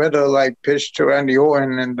Matt Riddle like pitched to Randy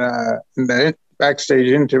Orton in the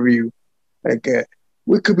backstage interview. Like,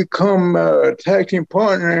 we could become tag team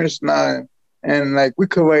partners now, and like we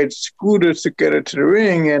could ride scooters together to the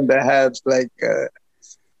ring, and that has like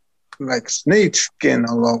snake skin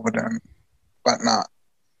all over them, but not.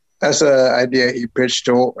 That's an idea he pitched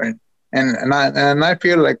to Orton, and I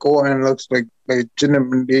feel like Orton looks like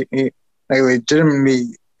legitimately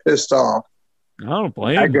pissed off. I don't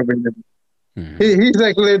blame him. Aggravated. He's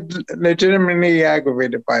like legitimately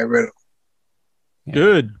aggravated by Riddle. Yeah.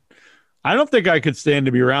 Good. I don't think I could stand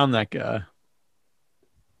to be around that guy.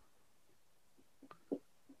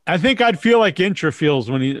 I think I'd feel like Intra feels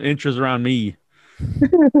when he Intra's around me.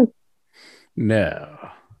 No.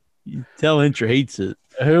 You tell Intra hates it.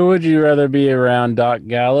 Who would you rather be around, Doc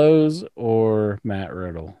Gallows or Matt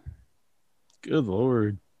Riddle? Good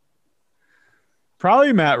Lord.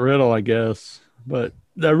 Probably Matt Riddle, I guess. But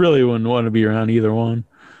I really wouldn't want to be around either one.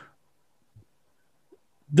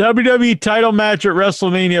 WWE title match at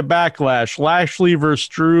WrestleMania Backlash. Lashley versus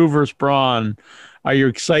Drew versus Braun. Are you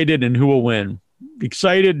excited, and who will win?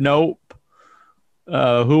 Excited? Nope. Who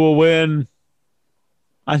will win?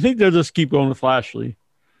 I think they'll just keep going with Lashley.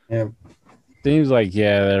 Yeah. Seems like,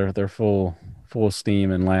 they're full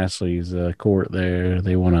steam in Lashley's court there.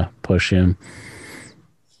 They want to push him.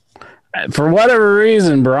 For whatever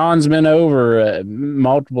reason, Braun's been over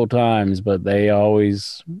multiple times, but they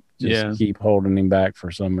always just keep holding him back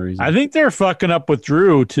for some reason. I think they're fucking up with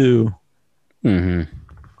Drew, too. Mm-hmm.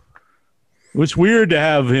 It's weird to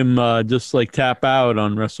have him just like tap out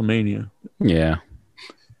on WrestleMania. Yeah.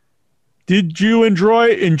 Did you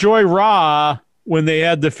enjoy Raw when they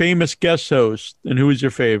had the famous guest host? And who was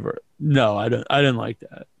your favorite? No, I didn't like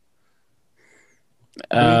that.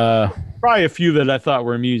 Probably a few that I thought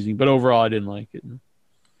were amusing, but overall I didn't like it.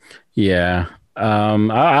 Yeah.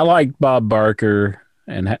 I liked Bob Barker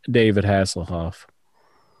and David Hasselhoff.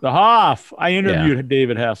 The Hoff. I interviewed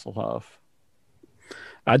David Hasselhoff.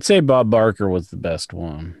 I'd say Bob Barker was the best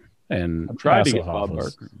one, and I tried to get Bob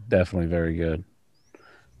Barker. Definitely very good.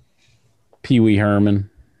 Pee Wee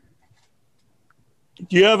Herman.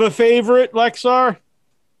 Do you have a favorite, Lexar?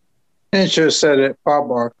 I just said it, Bob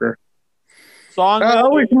Barker. Song. I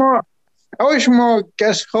wish more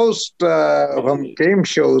guest hosts from game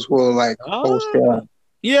shows will like host.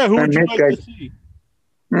 Yeah, who would you like to see?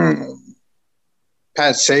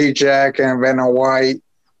 Pat Sajak and Vanna White,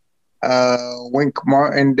 Wink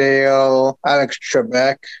Martindale, Alex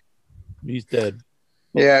Trebek. He's dead.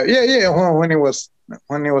 Yeah. When he was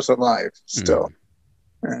alive, still.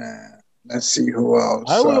 Let's see who else.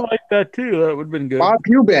 I would have liked that too. That would have been good. Bob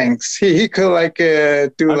Eubanks. He could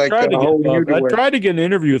do like a whole new. I tried to get an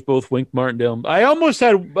interview with both Wink Martindale. I almost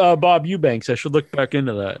had Bob Eubanks. I should look back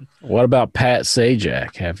into that. What about Pat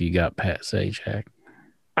Sajak? Have you got Pat Sajak?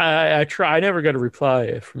 I never got a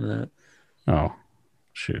reply from that. Oh,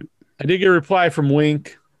 Shoot. I did get a reply from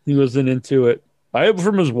Wink. He wasn't into it. I have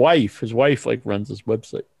from his wife. His wife like runs this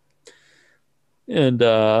website. And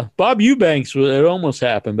Bob Eubanks, it almost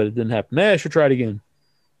happened, but it didn't happen. I should try it again.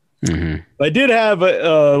 Mm-hmm. I did have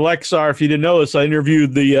Lexar. If you didn't know this, I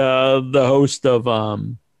interviewed the host of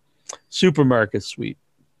Supermarket Suite.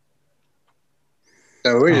 The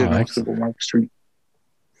original Supermarket Suite.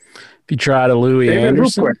 If you tried a Louis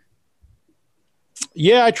Anderson.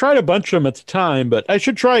 Yeah, I tried a bunch of them at the time, but I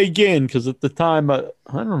should try again because at the time, I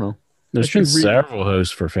don't know. There's been several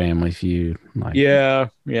hosts for Family Feud. Yeah,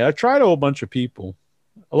 I tried a whole bunch of people.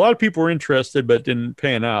 A lot of people were interested, but didn't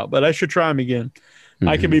pan out. But I should try them again. Mm-hmm.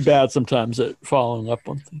 I can be bad sometimes at following up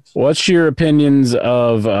on things. What's your opinions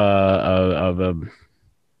of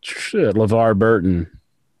LeVar Burton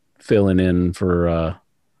filling in for?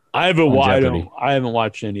 I haven't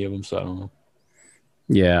watched any of them, so I don't know.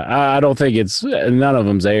 Yeah, I don't think none of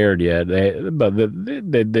them's aired yet.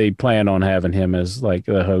 They plan on having him as like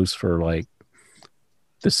the host for like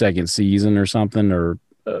the second season or something, or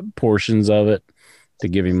portions of it to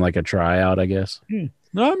give him like a tryout, I guess. Yeah.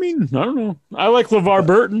 No, I mean, I don't know. I like LeVar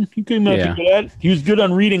Burton. He came out good at it. He was good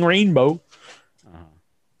on Reading Rainbow.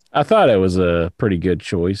 I thought it was a pretty good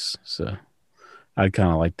choice, so I'd kind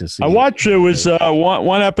of like to see. I watched it. Was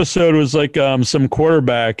one episode was like some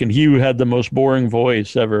quarterback, and he had the most boring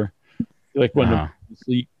voice ever. Like when to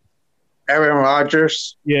sleep. Aaron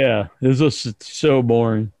Rodgers. Yeah, it was just so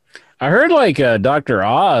boring. I heard like Dr.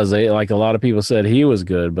 Oz. Like a lot of people said he was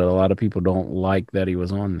good, but a lot of people don't like that he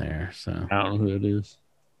was on there. So I don't know who it is.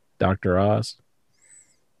 Dr. Oz.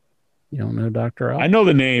 You don't know Dr. Oz? I know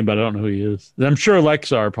the name, but I don't know who he is. I'm sure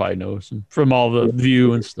Lexar probably knows him from all the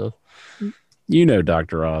View and stuff. You know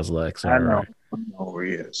Dr. Oz, Lex. I know. Right? I know who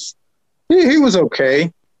he is. He was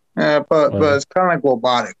okay, but it's kind of like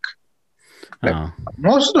robotic. Like,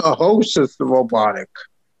 most of the hosts is robotic,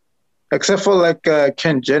 except for like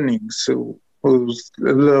Ken Jennings, who's a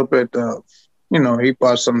little bit of, he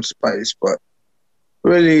brought some spice, but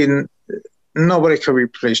really nobody can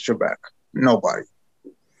replace Trebek. Nobody.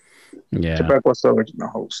 Yeah. Trebek was the original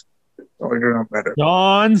host. Original better.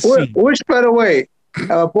 John Cena. Which, by the way,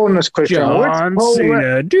 bonus question. John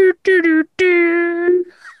Cena.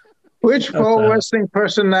 Which pro wrestling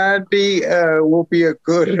personality will be a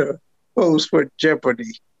good host for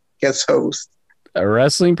Jeopardy? Guest host. A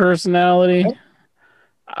wrestling personality?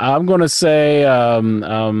 I'm going to say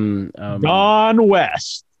Don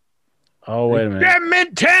West. Oh, wait a minute.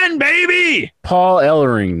 Edmonton, baby! Paul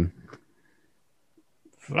Ellering.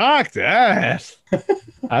 Fuck that.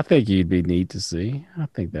 I think he'd be neat to see. I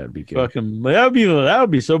think that'd be good. That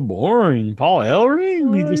would be so boring. Paul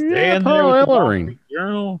Ellering? He just stand Paul there with Ellering. The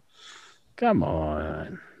journal. Come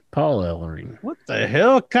on. Paul Ellering. What the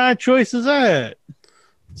hell? What kind of choice is that?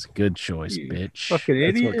 It's a good choice, bitch. Fucking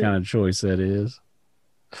idiot. That's what kind of choice that is.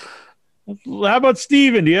 How about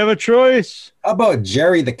Steven? Do you have a choice? How about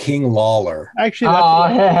Jerry the King Lawler? Actually,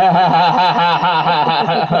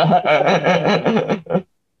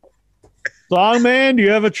 Songman, do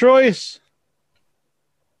you have a choice?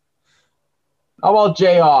 How about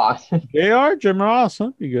JR? JR? Jim Ross?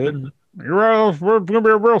 That'd be good. We're going to be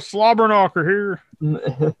a real slobber knocker here.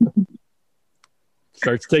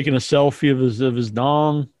 Starts taking a selfie of his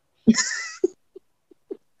dong.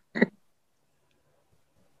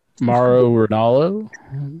 Mauro Ronaldo.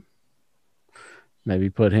 Maybe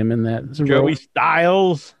put him in that. Joey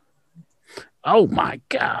Styles. Oh my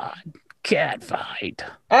God. Cat fight.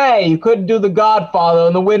 Hey, you couldn't do the Godfather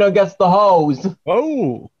and the winner gets the hose.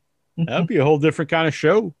 Oh, that'd be a whole different kind of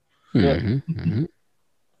show. Mm-hmm, mm-hmm.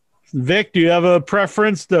 Vic, do you have a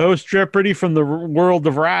preference to host Jeopardy from the world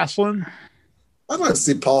of wrestling? I'd like to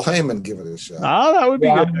see Paul Heyman give it a shot. Oh, that would be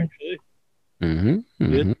good, actually. Mm-hmm,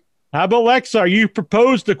 mm-hmm. Good. How about Lexar? You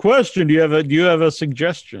proposed a question. Do you have a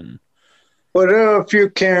suggestion? Well, there are a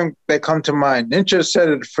few that come to mind. Ninja said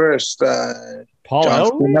it first. Paul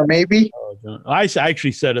John Cena, maybe. I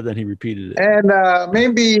actually said it, then he repeated it. And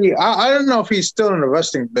maybe I don't know if he's still in the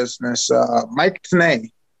wrestling business. Mike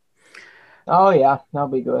Tenay. Oh yeah, that'll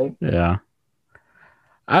be great. Yeah,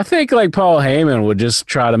 I think like Paul Heyman would just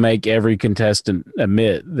try to make every contestant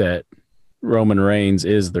admit that Roman Reigns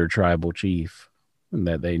is their tribal chief and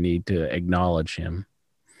that they need to acknowledge him.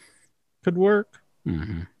 Could work.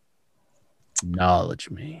 Mm-hmm. Acknowledge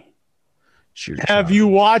me. Have you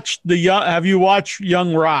watched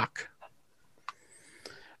Young Rock?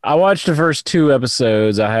 I watched the first 2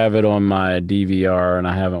 episodes. I have it on my DVR, and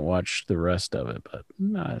I haven't watched the rest of it, but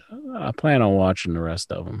I plan on watching the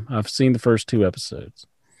rest of them. I've seen the first 2 episodes.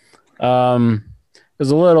 It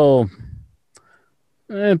was a little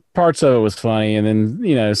Parts of it was funny, and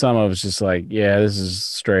then some of it's just like, yeah, this is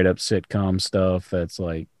straight up sitcom stuff that's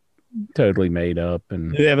like totally made up.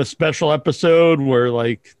 And they have a special episode where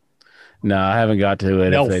like, no, I haven't got to it.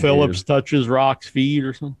 Mel Phillips touches Rock's feet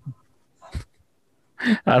or something.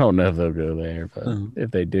 I don't know if they'll go there, but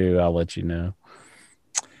if they do, I'll let you know.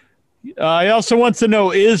 He also wants to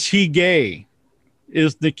know: is he gay?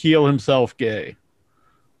 Is Nikhil himself gay?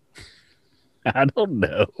 I don't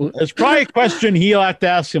know. It's probably a question he'll have to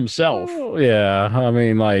ask himself. Yeah, I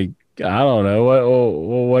mean, like, I don't know.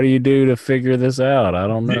 What do you do to figure this out? I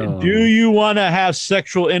don't know. Do you want to have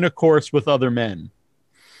sexual intercourse with other men?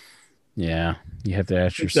 Yeah, you have to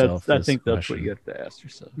ask yourself. I think that's what you have to ask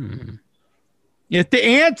yourself. Mm-hmm. If the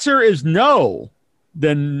answer is no,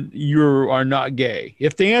 then you are not gay.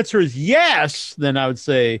 If the answer is yes, then I would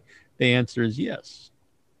say the answer is yes.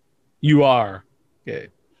 You are gay.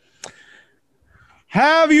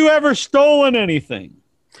 Have you ever stolen anything?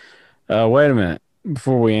 Wait a minute.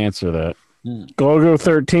 Before we answer that, Glogo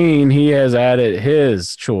 13, he has added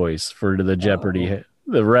his choice for the Jeopardy,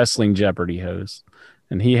 the wrestling Jeopardy host,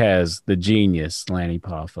 and he has the genius Lanny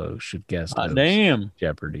Poffo should guest host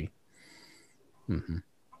Jeopardy. Mm-hmm.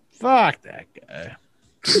 Fuck that guy.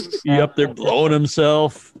 He up there blowing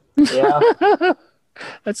himself. Yeah,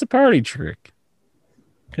 that's a party trick.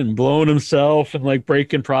 And blowing himself and like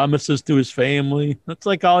breaking promises to his family. That's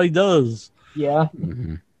like all he does. Yeah.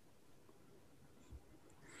 Mm-hmm.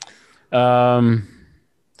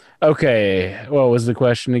 Okay. What was the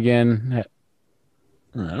question again?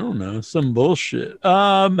 I don't know. Some bullshit.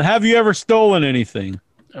 Have you ever stolen anything?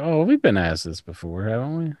 Oh, we've been asked this before,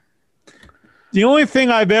 haven't we? The only thing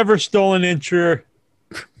I've ever stolen is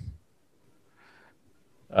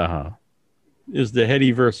the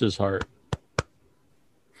Hetty versus Hart.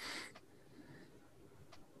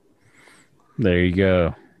 There you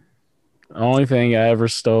go. The only thing I ever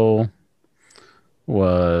stole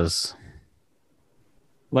was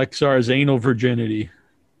Lexar's anal virginity.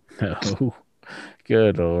 No.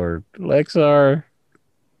 Good Lord. Lexar,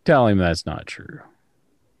 tell him that's not true.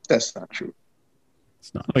 That's not true.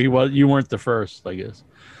 It's not. Oh, you weren't the first, I guess.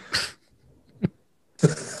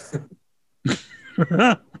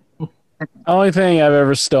 Only thing I've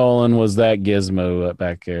ever stolen was that gizmo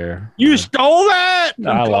back there. You stole that?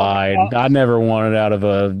 I lied. I never wanted out of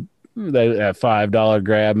that $5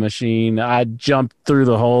 grab machine. I jumped through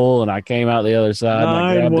the hole and I came out the other side and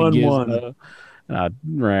I grabbed the gizmo and I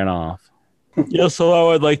ran off. Yes,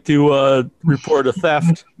 hello. I'd like to report a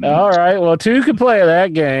theft. All right. Well, two could play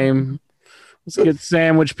that game. Let's get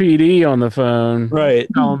Sandwich PD on the phone. Right.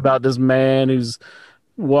 Tell him about this man who's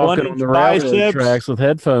walking on the railroad tracks with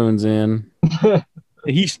headphones in.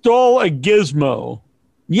 He stole a gizmo.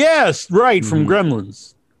 Yes, right, from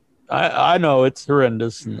Gremlins. I know, it's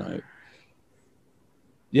horrendous.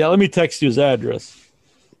 Yeah, let me text you his address.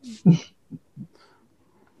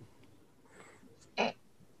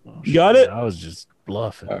 You got it? I was just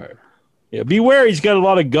bluffing. All right. Yeah, beware, he's got a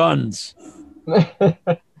lot of guns.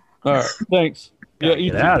 All right, thanks. Yeah,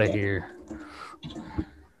 get out of here.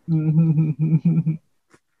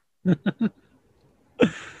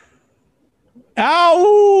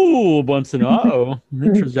 Ow! Bunsen,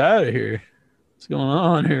 Mitchell's out of here. What's going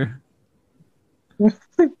on here?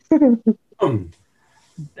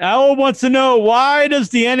 Owl wants to know, why does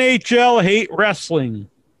the NHL hate wrestling?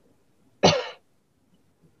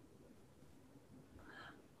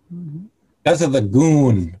 Because of the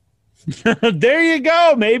goon. There you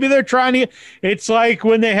go. Maybe they're trying to. It's like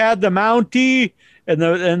when they had the Mountie and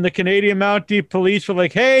the Canadian Mountie police were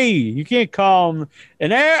like, "Hey, you can't call them."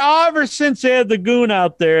 And ever since they had the goon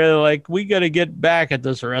out there, they're like, "We got to get back at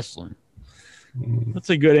this wrestling." That's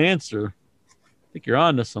a good answer. I think you're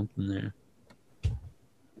on to something there.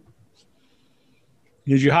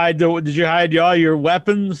 Did you hide all your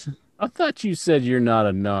weapons? I thought you said you're not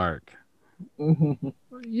a narc.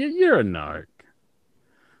 You're a narc.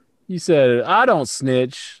 You said, I don't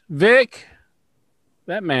snitch. Vic,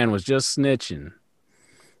 that man was just snitching.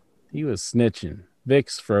 He was snitching.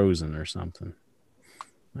 Vic's frozen or something.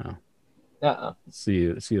 No.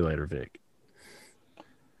 See you later, Vic.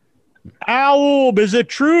 Owl, is a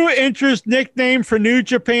true interest nickname for New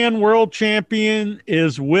Japan World Champion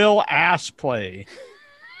is Will Assplay?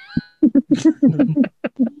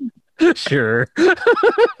 Sure.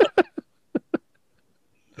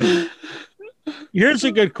 Here's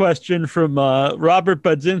a good question from Robert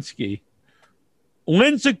Budzinski.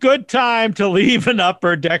 When's a good time to leave an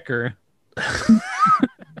upper decker?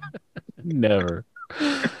 Never.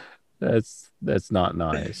 That's not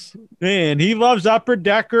nice. Man, he loves upper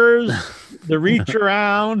deckers, the reach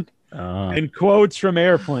around, and quotes from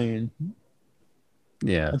Airplane.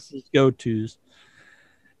 Yeah. That's his go-tos.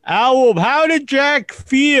 Owl, how did Jack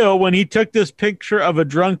feel when he took this picture of a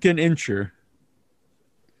drunken incher?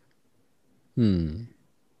 Let's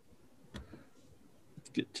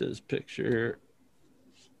get to his picture.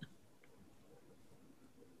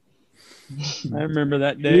 I remember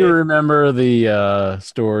that day. Do you remember the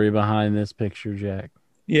story behind this picture, Jack?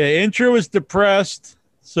 Yeah, Incher was depressed,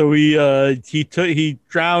 so he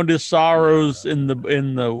drowned his sorrows in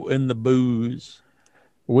the booze.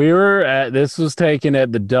 This was taken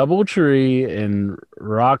at the Doubletree in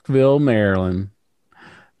Rockville, Maryland.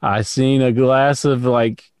 I seen a glass of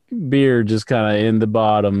like beer just kind of in the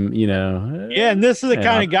bottom, Yeah, and this is the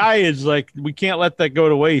kind of guy is like, we can't let that go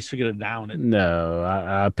to waste. We're gonna down it. No,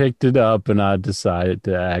 I picked it up and I decided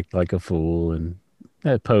to act like a fool and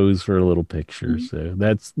pose for a little picture. So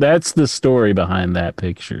that's the story behind that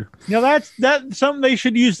picture. That's something they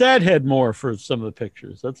should use that head more for some of the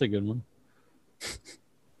pictures. That's a good one.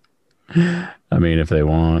 I mean, if they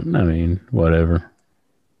want, whatever.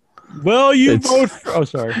 Well, vote for... Oh,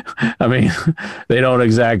 sorry. I mean, they don't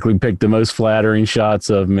exactly pick the most flattering shots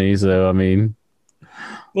of me, so, I mean...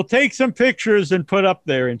 We'll take some pictures and put up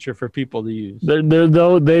there, Incher, for people to use.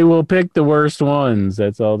 They will pick the worst ones.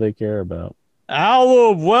 That's all they care about.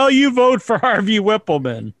 Well, you vote for Harvey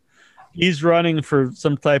Whippleman. He's running for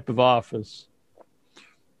some type of office.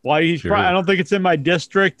 Why he's Sure. I don't think it's in my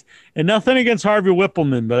district, and nothing against Harvey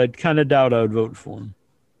Whippleman, but I kind of doubt I would vote for him.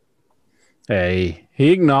 Hey,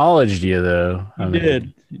 he acknowledged you though. He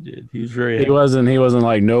did. He was very happy. He wasn't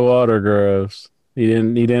like no autographs. He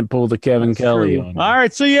didn't pull the Kevin Kelly on you. All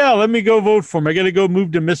right, so yeah, let me go vote for him. I got to go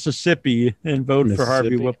move to Mississippi and vote for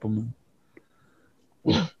Harvey Whippleman.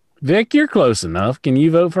 Vic, you're close enough. Can you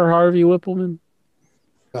vote for Harvey Whippleman?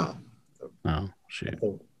 No. Oh, shoot.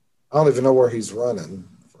 I don't even know where he's running.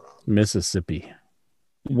 Mississippi.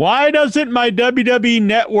 Why doesn't my WWE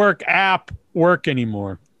Network app work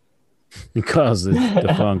anymore? Because it's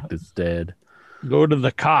defunct. It's dead. Go to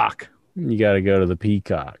the cock. You got to go to the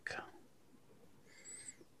Peacock.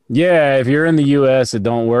 Yeah, if you're in the U.S., it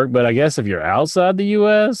don't work. But I guess if you're outside the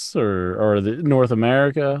U.S. or the North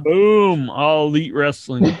America, boom, All Elite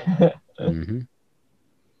Wrestling. Mm-hmm.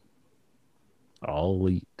 All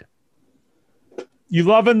Elite. You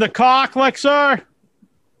loving the cock, Lexar?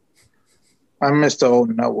 I miss the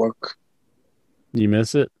old network. You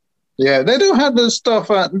miss it? Yeah, they don't have this stuff.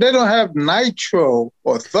 They don't have Nitro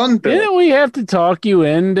or Thunder. Didn't we have to talk you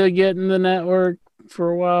into getting the network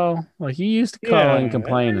for a while? Like you used to call and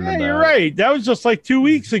complaining about. You're right. That was just like 2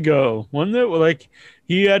 weeks ago, wasn't it? Like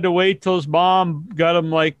he had to wait till his mom got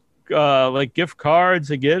him like gift cards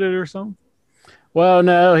to get it or something. Well,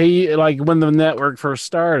 no, he like when the network first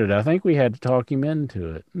started, I think we had to talk him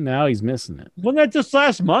into it. Now he's missing it. Wasn't that just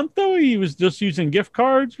last month though? He was just using gift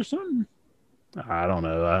cards or something. I don't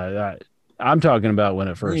know. I'm talking about when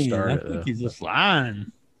it first started. I think he's just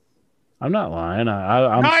lying. I'm not lying.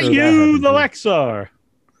 I'm not sure you, the Lexar.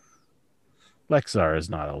 Lexar is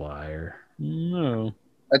not a liar. No.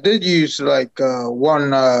 I did use like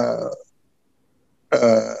one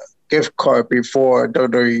gift card before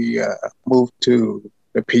WWE moved to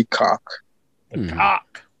the Peacock. The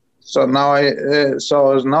cock. So now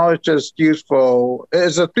it's just used for.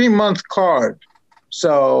 It's a 3-month card,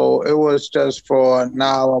 so it was just for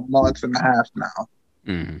now a month and a half now.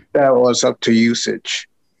 Mm-hmm. That was up to usage.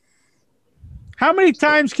 How many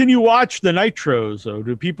times can you watch the Nitros though?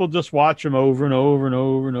 Do people just watch them over and over and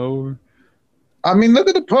over and over? I mean, look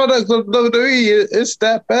at the products of WWE. It's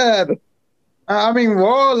that bad. I mean,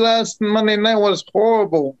 Raw last Monday night was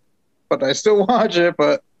horrible, but I still watch it.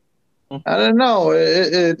 But I don't know.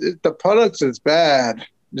 The products is bad.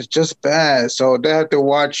 It's just bad. So they have to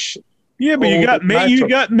watch. Yeah, but you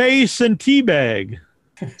got Mace and Teabag.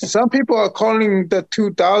 Some people are calling the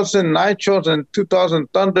 2000 Nitros and 2000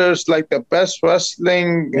 Thunders like the best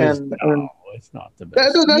wrestling. It's not the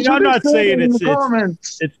best. I'm not saying it's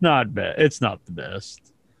not bad. It's not the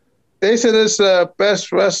best. They said it's the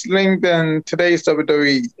best wrestling than today's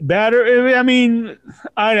WWE. Better. I mean,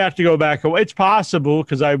 I'd have to go back. It's possible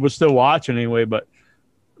because I was still watching anyway, but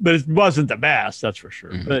it wasn't the best. That's for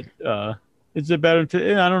sure. Mm-hmm. But is it better?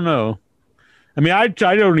 I don't know. I mean, I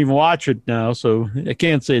don't even watch it now, so I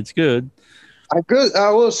can't say it's good. I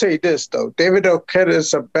will say this though: David Arquette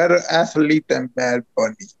is a better athlete than Bad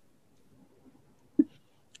Bunny.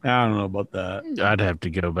 I don't know about that. I'd have to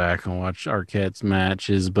go back and watch Arquette's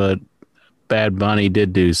matches, but Bad Bunny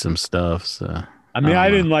did do some stuff. So I mean, I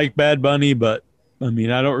didn't like Bad Bunny, but I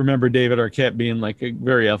mean, I don't remember David Arquette being like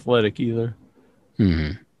very athletic either.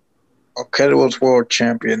 Mm-hmm. Arquette was world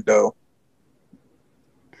champion though.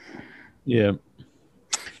 Yeah,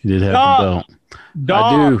 he did have the belt.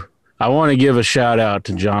 I do. I want to give a shout out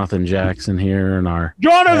to Jonathan Jackson here in our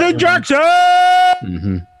Jonathan Jackson.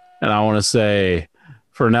 Mm-hmm. And I want to say,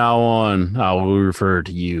 for now on, I will refer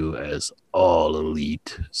to you as All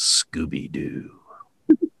Elite Scooby-Doo.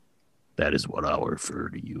 That is what I'll refer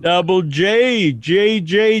to you. Double J,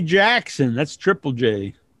 JJ Jackson. That's Triple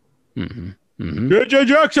J. Mm-hmm. Mm-hmm.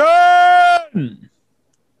 JJ Jackson.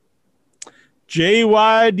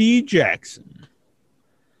 JYD Jackson.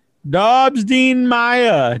 Dobbs Dean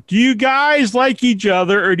Maya. Do you guys like each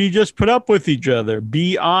other or do you just put up with each other?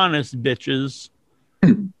 Be honest, bitches.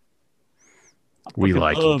 We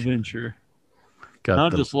like love it. Venture. Got I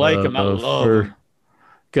don't just like him. I love him.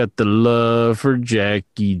 Got the love for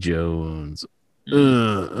Jackie Jones.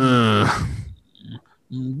 I'm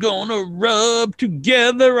gonna rub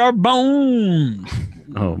together our bones.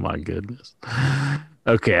 Oh my goodness.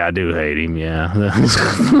 Okay, I do hate him. Yeah.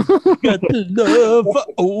 Got the love for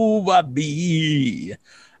OYB.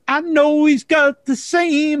 I know he's got the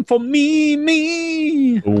same for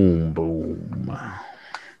me. Boom, boom.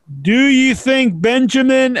 Do you think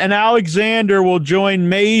Benjamin and Alexander will join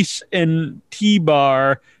Mace and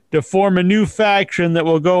T-Bar to form a new faction that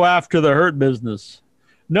will go after the Hurt Business?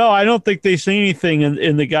 No, I don't think they see anything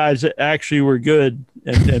in the guys that actually were good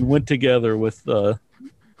and went together with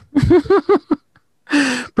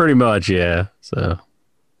Pretty much, yeah. So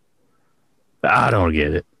I don't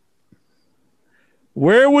get it.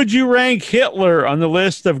 Where would you rank Hitler on the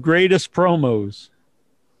list of greatest promos?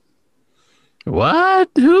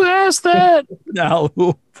 What? Who asked that?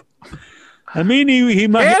 No. I mean, he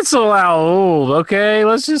might cancel Al. Okay,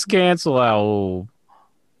 let's just cancel Al.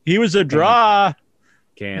 He was a draw.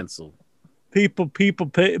 Cancel. People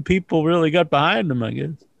really got behind him, I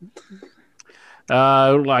guess.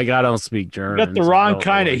 Like I don't speak German. Got the wrong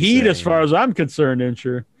kind of heat as far as I'm concerned,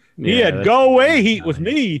 Insure. He had go away heat with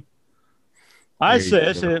me. I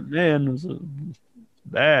said, man, it was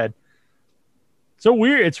bad. So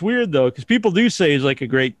weird. It's weird though, because people do say he's like a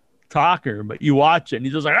great talker, but you watch it and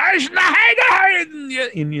he's just like,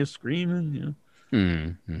 and you're screaming. You know?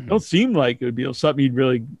 Mm-hmm. Don't seem like it would be something you'd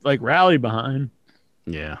really like rally behind.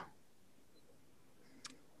 Yeah.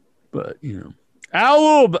 But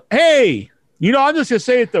Al, hey. I'm just gonna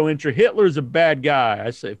say it though, Intra. Hitler's a bad guy.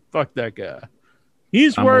 I say, fuck that guy.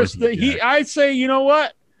 He's worse than I'd say, you know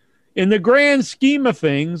what? In the grand scheme of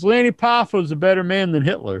things, Lanny Poffo's a better man than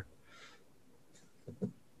Hitler.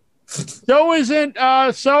 So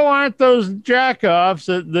aren't those jackoffs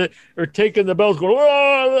that are taking the bells going,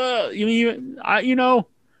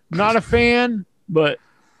 not a fan, but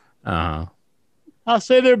I'll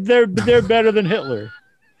say they're better than Hitler.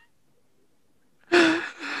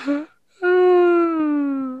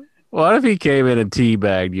 What if he came in and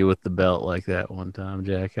teabagged you with the belt like that one time,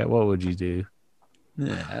 Jack? What would you do?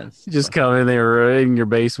 Yeah, you just come in there in your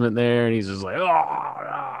basement there, and he's just like,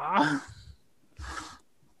 oh.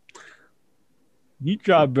 You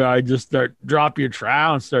just drop your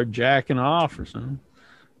trowel and start jacking off or something.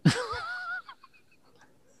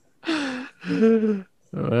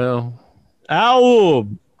 Well, Al,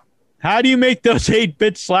 how do you make those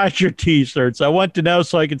 8-bit slasher t-shirts? I want to know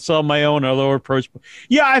so I can sell my own at a lower price.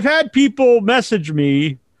 Yeah, I've had people message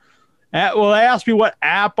me. They asked me what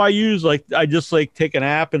app I use. Like, I just take an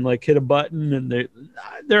app and hit a button, and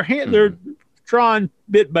they're drawn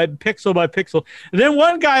bit by pixel. And then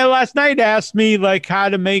one guy last night asked me how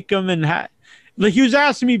to make them, and he was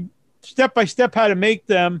asking me step by step how to make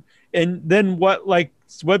them, and then what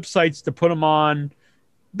websites to put them on.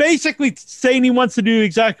 Basically saying he wants to do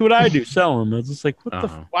exactly what I do, sell them. I was just like,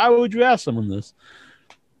 why would you ask someone this?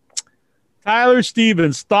 Tyler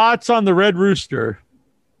Stevens, thoughts on the Red Rooster?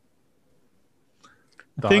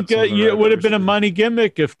 I think it would have been a money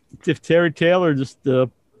gimmick if Terry Taylor just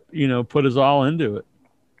put his all into it.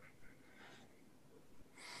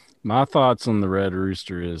 My thoughts on the Red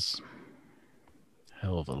Rooster is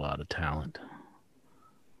hell of a lot of talent.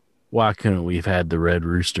 Why couldn't we have had the Red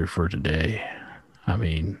Rooster for today? I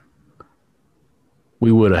mean,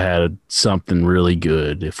 we would have had something really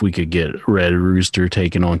good if we could get Red Rooster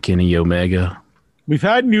taking on Kenny Omega. We've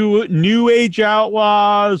had new age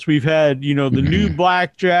Outlaws. We've had, the new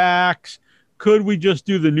Blackjacks. Could we just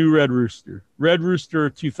do the new Red Rooster? Red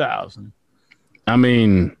Rooster 2000. I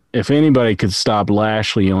mean, if anybody could stop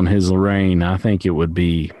Lashley on his reign, I think it would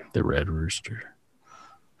be the Red Rooster.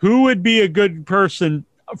 Who would be a good person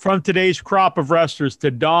from today's crop of wrestlers to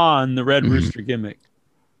don the Red Rooster gimmick?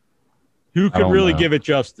 Who could really give it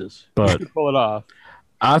justice? But who could pull it off?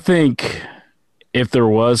 I think if there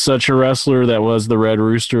was such a wrestler that was the Red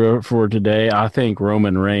Rooster for today, I think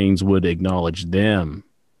Roman Reigns would acknowledge them.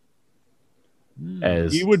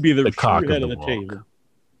 as he would be the cock head of the walk. table.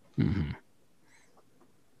 Mm-hmm.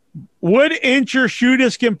 Would Incher shoot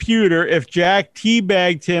his computer if Jack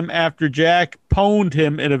teabagged him after Jack pwned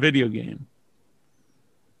him in a video game?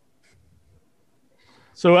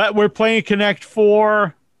 So we're playing Connect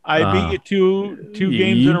 4. I beat you two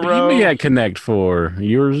games in a row. You got Connect 4.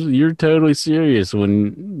 You're totally serious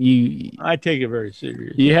when you. I take it very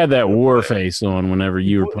serious. You had that war face on whenever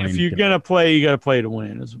you were playing. If you're gonna play, you got to play to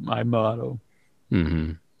win. Is my motto.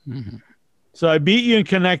 Mm-hmm. Mm-hmm. So I beat you in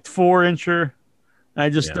Connect 4, Incher. I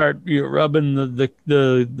just start rubbing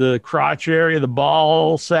the crotch area, the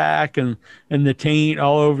ball sack, and the taint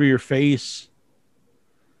all over your face.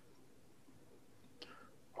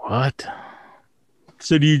 What?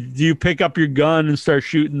 So do you pick up your gun and start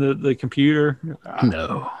shooting the computer?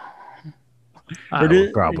 No. I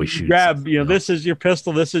would probably shoot. Grab, this is your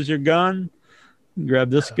pistol, this is your gun. Grab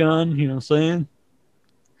this gun, you know what I'm saying?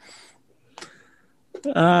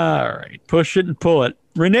 All right. Push it and pull it.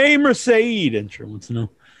 Renee Mercedes, Incher wants to know.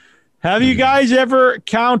 Have you guys ever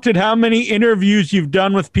counted how many interviews you've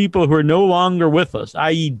done with people who are no longer with us,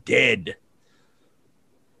 i.e. dead?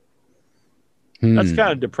 That's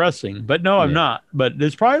kind of depressing, but no, I'm not. But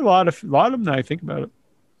there's probably a lot of them that I think about it.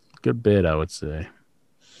 Good bit, I would say.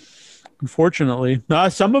 Unfortunately,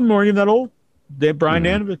 some of them weren't even that old. Brian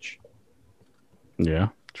Danovich. Yeah,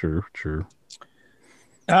 true.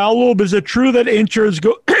 Al Loeb, is it true that Incher is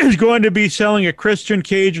going to be selling a Christian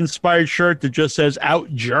Cage-inspired shirt that just says "Out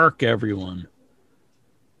jerk everyone"?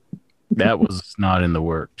 That was not in the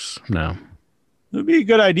works. No. It'd be a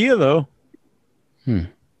good idea, though.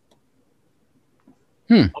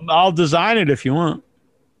 I'll design it if you want.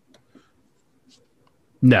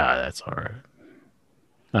 Nah, that's all right.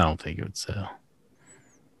 I don't think it would sell.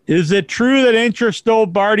 Is it true that Incher stole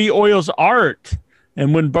Barty Oil's art?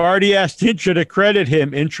 And when Barty asked Incher to credit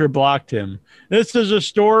him, Incher blocked him. This is a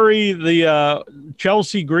story the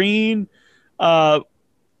Chelsea Green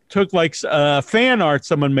took fan art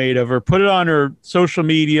someone made of her, put it on her social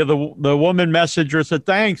media. The woman messaged her, said,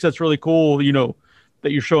 "Thanks, that's really cool,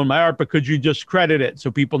 that you're showing my art, but could you just credit it so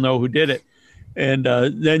people know who did it?" And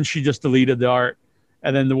then she just deleted the art.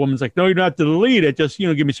 And then the woman's like, "No, you don't have to delete it. Just,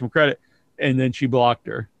 give me some credit." And then she blocked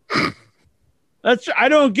her. I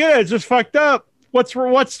don't get it. It's just fucked up. What's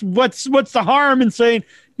the harm in saying,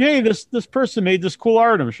 "Hey, this person made this cool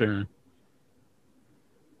art I'm sharing"?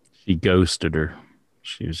 She ghosted her.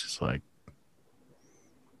 She was just like,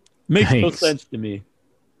 makes no sense to me.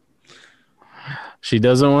 She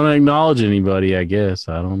doesn't want to acknowledge anybody, I guess.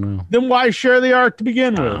 I don't know. Then why share the art to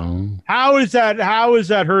begin with? How is that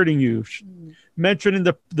hurting you? Mentioning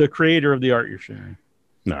the creator of the art you're sharing.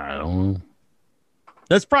 No, I don't know.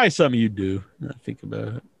 That's probably something you do. I think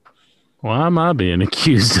about it. Why am I being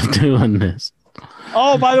accused of doing this?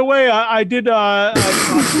 Oh, by the way, I did I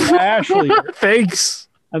talked to Ashley. Thanks.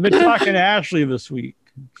 I've been talking to Ashley this week.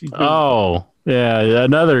 Yeah,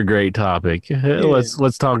 another great topic. Yeah.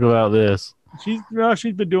 Let's talk about this. She's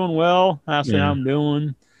been doing well. Asking how I'm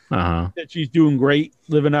doing. That she's doing great,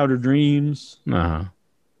 living out her dreams.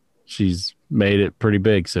 She's made it pretty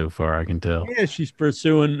big so far, I can tell. Yeah, she's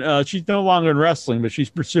pursuing. She's no longer in wrestling, but she's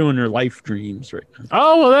pursuing her life dreams right now.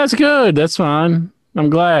 Oh, well, that's good. That's fine. I'm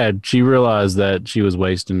glad she realized that she was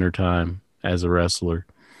wasting her time as a wrestler.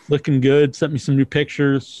 Looking good. Sent me some new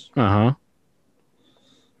pictures. Well,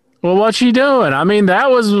 what's she doing? I mean, that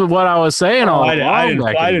was what I was saying.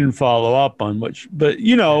 I didn't follow up on much, but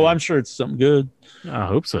I'm sure it's something good. I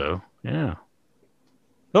hope so. Yeah.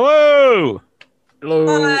 Hello.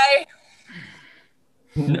 Hi.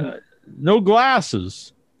 No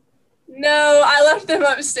glasses. No, I left them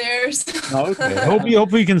upstairs. Okay.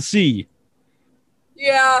 Hope we can see.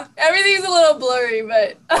 Yeah, everything's a little blurry,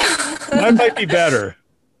 but that might be better.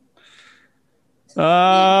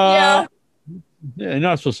 Yeah, you're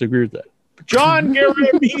not supposed to agree with that. John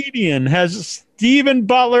Garabedian, has Stephen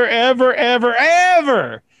Butler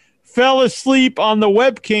ever fell asleep on the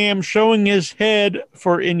webcam showing his head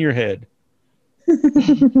for In Your Head?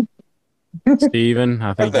 Steven,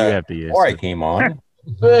 I think you have to use before I came on.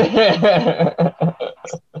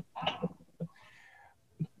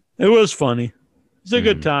 It was funny. It's a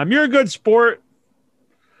good time. You're a good sport.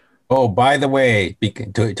 Oh, by the way,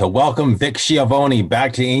 to welcome Vic Schiavone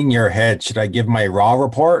back to In Your Head, should I give my Raw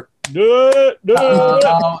report? Do it.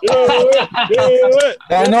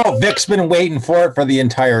 I know Vic's been waiting for it for the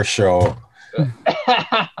entire show.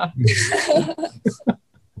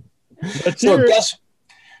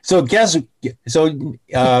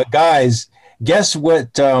 Guys, guess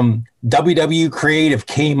what WWE Creative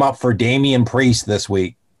came up for Damian Priest this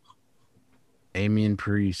week? Damian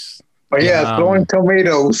Priest. Oh yeah, throwing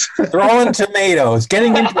tomatoes. Throwing tomatoes,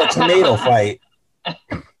 getting into a tomato fight.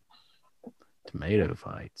 Tomato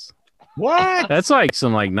fights. What? That's like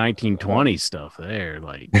some like 1920 stuff there.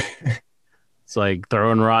 Like it's like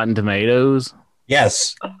throwing rotten tomatoes.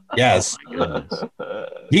 Yes. Yes. Oh my goodness.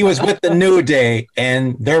 He was with the New Day,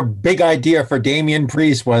 and their big idea for Damian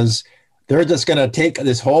Priest was they're just going to take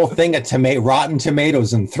this whole thing of rotten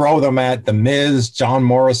tomatoes and throw them at The Miz, John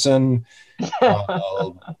Morrison,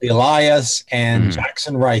 Elias, and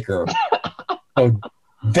Jackson Riker. So,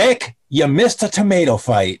 Vic, you missed a tomato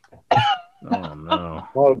fight. Oh no!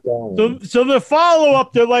 So the follow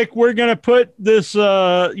up, they're like, we're gonna put this,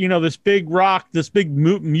 this big rock, this big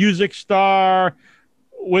music star,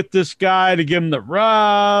 with this guy to give him the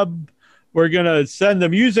rub. We're gonna send the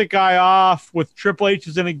music guy off with Triple H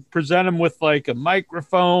is gonna present him with like a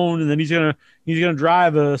microphone, and then he's gonna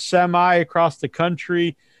drive a semi across the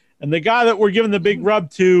country. And the guy that we're giving the big rub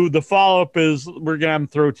to, the follow up is we're gonna have him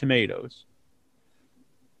throw tomatoes.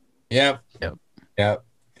 Yep.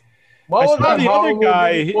 What was that the other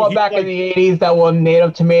guy back in the 80s that was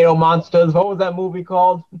Native Tomato Monsters? What was that movie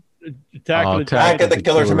called? Attack of the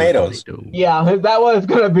Killer Tomatoes. Yeah, is that what it's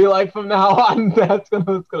gonna be like from now on? That's what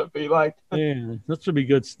it's gonna be like. Yeah, that should be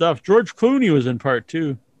good stuff. George Clooney was in part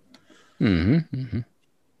 2. Mm-hmm.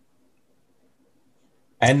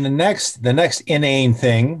 And the next inane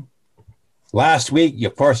thing. Last week,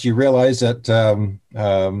 of course, you realize that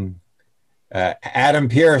Adam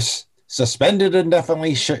Pearce suspended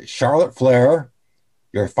indefinitely Charlotte Flair.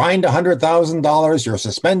 You're fined $100,000. You're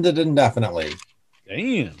suspended indefinitely.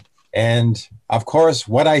 Damn. And of course,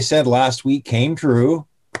 what I said last week came true.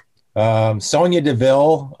 Sonya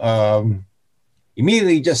Deville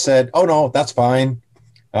immediately just said, "Oh no, that's fine."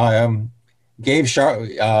 Brought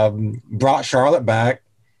Charlotte back.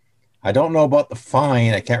 I don't know about the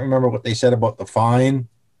fine. I can't remember what they said about the fine,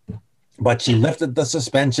 but she lifted the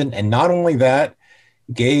suspension, and not only that,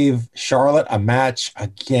 gave Charlotte a match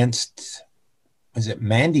against, was it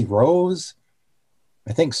Mandy Rose?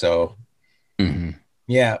 I think so. Mm-hmm.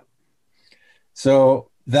 Yeah. So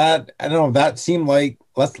that, I don't know, that seemed like,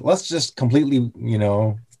 let's just completely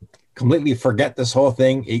forget this whole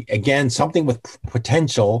thing. Again, something with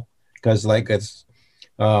potential, because like it's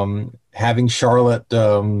having Charlotte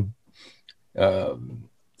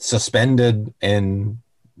suspended and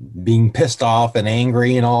being pissed off and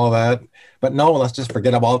angry and all of that. But no, let's just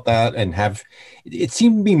forget about that and have it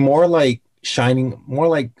seemed to be more like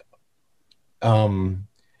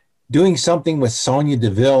doing something with Sonya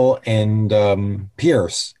Deville and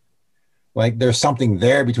Pierce. Like there's something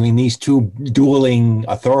there between these two dueling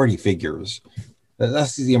authority figures.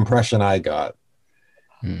 That's the impression I got.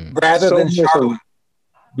 Rather than Charlotte,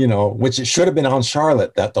 which it should have been on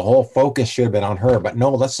Charlotte, that the whole focus should have been on her. But no,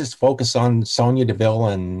 let's just focus on Sonya Deville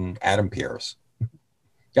and Adam Pearce.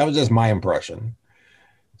 That was just my impression.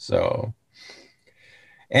 So,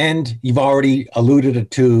 and you've already alluded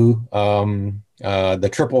to the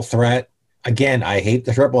triple threat. Again, I hate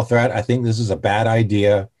the triple threat. I think this is a bad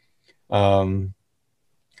idea. You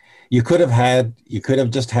could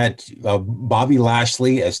have just had Bobby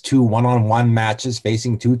Lashley as 2 one-on-one matches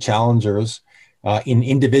facing 2 challengers in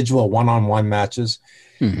individual one-on-one matches.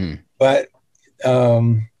 Mm-hmm. But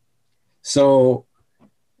so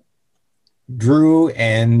Drew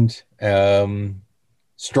and Strowman,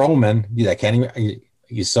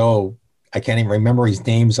 I can't even remember his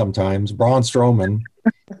name sometimes. Braun Strowman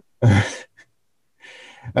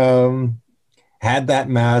had that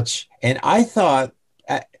match, and I thought,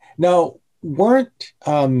 now weren't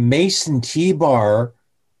Mason T-Bar,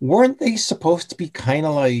 weren't they supposed to be kind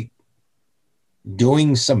of like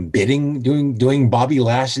doing some bidding, doing Bobby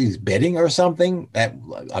Lashley's bidding or something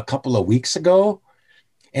a couple of weeks ago?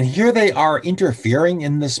 And here they are interfering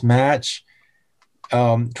in this match,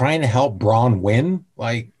 trying to help Braun win.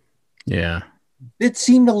 Like, yeah, it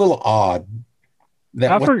seemed a little odd.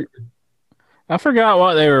 I forgot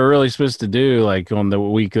what they were really supposed to do, like on the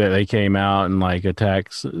week that they came out and like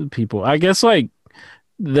attacks people. I guess like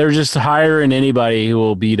they're just hiring anybody who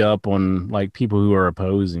will beat up on like people who are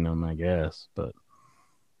opposing them, I guess. But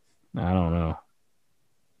I don't know.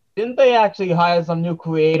 Didn't they actually hire some new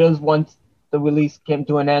creators once the release came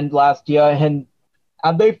to an end last year? And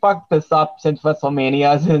have they fucked this up since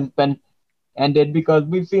WrestleMania has been ended? Because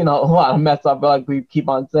we've seen a lot of mess up, like we keep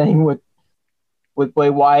on saying with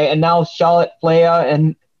Bray Wyatt, and now Charlotte Flair,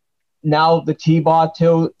 and now the T-Bar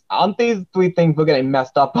too. Aren't these 3 things we're getting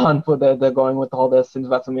messed up on for they're going with all this since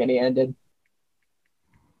WrestleMania ended?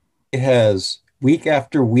 It has. Week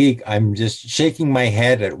after week, I'm just shaking my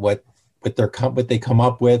head at what they come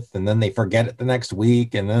up with, and then they forget it the next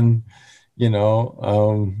week, and then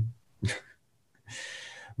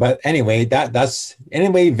But anyway,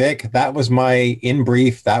 Vic, that was in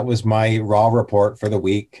brief, that was my Raw report for the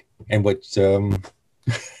week. And which once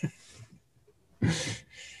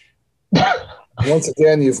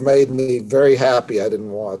again, you've made me very happy I didn't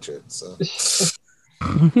watch it. So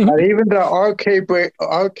even the RK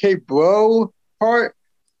Bro part.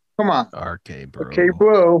 Come on. RK Bro. RK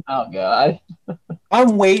Bro. Oh God.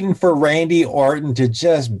 I'm waiting for Randy Orton to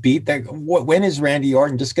just beat the. When is Randy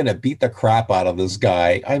Orton just going to beat the crap out of this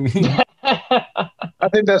guy? I mean, I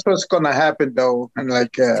think that's what's going to happen, though. And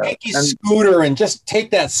like, take his scooter and just take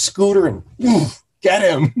that scooter and get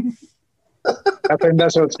him. I think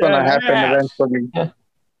that's what's going to happen eventually.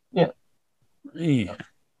 Yeah.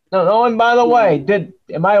 No. And by the way,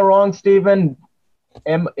 am I wrong, Steven?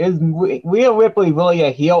 Is Rhea Ripley really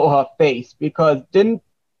a heel or a face? Because didn't.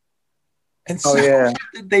 And so what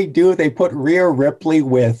did they do? They put Rhea Ripley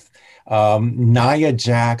with Nia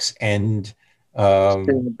Jax and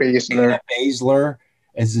Baszler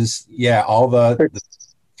as this, all the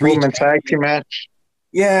three-man tag team match.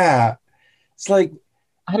 Yeah. It's like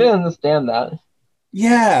I didn't understand that.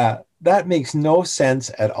 Yeah, that makes no sense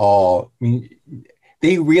at all. I mean,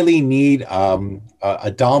 they really need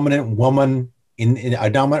a dominant woman in a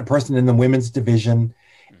dominant person in the women's division.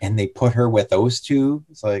 And they put her with those two.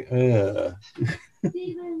 It's like, women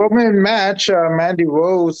match, Mandy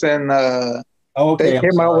Rose and they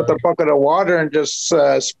came out with a bucket of water and just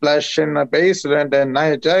splashed in the basin, and then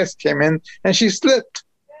Nia Jax came in and she slipped.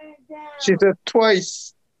 She did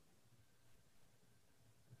twice.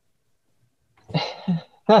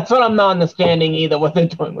 That's what I'm not understanding either. What they're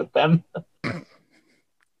doing with them.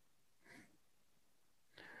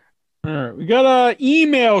 All right, we got an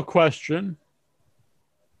email question.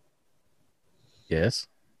 Yes.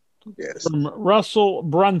 From Russell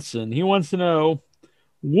Brunson. He wants to know,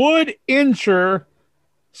 would Incher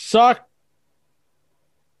suck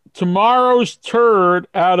tomorrow's turd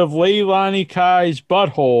out of Leilani Kai's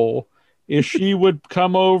butthole if she would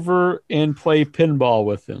come over and play pinball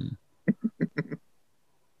with him?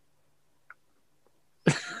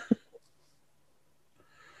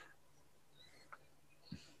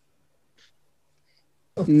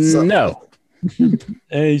 No. And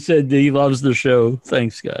he said he loves the show.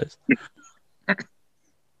 Thanks, guys.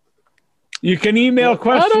 You can email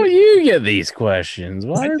questions. Why don't you get these questions?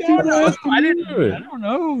 Why are people asking I don't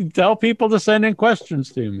know. Tell people to send in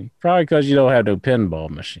questions to me. Probably because you don't have no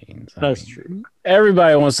pinball machines. That's true.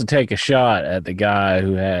 Everybody wants to take a shot at the guy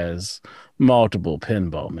who has multiple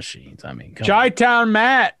pinball machines. I mean, Chi-Town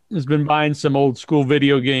Matt has been buying some old school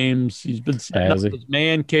video games. He's been setting up his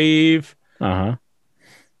man cave. Uh-huh.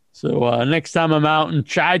 So next time I'm out in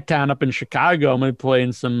Chi-Town up in Chicago, I'm going to be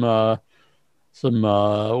playing some what's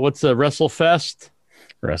a WrestleFest?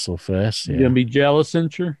 WrestleFest, yeah. You going to be jealous,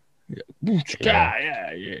 Incher?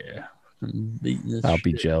 Yeah. I'll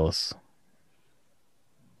be jealous.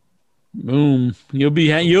 Boom. You'll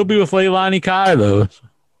be with Leilani Kai, though.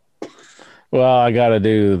 Well, I got to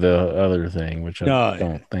do the other thing, which I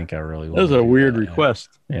don't think I really want. That's a weird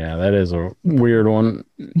request. Yeah, that is a weird one.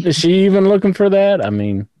 Is she even looking for that? I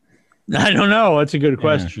mean, I don't know. That's a good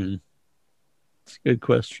question. It's a good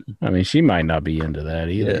question. I mean, she might not be into that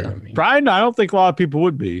either. Yeah. I mean, Brian, I don't think a lot of people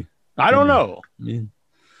would be. I don't know. I mean,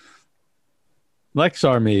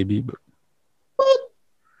 Lexar maybe, but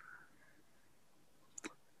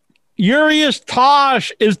Urias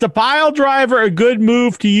Tosh, is the pile driver a good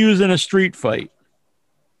move to use in a street fight?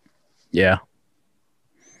 Yeah.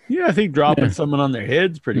 Yeah, I think dropping someone on their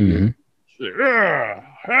head's pretty good.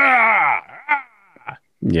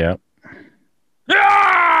 Yeah.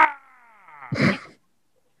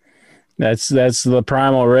 That's the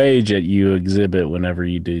primal rage that you exhibit whenever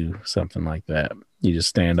you do something like that. You just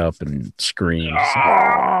stand up and scream.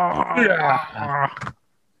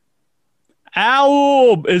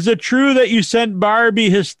 Owl, is it true that you sent Barbie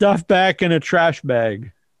his stuff back in a trash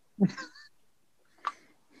bag?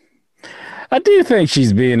 I do think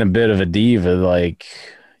she's being a bit of a diva. Like,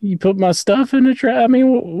 you put my stuff in the trash. I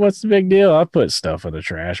mean, what's the big deal? I put stuff in a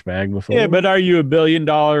trash bag before. Yeah, but are you a $1 billion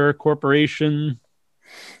corporation?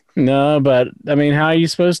 No, but I mean, how are you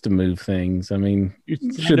supposed to move things? I mean,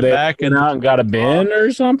 should they back and out and got a bin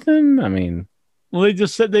or something? I mean, well, they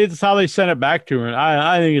just said that's how they sent it back to her.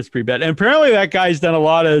 I think it's pretty bad. And apparently, that guy's done a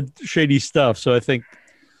lot of shady stuff. So I think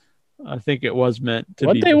it was meant to.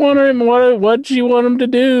 What they want him? What do you want him to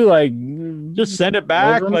do? Like, just send it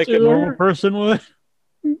back like a normal person would.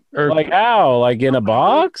 Or like how? Like in a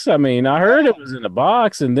box? I mean, I heard it was in a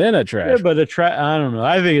box and then a trash. Yeah, but I don't know.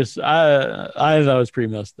 I think it's I thought it was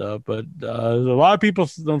pretty messed up, but a lot of people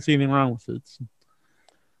don't see anything wrong with it.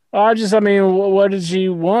 I mean, what did she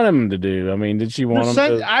want him to do? I mean, did she want him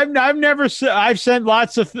to? I've never sent. I've sent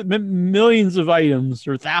lots of millions of items,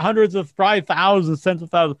 or hundreds of, probably thousands, tens of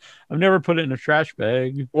thousands. I've never put it in a trash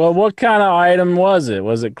bag. Well, what kind of item was it?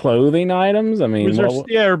 Was it clothing items? I mean,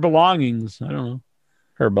 her belongings. I don't know.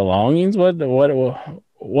 Her belongings?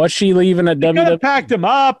 What's she leaving at WWE? Could have packed them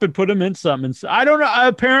up and put them in something. I don't know.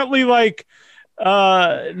 Apparently, like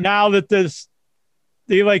now that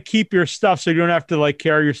they like keep your stuff so you don't have to like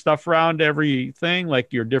carry your stuff around to everything,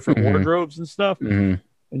 like your different wardrobes and stuff. Mm-hmm.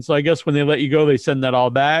 And so I guess when they let you go, they send that all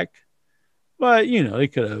back. But, you know, they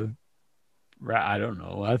could have, I don't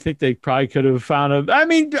know. I think they probably could have found I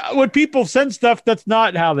mean, when people send stuff, that's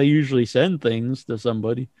not how they usually send things to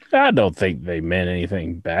somebody. I don't think they meant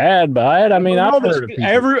anything bad by it. I mean, I've heard of people.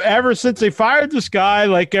 Ever since they fired this guy,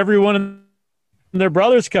 like everyone their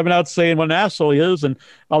brother's coming out saying what an asshole he is, and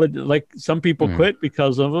like some people quit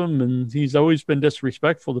because of him, and he's always been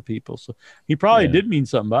disrespectful to people. So he probably did mean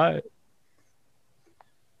something by it.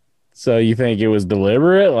 So you think it was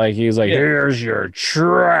deliberate? Like he was like, "Here's your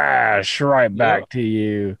trash, right back to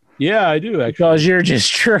you." Yeah, I do actually. Because you're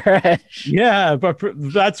just trash. Yeah, but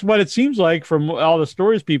that's what it seems like from all the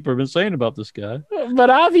stories people have been saying about this guy. But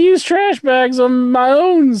I've used trash bags on my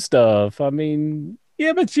own stuff. I mean.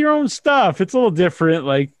 Yeah, but it's your own stuff. It's a little different.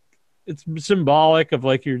 Like, it's symbolic of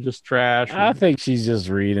like you're just trash. I think she's just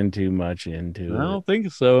reading too much into it. I don't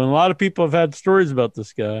think so. And a lot of people have had stories about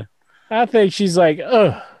this guy. I think she's like,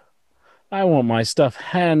 oh, I want my stuff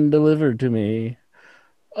hand delivered to me.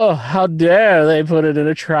 Oh, how dare they put it in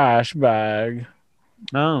a trash bag?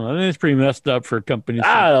 No, I think it's pretty messed up for companies.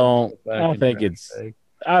 I think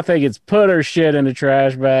it's put her shit in a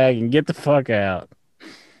trash bag and get the fuck out.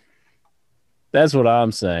 That's what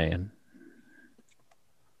I'm saying.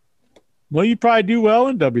 Well, you probably do well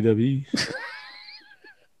in WWE.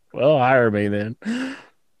 Well, hire me then.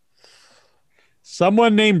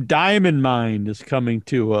 Someone named Diamond Mine is coming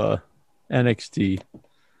to NXT.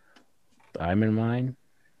 Diamond Mine?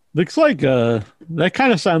 Looks like that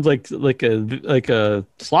kind of sounds like a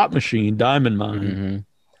slot machine. Diamond Mine. Mm-hmm.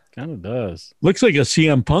 Kind of does. Looks like a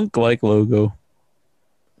CM Punk like logo.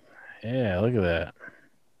 Yeah, look at that.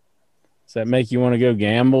 Does that make you want to go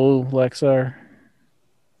gamble, Lexar?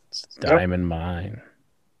 It's Diamond Mine.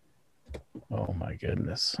 Oh my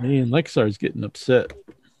goodness. Man, Lexar's getting upset.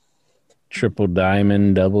 Triple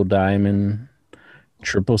diamond, double diamond,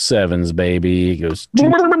 triple sevens, baby. He goes.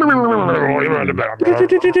 And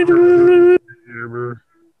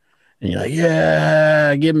you're like,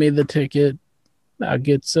 yeah, give me the ticket. I'll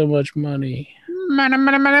get so much money. Money,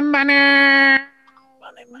 money, money, money.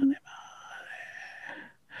 Money, money.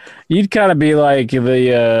 You'd kind of be like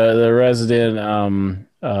the resident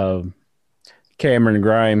Cameron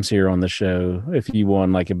Grimes here on the show. If you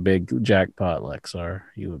won like a big jackpot, Lexar,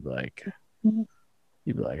 you would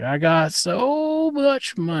you'd be like, I got so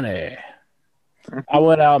much money. I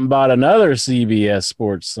went out and bought another CBS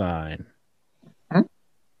Sports sign. I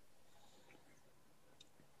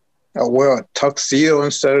wear a tuxedo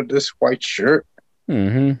instead of this white shirt.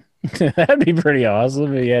 Mm-hmm. That'd be pretty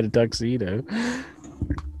awesome if you had a tuxedo.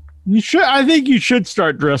 You should. I think you should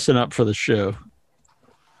start dressing up for the show.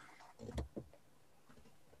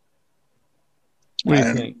 What do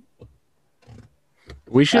you think?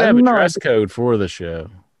 We should have a dress code for the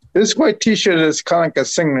show. This white T-shirt is kind of like a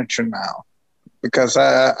signature now, because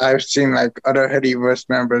I've seen like other Headyverse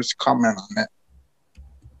members comment on it.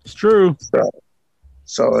 It's true.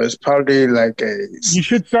 So it's probably like a. You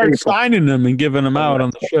should start signing them and giving them out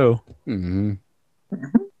on the show. Mm-hmm.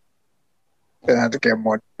 They have to get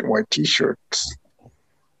more white T-shirts.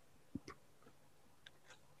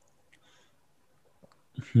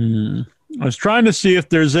 I was trying to see if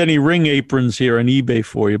there's any ring aprons here on eBay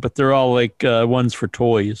for you, but they're all like ones for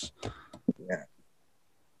toys. Yeah.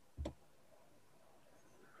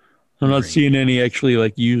 I'm not seeing any actually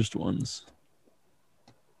like used ones.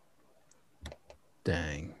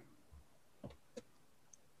 Dang.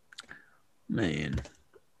 Man.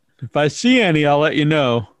 If I see any, I'll let you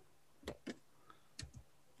know.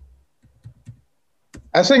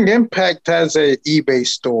 I think Impact has a eBay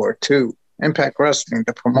store too. Impact Wrestling,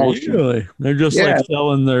 the promotion. Really? They're just like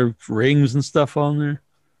selling their rings and stuff on there?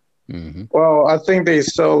 Mm-hmm. Well, I think they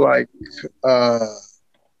sell like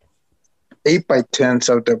 8x10s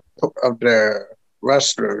of their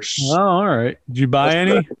wrestlers. Oh, all right. Did you buy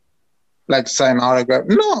any? Like sign autograph?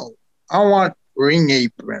 No, I want ring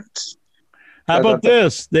aprons. How about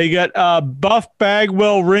this? They got Buff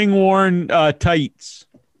Bagwell ring worn tights.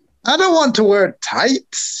 I don't want to wear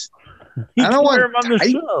tights. I don't want them on the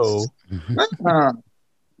show.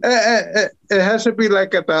 It has to be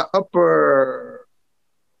like at the upper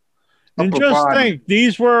And just think,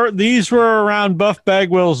 these were around Buff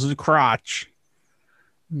Bagwell's crotch.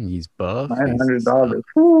 He's buff. $900.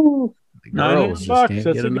 $900.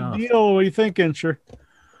 That's a good deal. What are you thinking, sir?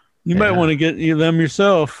 You might want to get them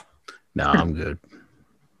yourself. No, I'm good.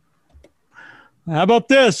 How about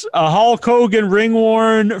this? A Hulk Hogan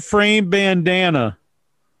ring-worn frame bandana.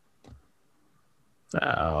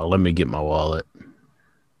 Let me get my wallet.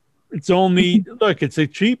 It's only, look, it's a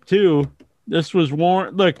cheap too. This was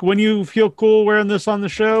worn. Look, when you feel cool wearing this on the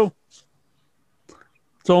show,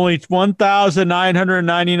 it's only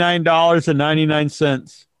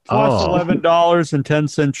 $1,999.99 plus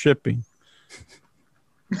 $11.10 shipping.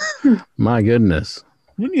 My goodness.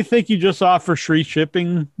 Wouldn't you think you just offer free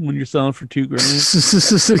shipping when you're selling for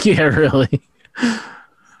 $2,000? Yeah, really.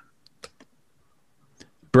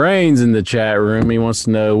 Brains in the chat room. He wants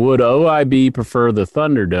to know, would OIB prefer the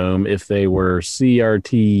Thunderdome if they were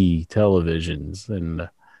CRT televisions? And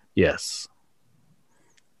yes.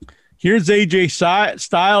 Here's AJ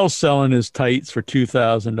Styles selling his tights for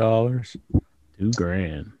 $2,000.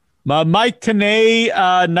 $2,000. My Mike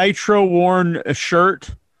Tenay Nitro worn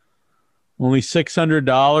shirt, only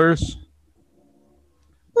 $600.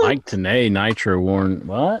 Mike Tenay Nitro worn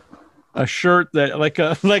what? A shirt that like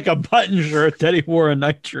a button shirt that he wore in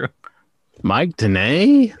Nitro. Mike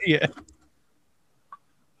Tenay? Yeah.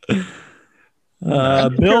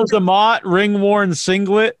 Bill DeMott ring worn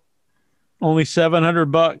singlet, only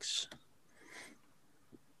 $700.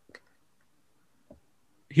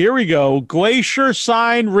 Here we go. Glacier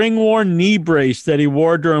signed ring worn knee brace that he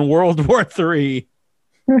wore during World War III.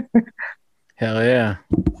 Hell yeah.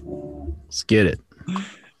 Let's get it.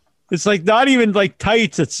 It's like not even like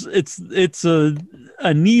tights. It's a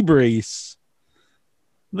knee brace.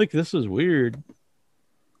 Look, this is weird.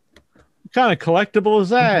 What kind of collectible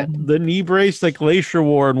is that? The knee brace that Glacier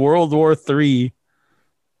wore in World War III.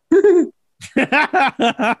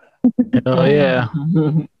 Hell yeah.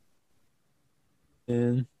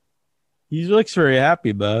 And he looks very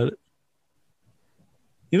happy about it.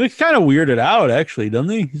 He looks kind of weirded out, actually,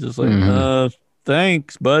 doesn't he? He's just like,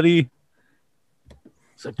 thanks, buddy.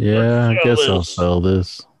 Like, yeah, I guess I'll sell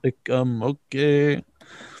this. Like, okay.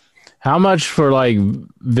 How much for like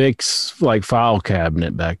Vic's like file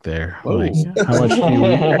cabinet back there? Whoa. Like,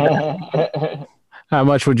 how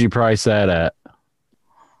much would you price that at?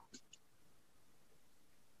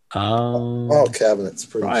 File cabinet's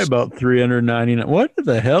pretty probably about $399. What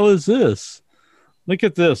the hell is this? Look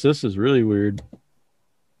at this. This is really weird.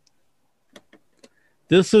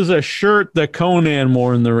 This is a shirt that Conan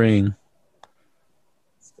wore in the ring.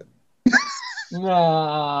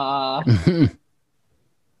 Nah.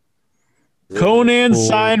 Conan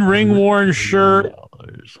signed ring worn shirt.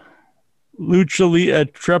 Lucha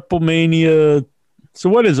at Triplemania. So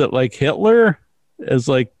what is it, like Hitler? Is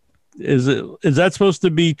that supposed to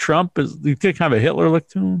be Trump? Is you kind of a Hitler look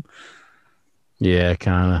to him? Yeah,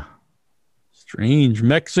 kind of strange.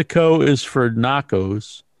 Mexico is for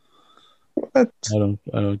Nacos. What? I don't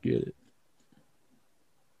get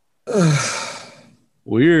it.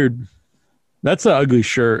 Weird. That's an ugly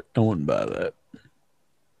shirt. I wouldn't buy that.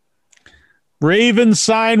 Raven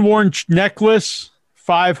sign worn necklace,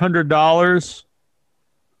 $500.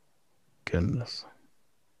 Goodness.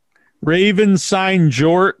 Raven sign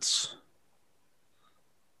jorts.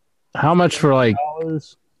 How much for like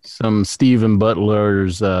some Stephen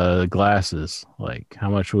Butler's glasses? Like,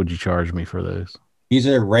 how much would you charge me for those? These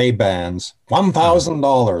are Ray-Bans.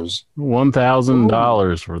 $1,000.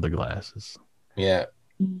 $1,000 for the glasses. Yeah.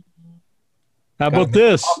 How about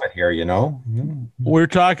this? Here, you know, we were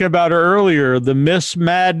talking about her earlier. The Miss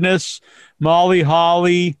Madness Molly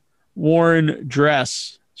Holly worn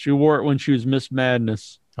dress. She wore it when she was Miss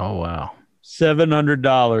Madness. Oh wow,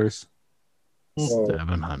 $700.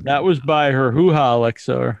 $700. That was by her hoo-ha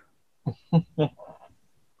Lexar.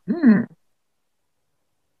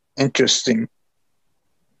 Interesting.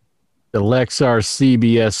 The Lexar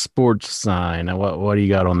CBS Sports sign. What do you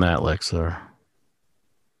got on that, Lexar?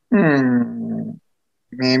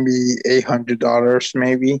 Maybe $800.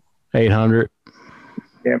 Maybe $800.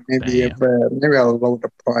 Yeah, maybe I'll lower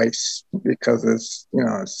the price because it's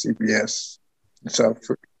it's CBS. It's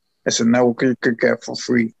a network you could get for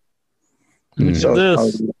free. So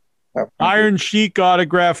this Iron Sheik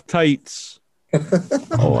autographed tights.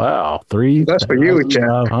 Oh wow, That's for you, Jack.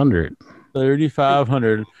 $3,500.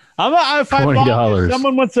 $3,500. If $20.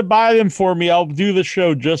 Someone wants to buy them for me, I'll do the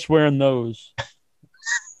show just wearing those.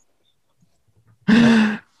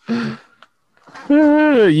 You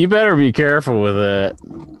better be careful with that.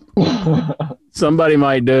 Somebody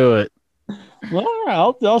might do it. Well,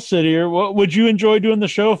 I'll sit here. What would you enjoy doing the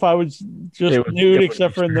show if I was Just nude,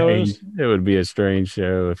 except for in those. It would be a strange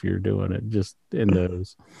show if you're doing it just in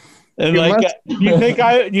those. And you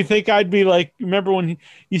think I'd be like? Remember when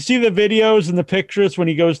you see the videos and the pictures when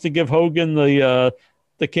he goes to give Hogan the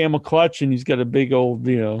camel clutch and he's got a big old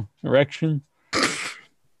erection.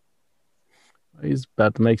 He's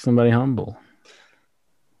about to make somebody humble.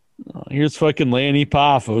 Here's fucking Lanny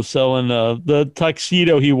Poffo selling the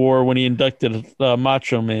tuxedo he wore when he inducted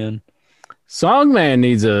Macho Man. Songman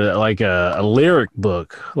needs a lyric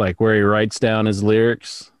book, like where he writes down his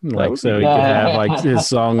lyrics, like so he could have like his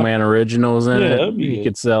Songman originals in it. He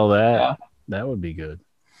could sell that. Yeah. That would be good.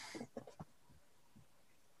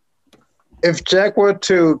 If Jack were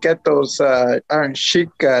to get those Iron Sheik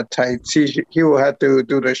tights, he will have to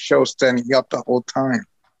do the show standing up the whole time.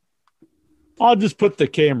 I'll just put the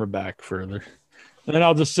camera back further, and then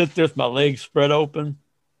I'll just sit there with my legs spread open.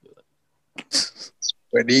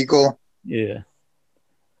 Spread eagle. Yeah,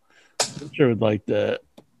 I'm sure would like that.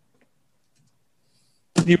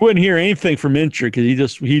 You wouldn't hear anything from Incher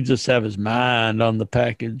because he just have his mind on the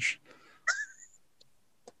package.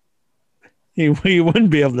 He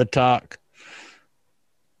wouldn't be able to talk.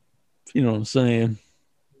 You know what I'm saying?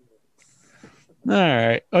 All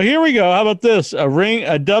right. Oh, here we go. How about this? A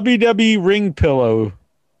WWE ring pillow.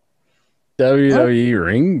 WWE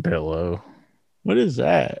ring pillow. What is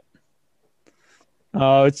that?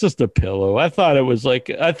 Oh, it's just a pillow. I thought it was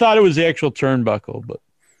the actual turnbuckle, but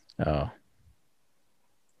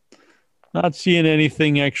not seeing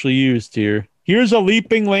anything actually used here. Here's a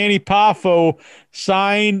leaping Lanny Poffo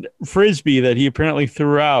signed Frisbee that he apparently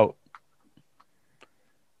threw out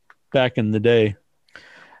back in the day.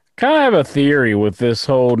 Kind of have a theory with this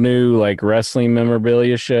whole new like wrestling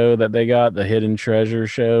memorabilia show that they got, the Hidden Treasure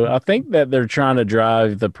show. I think that they're trying to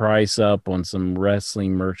drive the price up on some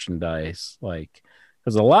wrestling merchandise, like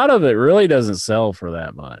because a lot of it really doesn't sell for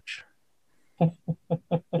that much.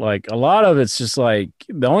 Like a lot of it's just like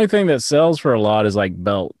the only thing that sells for a lot is like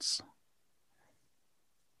belts.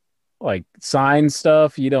 Like signed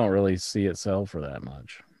stuff, you don't really see it sell for that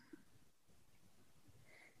much.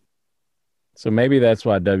 So maybe that's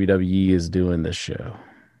why WWE is doing this show.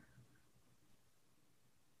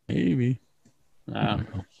 Maybe. I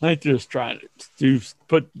don't know. I'm just trying to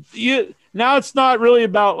now it's not really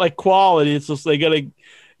about like quality. It's just you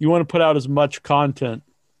want to put out as much content.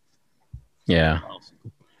 Yeah. I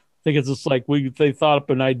think it's just like they thought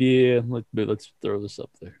up an idea. Let's throw this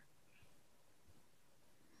up there.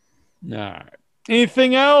 All right.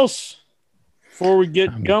 Anything else before we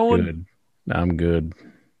get going? Good. I'm good.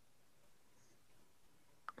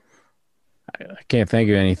 I can't think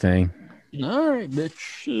of anything. All right,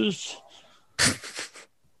 bitches.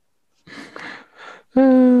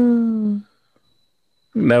 No,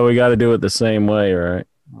 we got to do it the same way, right?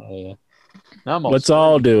 Oh, yeah. Let's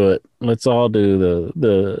all do it. Let's all do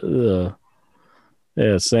the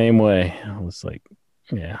same way. I was like,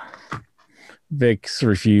 yeah. Vic's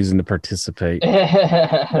refusing to participate.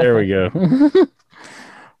 There we go.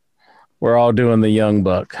 We're all doing the Young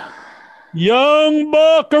Buck. Young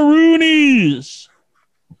Buckaroonies.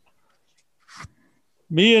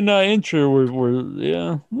 Me and Incher were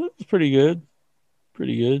that's pretty good.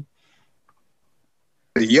 Pretty good.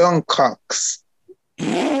 The Young Cocks.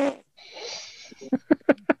 That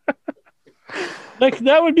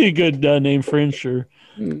would be a good name for Incher.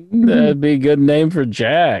 That'd be a good name for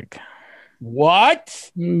Jack.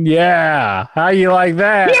 What? Yeah. How you like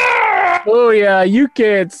that? Yeah! Oh, yeah. You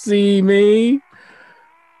can't see me.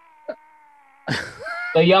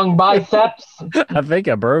 The young biceps. I think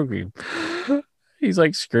I broke him. He's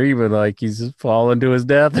like screaming like he's falling to his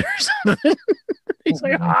death or something. He's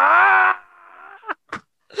like, ah!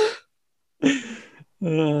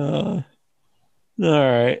 All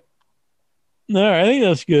right. I think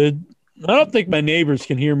that's good. I don't think my neighbors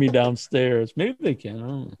can hear me downstairs. Maybe they can. I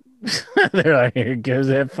don't know. They're like, here goes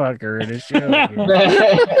that fucker in his show.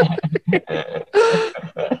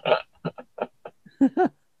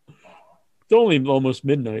 It's only almost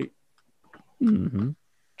midnight. Mm-hmm.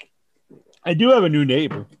 I do have a new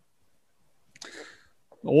neighbor.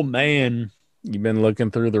 Old man. You been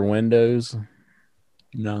looking through their windows?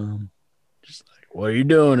 No. Just like, what are you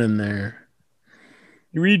doing in there?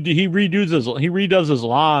 He redoes his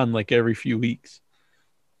lawn like every few weeks.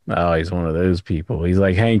 Oh, he's one of those people. He's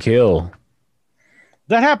like Hank Hill.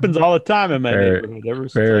 That happens all the time in my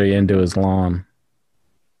neighborhood. Very into his lawn.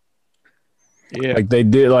 Yeah, like they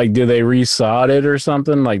did. Like, do they resod it or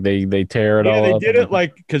something? Like they tear it all up? Yeah, they did it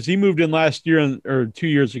like because he moved in last year or 2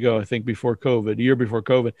 years ago, I think, a year before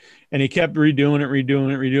COVID, and he kept redoing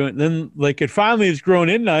it. Then like it finally has grown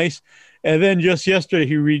in nice, And then just yesterday,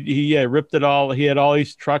 he ripped it all. He had all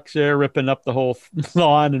these trucks there ripping up the whole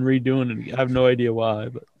lawn and redoing it. I have no idea why,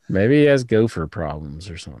 but maybe he has gopher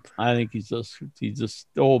problems or something. I think he's just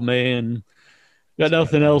old man, got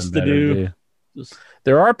nothing else to do.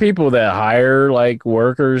 There are people that hire like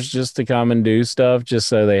workers just to come and do stuff just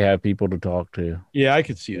so they have people to talk to. Yeah, I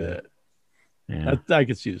could see that. Yeah, I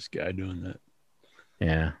could see this guy doing that.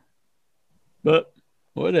 Yeah, but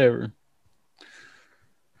whatever.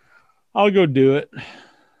 I'll go do it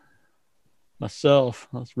myself.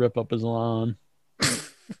 Let's rip up his lawn.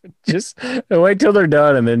 Just wait till they're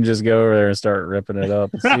done and then just go over there and start ripping it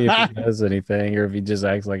up and see if he does anything or if he just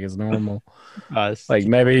acts like it's normal. Like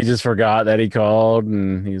maybe he just forgot that he called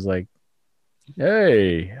and he's like,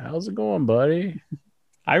 "Hey, how's it going, buddy?"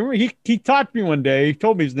 I remember he talked to me one day. He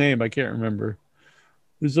told me his name. I can't remember.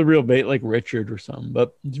 It was a real bait, like Richard or something,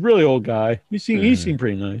 but he's a really old guy. He seemed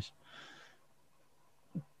pretty nice.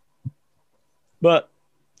 But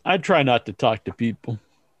I try not to talk to people.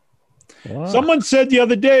 Wow. Someone said the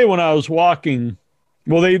other day when I was walking,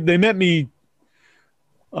 well, they met me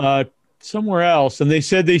somewhere else, and they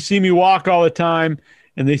said they see me walk all the time,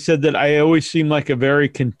 and they said that I always seem like a very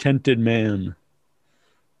contented man.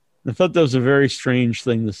 I thought that was a very strange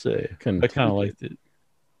thing to say. I kind of liked it.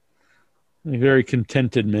 A very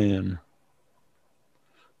contented man.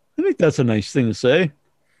 I think that's a nice thing to say.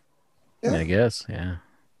 Yeah. I guess, yeah.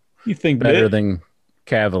 You think better than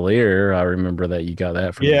Cavalier? I remember that you got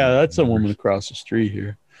that from. Yeah, that's a woman across the street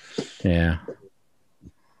here. Yeah.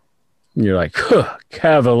 You're like, huh,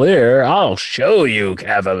 Cavalier, I'll show you,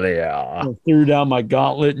 Cavalier. I threw down my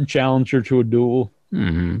gauntlet and challenged her to a duel.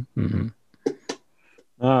 Mm-hmm. Mm-hmm.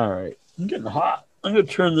 All right. I'm getting hot. I'm going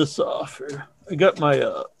to turn this off here. I got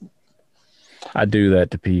my... I do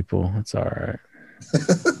that to people. It's all right.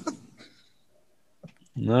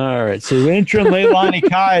 All right. So entering Leilani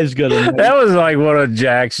Kai is good. That was like one of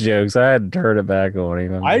Jack's jokes. I had to turn it back on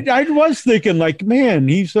him. I was thinking, like, man,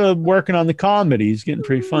 he's working on the comedy. He's getting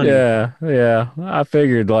pretty funny. Yeah. Yeah. I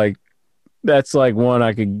figured, like, that's like one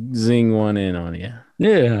I could zing one in on you.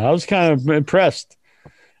 Yeah. I was kind of impressed.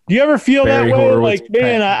 Do you ever feel that way? Like,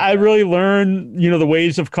 man, I really learned, the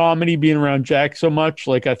ways of comedy being around Jack so much.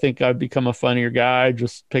 Like, I think I've become a funnier guy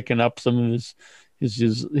just picking up some of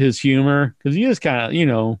his humor, because he is kind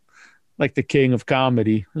of, like the king of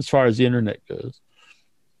comedy as far as the internet goes.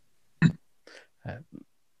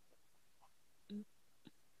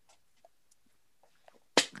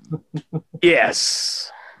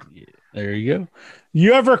 Yes. Yeah, there you go.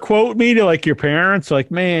 You ever quote me to like your parents?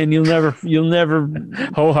 Like, man, you'll never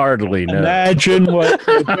wholeheartedly imagine what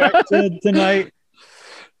Jack said tonight.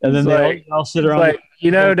 And then they'll sit around. Like,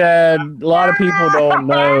 Dad, a lot of people don't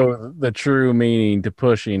know the true meaning to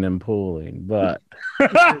pushing and pulling, but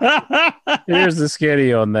here's the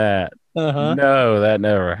skitty on that. Uh-huh. No, that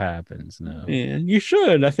never happens. No. And you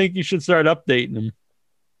should. I think you should start updating them.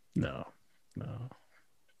 No.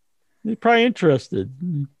 They're probably interested.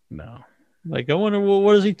 No. Like, I wonder,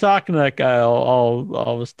 what is he talking to that guy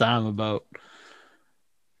all this time about?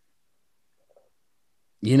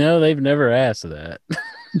 They've never asked that.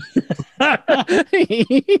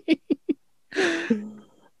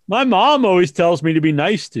 My mom always tells me to be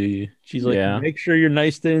nice to you. She's like, yeah. Make sure you're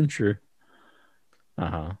nice to Incher.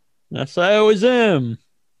 Uh-huh. That's I always am.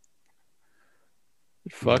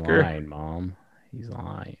 Fucker. He's lying, Mom. He's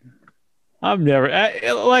lying. I've never.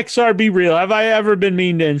 Lexar, be real. Have I ever been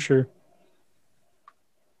mean to Incher?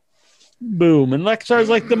 Boom. And Lexar's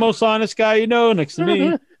like the most honest guy next to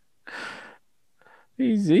me.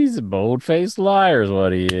 He's a bold-faced liar is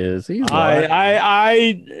what he is. He's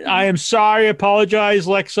I am sorry. I apologize,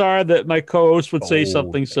 Lexar, that my co-host would say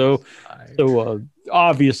something so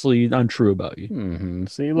obviously untrue about you. Mm-hmm.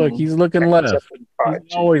 See, look, he's looking left.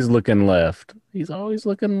 He's always looking left.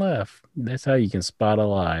 That's how you can spot a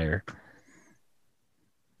liar.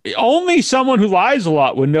 Only someone who lies a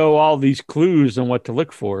lot would know all these clues and what to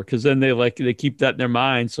look for, because then they keep that in their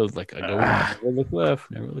mind. So it's like, I go never look left.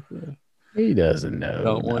 He doesn't know.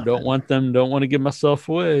 Don't want to give myself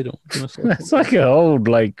away. That's like an old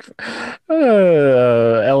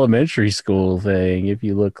elementary school thing. If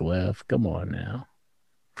you look left, come on now.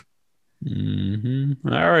 Mm-hmm.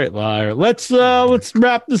 All right, liar. Let's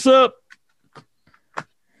wrap this up.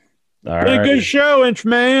 All right. A good show, Inch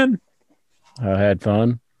Man. I had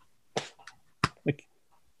fun. Look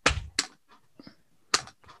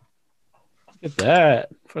at that.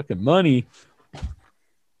 Fucking money.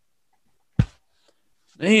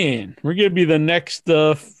 Man, we're going to be the next,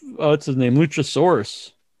 what's his name?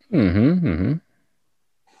 Luchasaurus. Mm-hmm.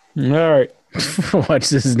 All right.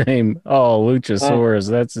 What's his name? Oh,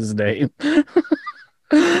 Luchasaurus. That's his name.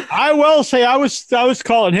 I will say I was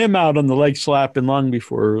calling him out on the leg slapping long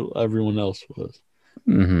before everyone else was.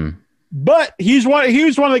 Mm-hmm. But he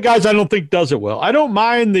was one of the guys I don't think does it well. I don't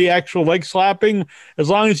mind the actual leg slapping as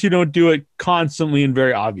long as you don't do it constantly and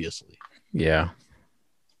very obviously. Yeah.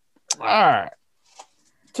 All right.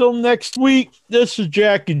 Till next week, this is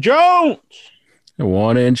Jackie Jones.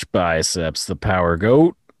 1-inch biceps, the power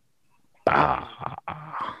goat.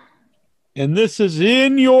 And this is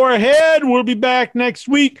In Your Head. We'll be back next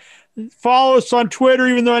week. Follow us on Twitter,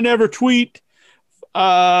 even though I never tweet.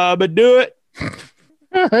 But do it.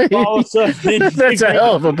 Follow us on That's a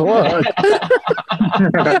hell of a plug.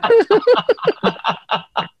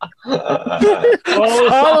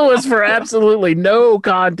 Follow us for absolutely no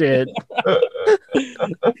content.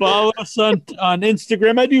 Follow us on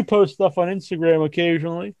Instagram. I do post stuff on Instagram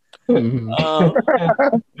occasionally. Join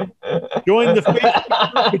the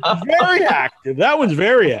Facebook, which is very active. That one's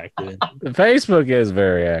very active. The Facebook is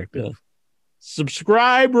very active. Yeah.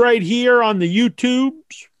 Subscribe right here on the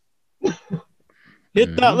YouTubes.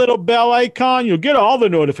 Hit that little bell icon. You'll get all the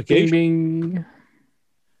notifications. Bing, bing.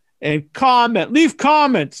 And comment. Leave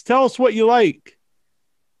comments. Tell us what you like.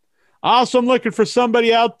 Also, I'm looking for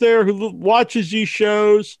somebody out there who watches these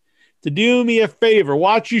shows to do me a favor.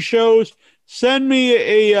 Watch these shows. Send me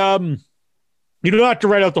a you don't have to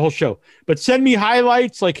write out the whole show, but send me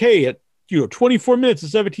highlights like, hey, at 24 minutes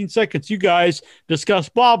and 17 seconds, you guys discuss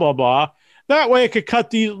blah, blah, blah. That way I could cut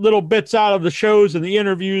these little bits out of the shows and the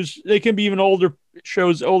interviews. They can be even older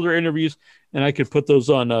shows, older interviews, and I could put those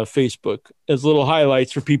on Facebook as little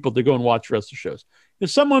highlights for people to go and watch the rest of the shows. If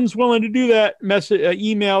someone's willing to do that,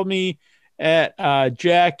 email me at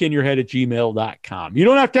jackinyourhead@gmail.com. You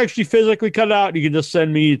don't have to actually physically cut it out. You can just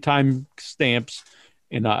send me time stamps,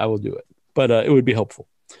 and I will do it. But it would be helpful.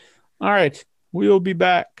 All right. We'll be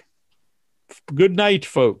back. Good night,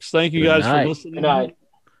 folks. Thank you guys for listening. Good night.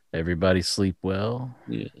 Everybody sleep well.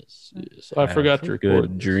 Yes. I forgot to record.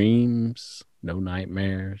 Good dreams. No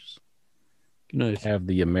nightmares. Good night. Have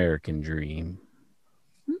the American dream.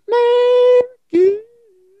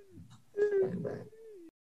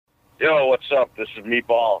 Yo, what's up? This is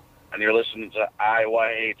Meatball, and you're listening to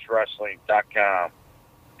IYHWrestling.com.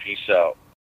 Peace out.